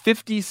least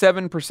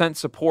 57%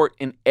 support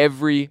in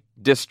every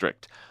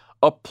district.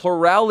 A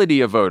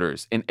plurality of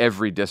voters in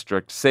every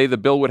district say the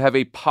bill would have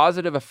a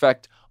positive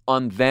effect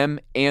on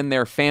them and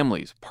their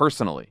families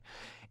personally,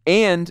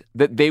 and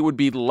that they would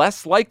be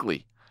less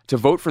likely to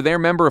vote for their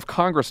member of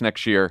Congress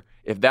next year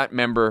if that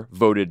member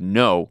voted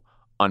no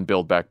on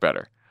Build Back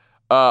Better.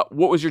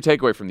 What was your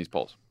takeaway from these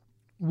polls?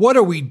 What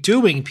are we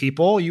doing,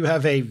 people? You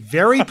have a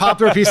very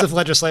popular piece of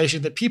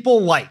legislation that people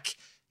like.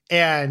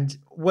 And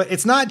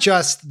it's not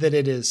just that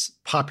it is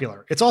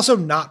popular. It's also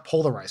not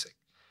polarizing.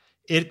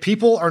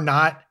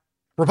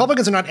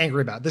 Republicans are not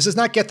angry about it. This does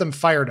not get them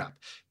fired up.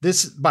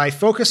 By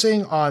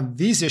focusing on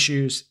these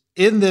issues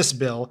in this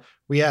bill,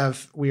 we are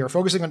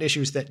focusing on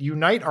issues that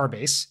unite our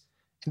base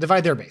and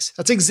divide their base.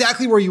 That's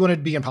exactly where you want to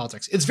be in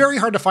politics. It's very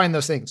hard to find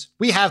those things.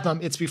 We have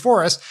them. It's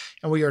before us,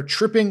 and we are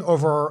tripping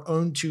over our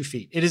own 2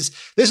 feet.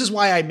 This is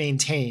why I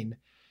maintain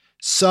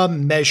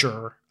some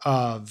measure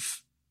of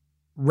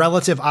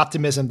relative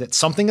optimism that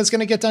something is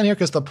going to get done here,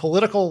 because the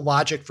political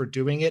logic for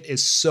doing it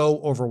is so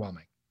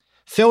overwhelming.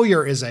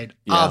 Failure is an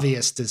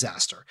obvious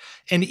disaster.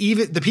 And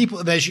even the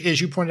people, as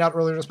you pointed out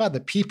earlier in the spot, the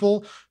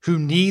people who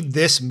need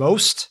this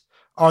most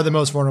are the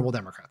most vulnerable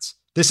Democrats.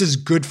 This is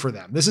good for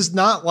them. This is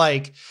not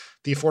like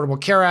the Affordable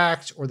Care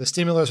Act or the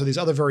stimulus or these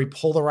other very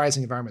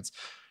polarizing environments.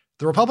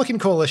 The Republican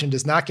coalition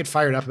does not get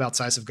fired up about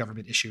size of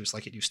government issues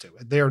like it used to.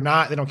 They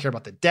don't care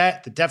about the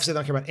debt, the deficit, they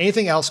don't care about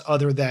anything else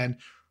other than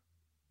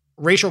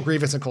racial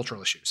grievance and cultural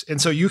issues.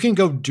 And so you can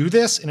go do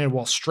this and it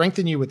will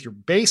strengthen you with your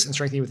base and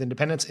strengthen you with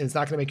independence. And it's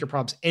not going to make your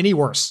problems any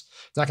worse.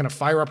 It's not going to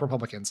fire up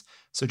Republicans.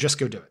 So just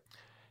go do it.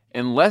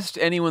 And lest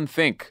anyone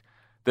think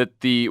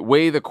that the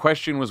way the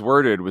question was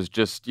worded was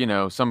just,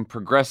 some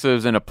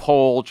progressives in a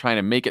poll trying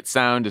to make it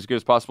sound as good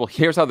as possible.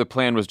 Here's how the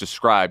plan was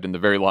described in the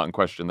very long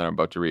question that I'm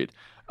about to read.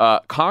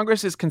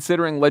 Congress is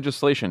considering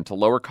legislation to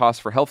lower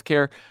costs for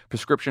healthcare,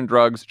 prescription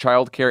drugs,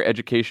 childcare,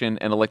 education,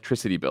 and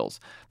electricity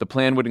bills. The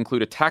plan would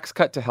include a tax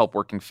cut to help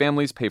working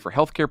families pay for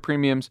healthcare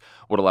premiums,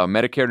 would allow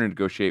Medicare to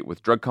negotiate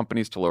with drug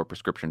companies to lower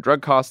prescription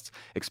drug costs,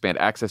 expand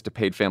access to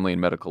paid family and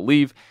medical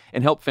leave,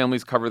 and help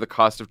families cover the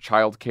cost of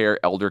childcare,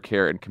 elder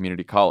care, and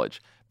community college.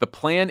 The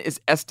plan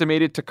is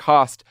estimated to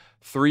cost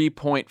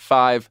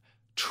 $3.5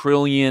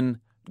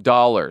 trillion.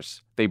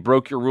 They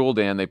broke your rule,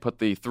 Dan. They put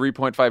the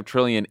 $3.5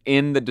 trillion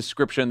in the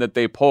description that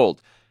they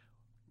polled.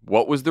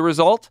 What was the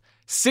result?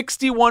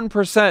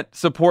 61%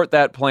 support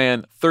that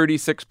plan,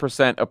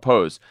 36%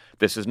 oppose.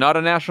 This is not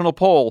a national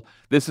poll.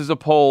 This is a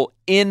poll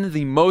in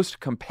the most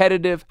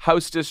competitive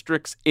House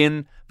districts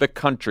in the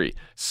country,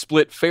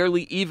 split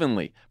fairly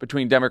evenly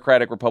between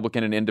Democratic,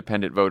 Republican, and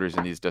independent voters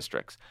in these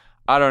districts.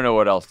 I don't know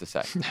what else to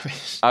say.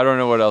 I don't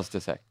know what else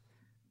to say.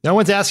 No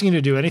one's asking you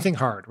to do anything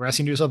hard. We're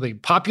asking you to do something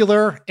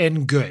popular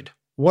and good.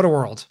 What a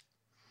world.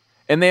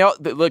 And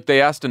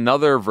they asked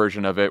another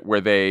version of it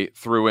where they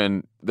threw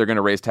in, they're going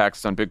to raise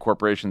taxes on big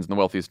corporations and the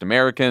wealthiest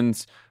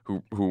Americans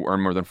who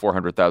earn more than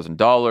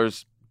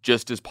 $400,000.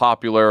 Just as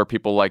popular,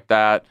 people like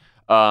that.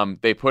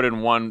 They put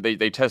in one,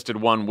 they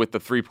tested one with the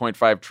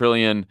 $3.5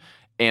 trillion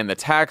and the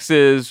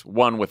taxes,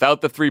 one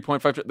without the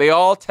 $3.5 trillion. They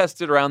all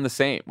tested around the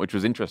same, which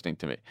was interesting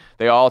to me.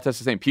 They all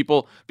tested the same.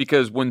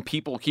 Because when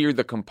people hear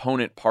the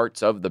component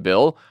parts of the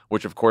bill,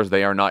 which of course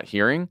they are not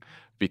hearing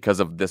because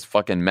of this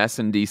fucking mess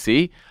in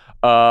DC,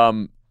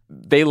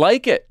 they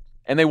like it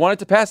and they want it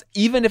to pass.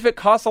 Even if it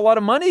costs a lot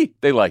of money,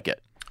 they like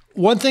it.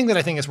 One thing that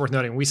I think is worth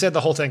noting, we said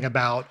the whole thing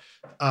about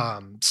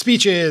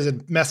speeches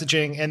and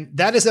messaging, and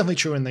that is definitely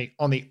true on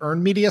the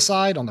earned media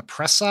side, on the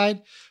press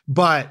side.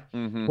 But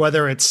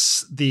whether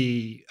it's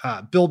the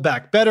Build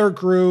Back Better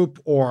group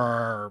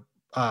or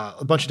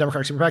a bunch of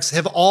Democratic super PACs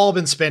have all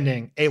been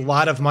spending a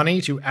lot of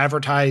money to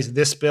advertise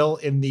this bill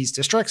in these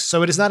districts.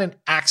 So it is not an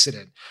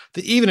accident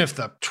that even if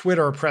the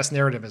Twitter press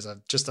narrative is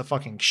just a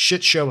fucking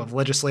shit show of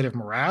legislative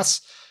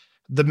morass,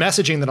 the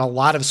messaging that a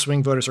lot of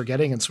swing voters are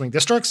getting in swing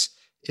districts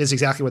is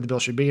exactly what the bill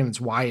should be. And it's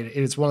why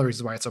it's one of the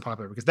reasons why it's so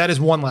popular, because that is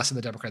one lesson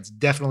the Democrats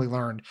definitely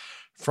learned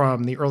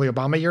from the early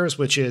Obama years,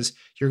 which is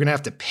you're going to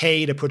have to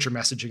pay to put your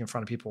messaging in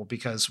front of people,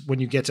 because when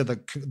you get to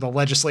the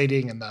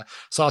legislating and the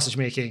sausage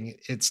making,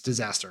 it's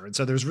disaster. And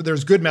so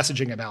there's good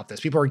messaging about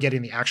this. People are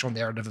getting the actual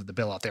narrative of the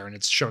bill out there, and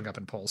it's showing up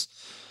in polls.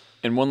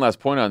 And one last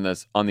point on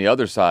this, on the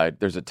other side,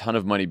 there's a ton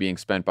of money being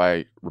spent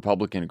by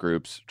Republican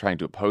groups trying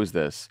to oppose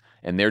this,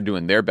 and they're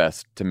doing their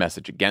best to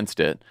message against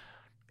it.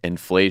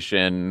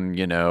 Inflation,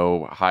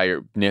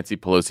 higher. Nancy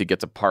Pelosi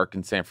gets a park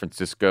in San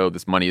Francisco.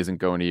 This money isn't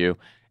going to you.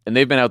 And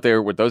they've been out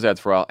there with those ads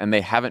for a while, and they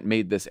haven't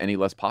made this any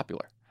less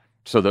popular.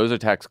 So those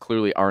attacks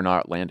clearly are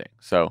not landing.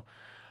 So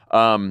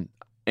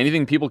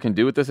anything people can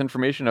do with this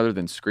information other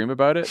than scream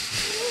about it?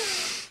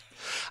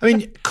 I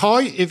mean,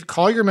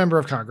 call your member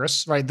of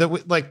Congress, right?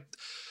 Sometimes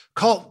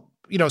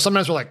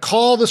we're like,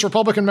 call this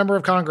Republican member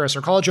of Congress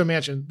or call Joe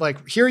Manchin.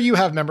 Like, here you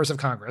have members of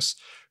Congress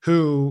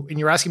and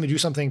you're asking them to do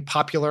something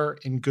popular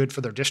and good for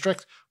their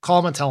district,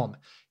 call them and tell them.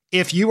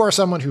 If you are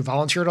someone who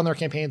volunteered on their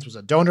campaigns, was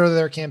a donor to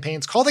their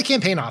campaigns, call the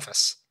campaign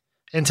office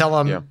and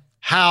tell them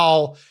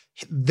how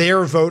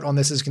their vote on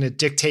this is going to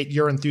dictate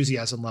your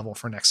enthusiasm level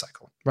for next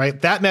cycle,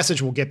 right? That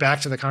message will get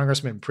back to the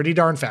congressman pretty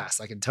darn fast.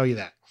 I can tell you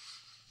that.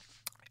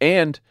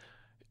 And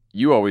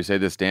you always say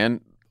this, Dan.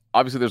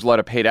 Obviously, there's a lot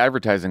of paid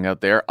advertising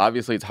out there.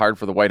 Obviously, it's hard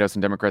for the White House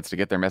and Democrats to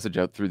get their message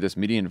out through this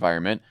media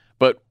environment.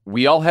 But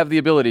we all have the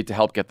ability to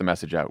help get the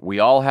message out. We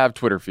all have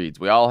Twitter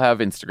feeds. We all have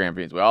Instagram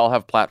feeds. We all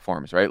have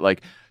platforms, right?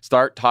 Like,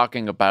 start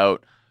talking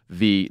about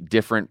the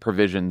different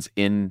provisions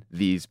in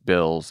these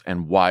bills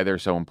and why they're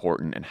so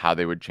important and how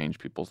they would change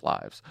people's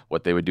lives,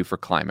 what they would do for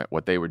climate,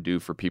 what they would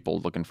do for people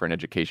looking for an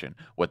education,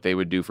 what they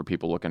would do for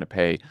people looking to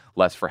pay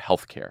less for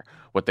healthcare,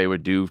 what they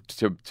would do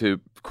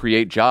to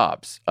create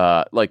jobs.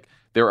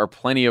 There are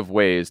plenty of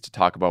ways to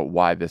talk about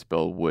why this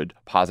bill would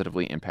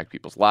positively impact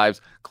people's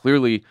lives.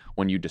 Clearly,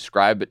 when you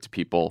describe it to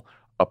people,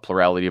 a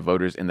plurality of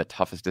voters in the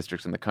toughest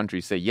districts in the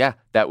country say, yeah,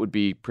 that would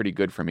be pretty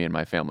good for me and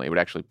my family. It would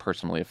actually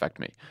personally affect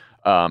me.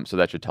 So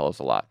that should tell us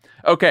a lot.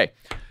 Okay.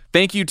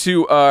 Thank you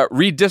to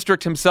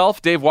Redistrict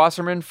himself, Dave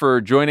Wasserman, for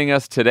joining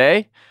us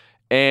today.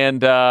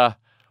 And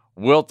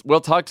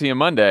we'll talk to you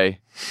Monday.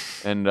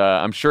 And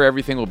I'm sure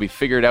everything will be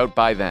figured out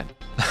by then.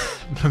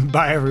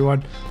 Bye,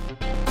 everyone.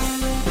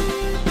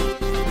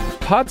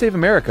 Pod Save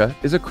America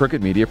is a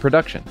Crooked Media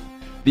production.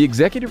 The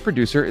executive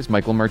producer is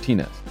Michael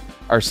Martinez.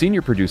 Our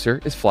senior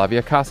producer is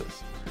Flavia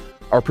Casas.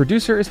 Our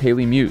producer is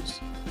Haley Muse.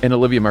 And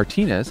Olivia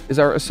Martinez is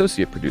our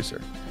associate producer.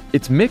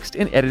 It's mixed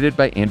and edited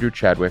by Andrew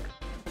Chadwick.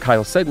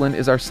 Kyle Seglin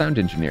is our sound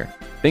engineer.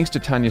 Thanks to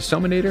Tanya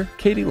Sominator,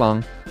 Katie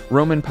Long,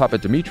 Roman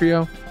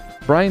Papadimitriou,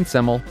 Brian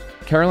Semmel,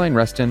 Caroline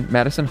Reston,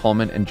 Madison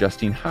Hallman, and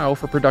Justine Howe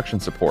for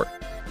production support.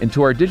 And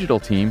to our digital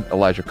team,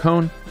 Elijah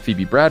Cohn,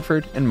 Phoebe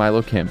Bradford, and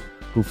Milo Kim,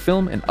 who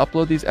film and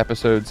upload these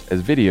episodes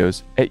as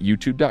videos at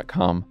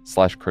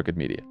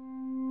youtube.com/crookedmedia.